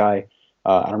 But this guy,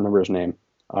 I don't remember his name.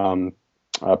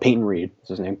 Peyton Reed is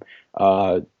his name.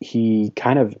 He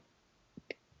kind of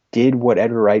did what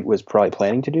Edgar Wright was probably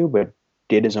planning to do, but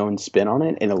did his own spin on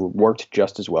it, and it worked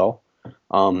just as well.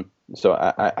 So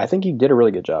I think he did a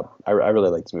really good job. I really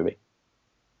like this movie.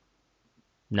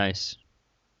 Nice.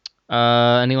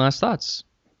 Any last thoughts?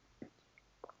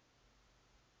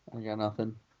 I got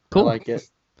nothing. Cool. I like it.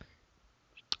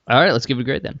 All right, let's give it a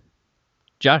grade then.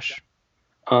 Josh.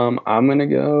 I'm gonna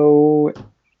go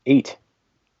 8.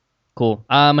 Cool.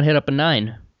 I'm gonna hit up a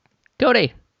 9.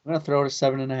 Cody. I'm gonna throw it a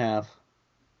 7.5.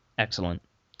 Excellent.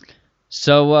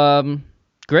 So,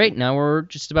 great. Now we're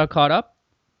just about caught up.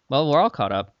 Well, we're all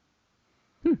caught up.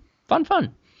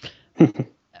 Fun.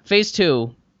 Phase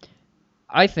 2,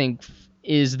 I think,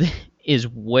 is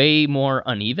way more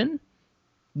uneven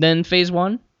than Phase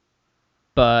 1.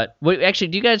 But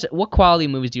actually, what quality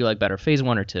movies do you like better, Phase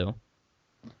 1 or 2?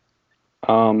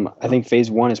 I think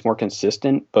Phase 1 is more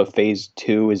consistent, but Phase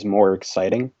 2 is more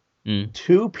exciting. Mm.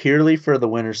 2 purely for the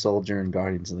Winter Soldier and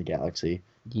Guardians of the Galaxy.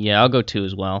 Yeah, I'll go 2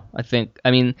 as well.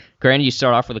 I mean, granted, you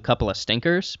start off with a couple of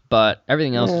stinkers, but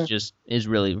everything else Yeah.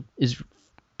 is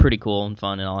pretty cool and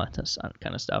fun and all that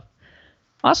kind of stuff.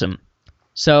 Awesome.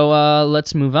 So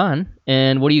let's move on.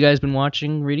 And what have you guys been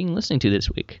watching, reading, listening to this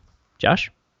week?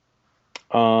 Josh?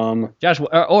 Josh,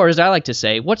 or as I like to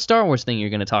say, what Star Wars thing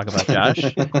you're going to talk about, Josh?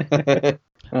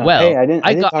 Well, hey, I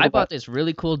didn't talk I about bought this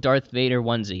really cool Darth Vader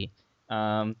onesie,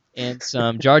 and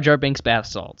some Jar Jar Binks bath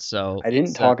salts. So I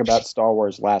didn't talk about Star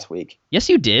Wars last week. Yes,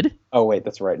 you did. Oh wait,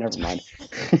 that's right. Never mind.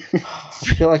 I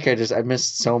feel like I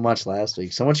missed so much last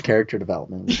week. So much character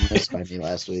development was missed by me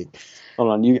last week.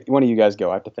 Hold on, one of you guys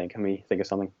go. I have to think. Let me think of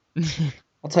something.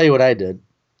 I'll tell you what I did.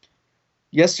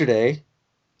 Yesterday,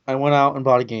 I went out and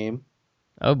bought a game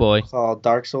Oh boy. called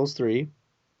Dark Souls 3.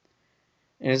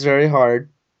 And it's very hard.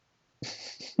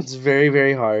 It's very,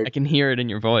 very I hard. can hear it in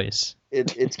your voice.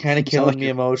 It's kind of You sound killing like me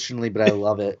you're- emotionally, but I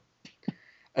love it.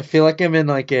 I feel like I'm in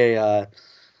like a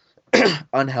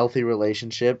unhealthy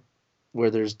relationship where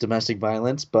there's domestic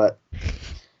violence, but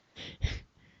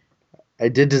I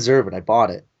did deserve it. I bought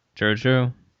it.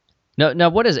 True. No.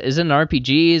 What is it? Is it an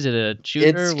RPG? Is it a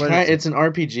shooter? It's an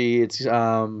RPG. It's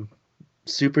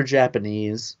super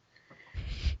Japanese.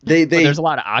 They There's a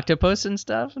lot of octopus and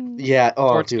stuff. And yeah. Oh,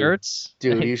 short dude, skirts.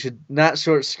 dude, you should not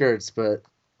short skirts, but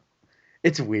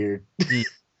it's weird.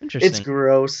 Interesting. It's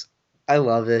gross. I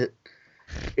love it.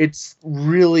 It's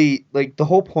really like the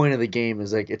whole point of the game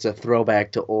is like it's a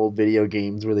throwback to old video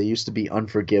games where they used to be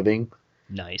unforgiving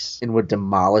Nice. and would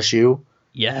demolish you.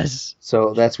 Yes.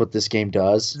 So that's what this game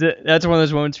does. That's one of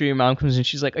those moments where your mom comes in.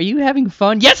 She's like, "Are you having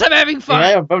fun?" Yes, I'm having fun.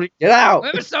 Yeah, get out. I'm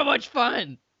having so much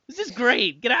fun. This is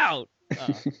great. Get out.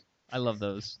 I love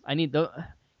those. I need those.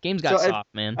 Games got So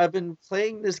soft, man. I've been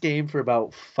playing this game for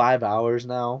about 5 hours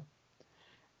now.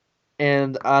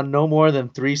 And on no more than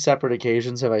 3 separate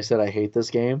occasions have I said I hate this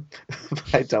game.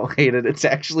 But I don't hate it. It's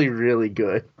actually really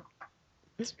good.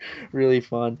 It's really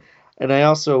fun. And I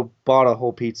also bought a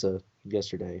whole pizza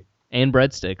yesterday. And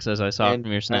breadsticks, as I saw And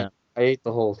from your snap. I ate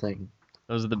the whole thing.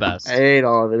 Those are the best. I ate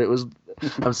all of it.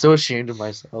 I'm so ashamed of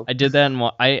myself. I did that, and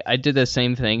I did the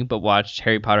same thing, but watched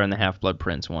Harry Potter and the Half-Blood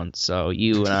Prince once. So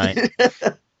you and I,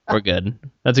 we're good.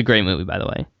 That's a great movie, by the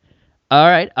way. All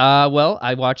right. Well,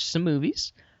 I watched some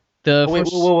movies. The Wait,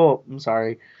 first... whoa. I'm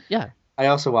sorry. Yeah. I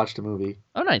also watched a movie.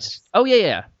 Oh, nice. Oh,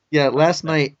 yeah. Yeah, last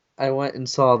night I went and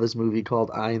saw this movie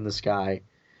called Eye in the Sky.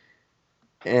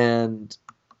 And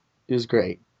it was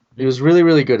great. It was really,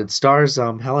 really good. It stars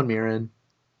Helen Mirren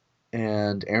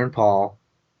and Aaron Paul,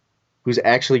 who's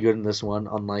actually good in this one,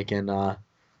 unlike in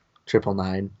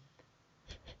 999.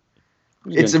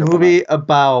 It's a movie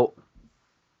about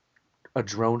a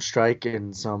drone strike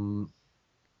in some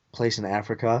place in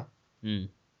Africa. Hmm.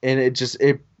 And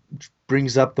it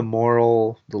brings up the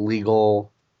moral, the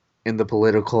legal, and the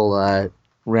political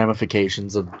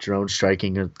ramifications of drone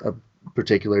striking a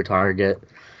particular target.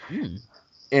 Hmm.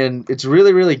 And it's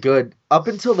really, really good up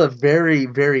until the very,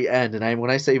 very end. And when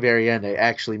I say very end, I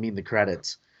actually mean the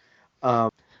credits. Oh,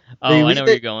 They I leave know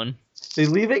where it- you're going. They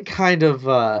leave it kind of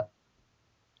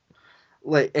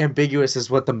like ambiguous as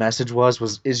what the message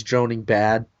was. Is droning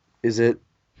bad? Is it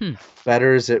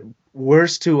better? Is it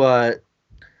worse to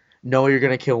know you're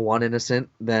gonna kill one innocent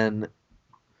than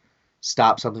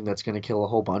stop something that's gonna kill a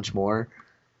whole bunch more?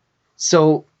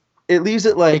 So it leaves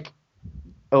it like,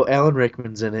 oh, Alan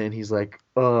Rickman's in it, and he's like,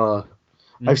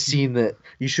 I've seen that.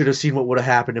 You should have seen what would have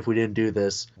happened if we didn't do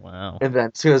this. Wow. And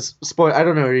then, because I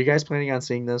don't know, are you guys planning on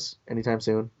seeing this anytime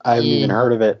soon? I haven't even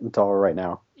heard of it until right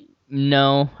now.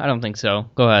 No, I don't think so.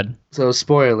 Go ahead. So,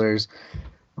 spoilers.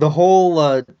 The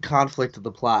whole conflict of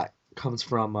the plot comes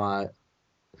from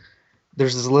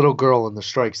there's this little girl in the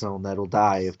strike zone that'll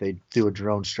die if they do a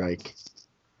drone strike.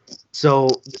 So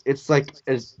it's like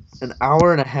an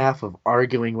hour and a half of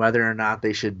arguing whether or not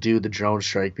they should do the drone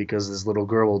strike because this little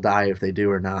girl will die if they do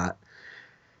or not.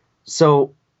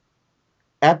 So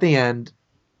at the end,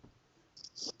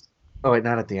 oh wait,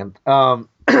 not at the end.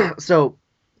 So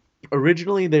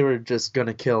originally they were just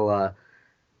gonna kill.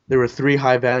 There were 3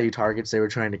 high value targets they were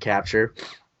trying to capture,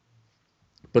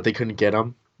 but they couldn't get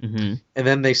them. Mm-hmm. And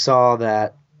then they saw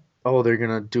that, oh, they're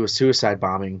gonna do a suicide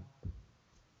bombing.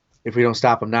 If we don't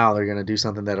stop them now, they're gonna do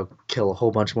something that'll kill a whole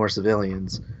bunch more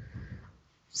civilians.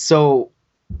 So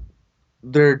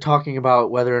they're talking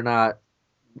about whether or not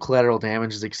collateral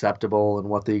damage is acceptable and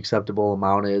what the acceptable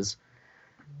amount is.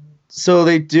 So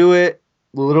they do it.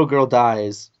 The little girl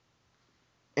dies,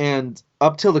 and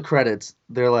up till the credits,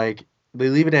 they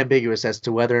leave it ambiguous as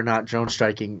to whether or not drone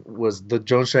striking was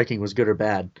good or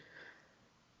bad.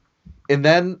 And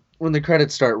then when the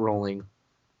credits start rolling,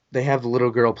 they have the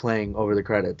little girl playing over the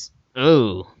credits.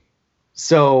 Ooh,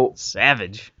 So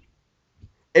savage.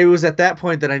 it was at that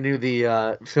point that I knew the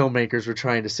filmmakers were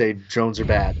trying to say drones are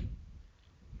bad.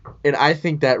 And I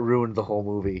think that ruined the whole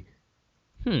movie.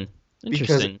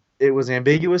 Interesting. It was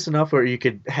ambiguous enough where it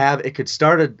could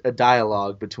start a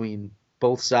dialogue between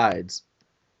both sides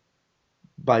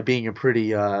by being a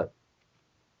pretty what's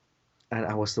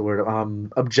the word,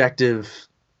 objective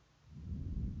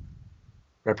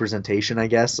representation, I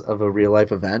guess, of a real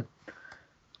life event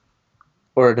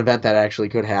or an event that actually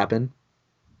could happen.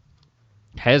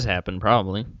 Has happened,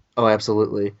 probably. Oh,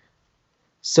 absolutely.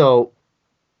 So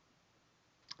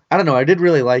I don't know, I did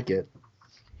really like it.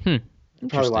 I'd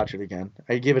probably watch it again.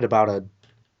 I give it about a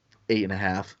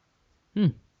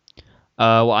 8.5.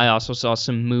 Well, I also saw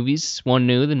some movies, one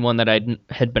new and one that I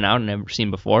had been out and never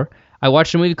seen before. I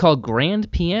watched a movie called Grand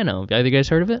Piano. Have either you guys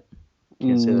heard of it?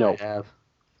 Can't say that No. I have.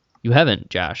 You haven't,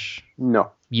 Josh.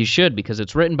 No. You should, because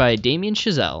it's written by Damien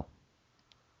Chazelle.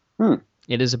 Hmm.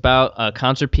 It is about a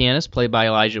concert pianist played by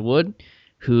Elijah Wood,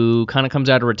 who kind of comes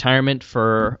out of retirement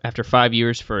after 5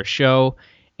 years for a show,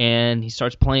 and he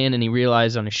starts playing, and he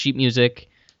realizes on his sheet music,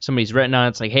 somebody's written on it,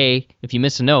 it's like, hey, if you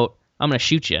miss a note, I'm going to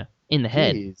shoot you in the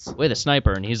head Jeez. with a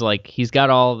sniper. And he's like, he's got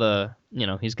all the,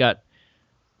 he's got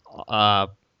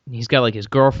like his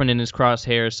girlfriend in his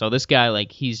crosshairs. So this guy,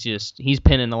 like, he's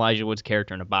pinning Elijah Wood's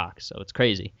character in a box. So it's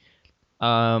crazy.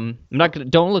 Don't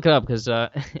look it up because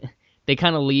they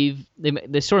kind of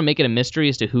they sort of make it a mystery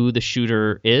as to who the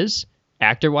shooter is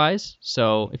actor wise.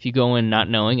 So if you go in not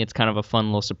knowing, it's kind of a fun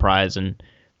little surprise and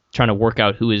trying to work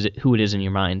out who it is in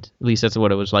your mind. At least that's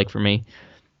what it was like for me.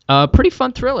 Pretty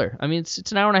fun thriller. I mean,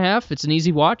 it's an hour and a half. It's an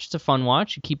easy watch. It's a fun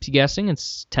watch. It keeps you guessing.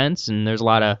 It's tense, and there's a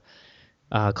lot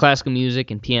of classical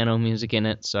music and piano music in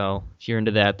it. So if you're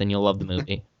into that, then you'll love the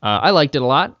movie. I liked it a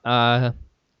lot.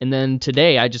 And then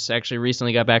today, I just actually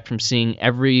recently got back from seeing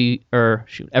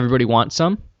Everybody Wants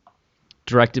Some,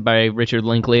 directed by Richard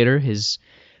Linklater, his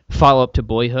follow-up to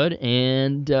Boyhood,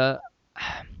 and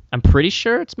I'm pretty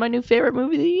sure it's my new favorite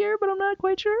movie of the year, but I'm not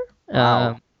quite sure.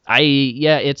 Wow.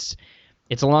 It's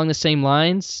along the same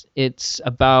lines. It's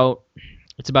about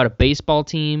a baseball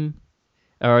team,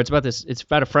 or it's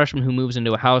about a freshman who moves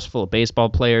into a house full of baseball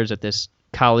players at this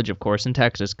college, of course, in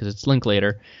Texas, because it's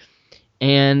Linklater.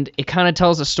 And it kind of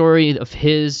tells a story of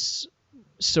his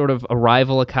sort of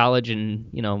arrival at college and,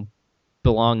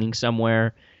 belonging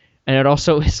somewhere. And it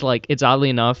also is like, it's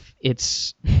oddly enough,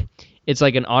 it's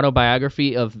like an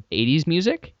autobiography of 80s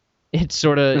music. It's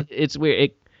sort of, it's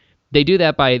weird. They do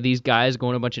that by these guys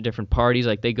going to a bunch of different parties.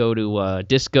 Like they go to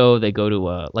disco, they go to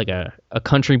a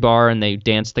country bar, and they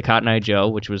dance the Cotton Eye Joe,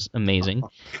 which was amazing.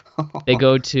 They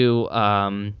go to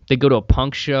a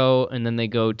punk show, and then they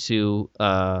go to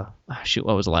what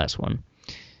was the last one?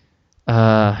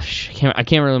 I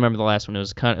can't really remember the last one.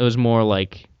 It was more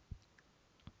like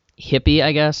hippie,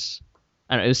 I guess.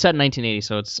 I don't know, it was set in 1980,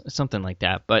 so it's something like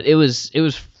that. But it was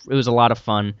a lot of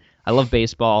fun. I love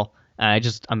baseball. I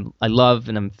love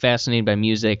and I'm fascinated by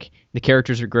music. The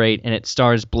characters are great, and it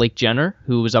stars Blake Jenner,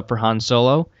 who was up for Han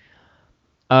Solo.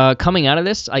 Coming out of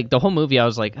this, like the whole movie, I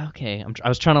was like, okay, I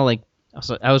was trying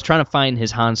to find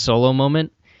his Han Solo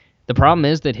moment. The problem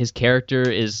is that his character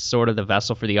is sort of the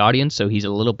vessel for the audience, so he's a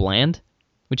little bland,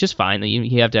 which is fine.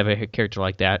 You have to have a character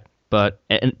like that, but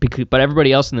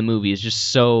everybody else in the movie is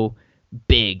just so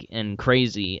big and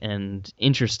crazy and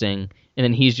interesting. And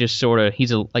then he's just sort of,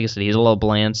 like I said, he's a little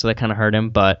bland, so that kind of hurt him.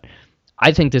 But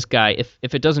I think this guy, if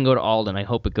it doesn't go to Alden, I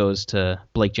hope it goes to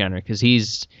Blake Jenner, because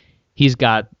he's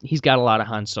got a lot of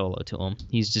Han Solo to him.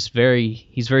 He's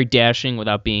very dashing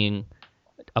without being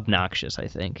obnoxious, I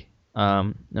think.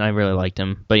 And I really liked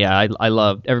him. But yeah, I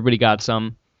loved Everybody Got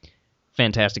Some.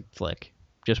 Fantastic flick,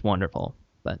 just wonderful.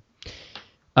 But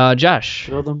Josh,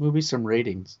 Throw the movie some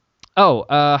ratings.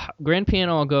 Grand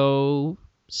Piano, I'll go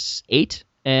 8.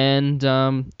 And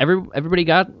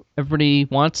everybody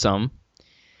wants some.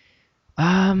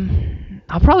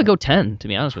 I'll probably go 10, to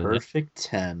be honest with you. Perfect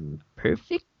 10.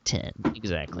 Perfect 10,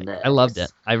 exactly. Nice. I loved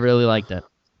it. I really liked it.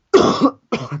 To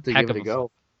give it a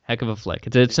go. Heck of a flick.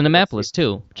 It's in Annapolis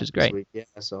too, which is great. Yeah,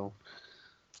 so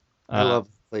I love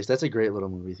the place. That's a great little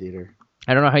movie theater.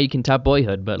 I don't know how you can top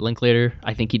Boyhood, but Linklater,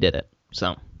 I think he did it.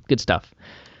 So good stuff.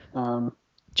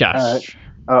 Josh.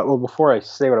 Well, before I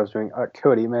say what I was doing,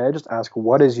 Cody, may I just ask,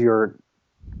 what is your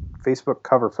Facebook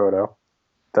cover photo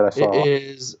that I saw? It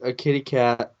is a kitty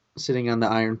cat sitting on the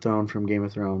Iron Throne from Game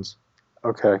of Thrones.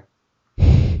 Okay.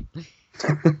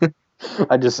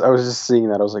 I was just seeing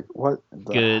that. I was like, what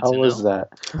the hell is that?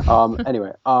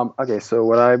 Anyway, okay, so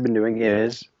what I've been doing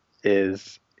is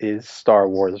Star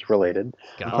Wars related.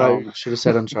 I should have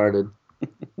said Uncharted.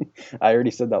 I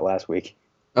already said that last week.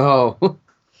 Oh,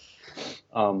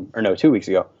 Or no, 2 weeks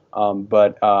ago.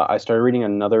 But I started reading a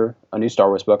new Star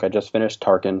Wars book. I just finished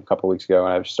Tarkin a couple weeks ago,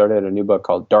 and I've started a new book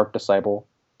called Dark Disciple.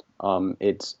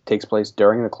 It takes place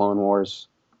during the Clone Wars,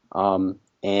 and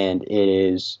it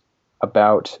is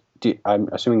about. I'm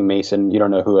assuming Mason, you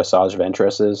don't know who Asajj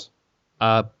Ventress is.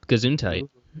 Gesundheit.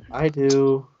 I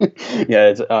do.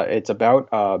 Yeah, it's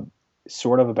about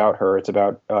sort of about her. It's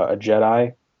about a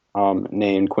Jedi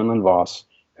named Quinlan Vos,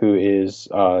 who is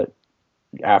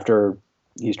after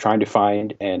he's trying to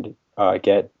find and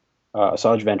get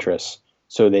Asajj Ventress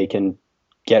so they can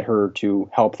get her to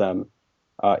help them.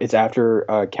 It's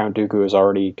after Count Dooku has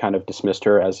already kind of dismissed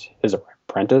her as his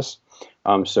apprentice.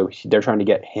 So they're trying to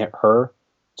get her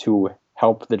to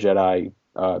help the Jedi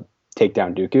take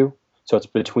down Dooku. So it's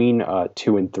between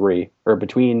 2 and 3, or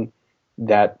between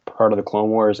that part of the Clone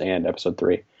Wars and Episode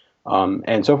 3.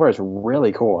 And so far, it's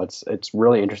really cool. It's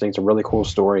really interesting. It's a really cool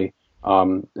story.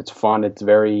 It's fun. It's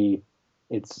very.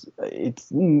 It's. I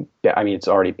mean, it's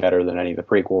already better than any of the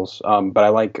prequels. But I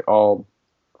like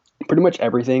pretty much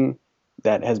everything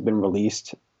that has been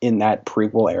released in that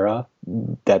prequel era.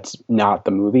 That's not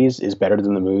the movies is better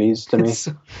than the movies to me.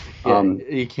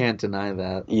 You can't deny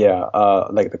that. Yeah,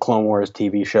 like the Clone Wars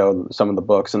TV show, some of the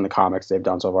books and the comics they've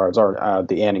done so far. It's already,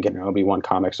 the Anakin and Obi-Wan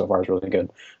comic so far is really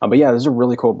good. But yeah, this is a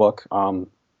really cool book.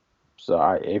 So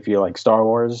if you like Star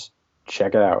Wars,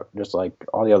 check it out. Just like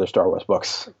all the other Star Wars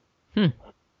books.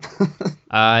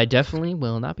 I definitely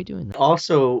will not be doing that.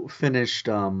 Also finished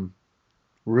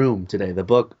Room today, the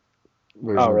book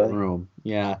version Oh, really? of Room.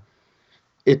 Yeah.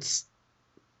 It's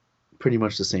pretty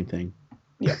much the same thing.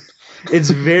 Yeah.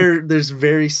 There's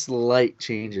very slight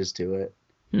changes to it.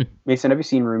 Mason, have you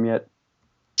seen Room yet?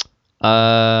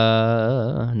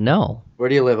 No. Where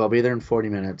do you live? I'll be there in 40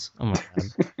 minutes. Oh my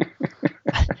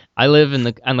god. I live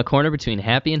on the corner between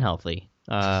Happy and Healthy.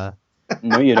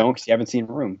 No, you don't, because you haven't seen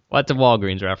Room. Well, that's a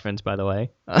Walgreens reference, by the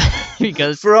way.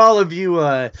 Because For all of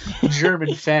you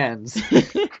German fans.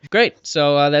 great.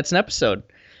 So that's an episode.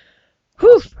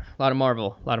 Whew. A lot of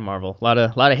Marvel. A lot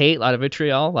of hate. A lot of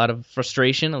vitriol. A lot of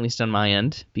frustration, at least on my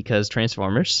end, because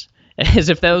Transformers. As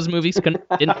if those movies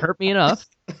didn't hurt me enough.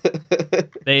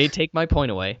 They take my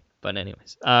point away. But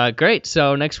anyways, great.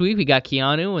 So next week we got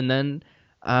Keanu, and then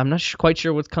I'm not quite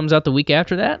sure what comes out the week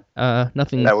after that.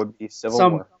 Nothing. That would be Civil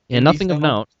War. Yeah, nothing of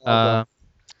note.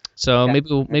 So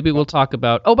maybe we'll talk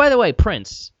about. Oh, by the way,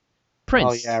 Prince.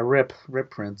 Oh yeah, rip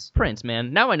Prince. Prince,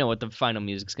 man. Now I know what the final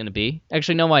music's gonna be.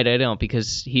 Actually, no, I don't,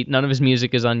 because none of his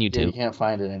music is on Yeah, you YouTube. can't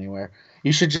find it anywhere.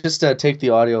 You should just take the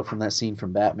audio from that scene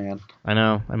from Batman. I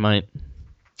know, I might.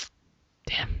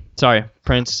 Damn. Sorry,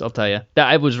 Prince. I'll tell you.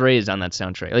 I was raised on that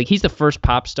soundtrack. Like, he's the first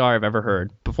pop star I've ever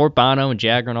heard. Before Bono and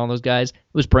Jagger and all those guys, it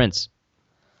was Prince.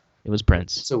 It was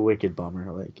Prince. It's a wicked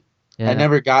bummer. Like, Yeah. I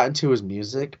never got into his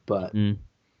music, but Mm.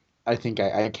 I think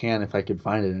I can if I could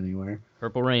find it anywhere.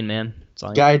 Purple Rain, man. That's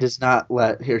all Guy does not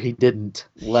he didn't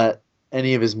let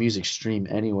any of his music stream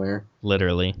anywhere.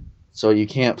 literally. So you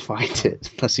can't find it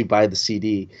unless you buy the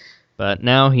CD. But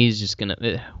now he's just gonna.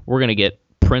 We're gonna get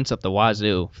Prince up the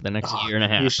wazoo for the next year and a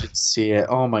half. You should see it.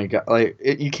 Oh my god! Like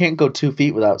you can't go 2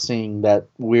 feet without seeing that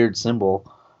weird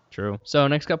symbol. True. So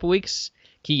next couple weeks,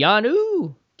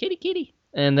 Keanu, kitty,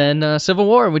 and then Civil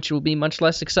War, which will be much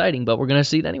less exciting, but we're gonna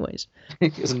see it anyways.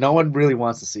 Because no one really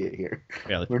wants to see it here.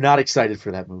 Really, We're not excited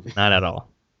for that movie. not at all.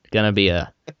 Gonna be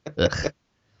a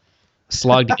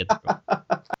slog to get through.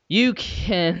 You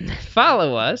can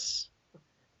follow us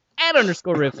at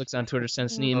 _RealFlix on Twitter. Send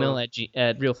us an email at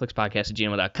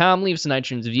realflixpodcast@gmail.com. Leave us an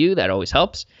iTunes review. That always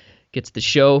helps. Gets the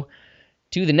show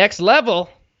to the next level.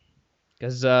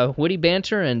 Because witty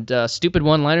banter and stupid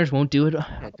one-liners won't do it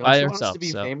Yeah, don't by you want us ourselves. to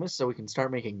be So. famous so we can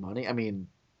start making money? I mean,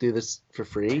 do this for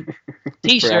free?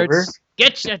 T-shirts. Forever?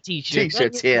 Get your T-shirts.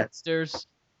 T-shirts, yeah. Hipsters.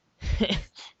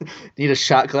 Need a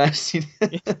shot glass?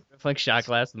 Like shot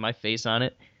glass with my face on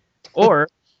it. Or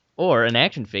an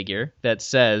action figure that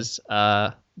says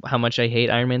how much I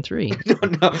hate Iron Man 3.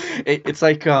 No. It's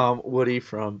like Woody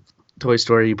from Toy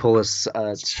Story. You pull a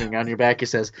string on your back. It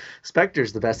says,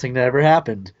 Spectre's the best thing that ever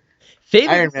happened.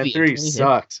 Favorite Iron Man movie 3 of 2010.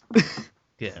 sucked.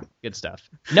 Yeah, good stuff.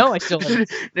 No, I still haven't.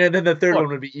 And then the third Or- one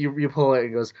would be you pull it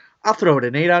and it goes, I'll throw it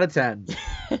an 8 out of 10.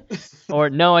 Or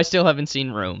no, I still haven't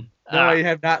seen Room. No, I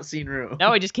have not seen Room.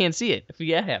 Now I just can't see it. If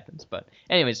that happens. But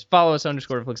anyways, follow us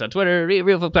 _Flix on Twitter.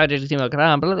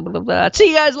 realflixpodcast@gmail.com. Blah, blah, blah, blah.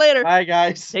 See you guys later. Bye,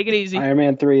 guys. Take it easy. Iron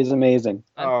Man 3 is amazing.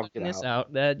 I'm Oh, cutting get this out.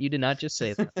 out. That you did not just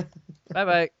say that. Bye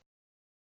bye.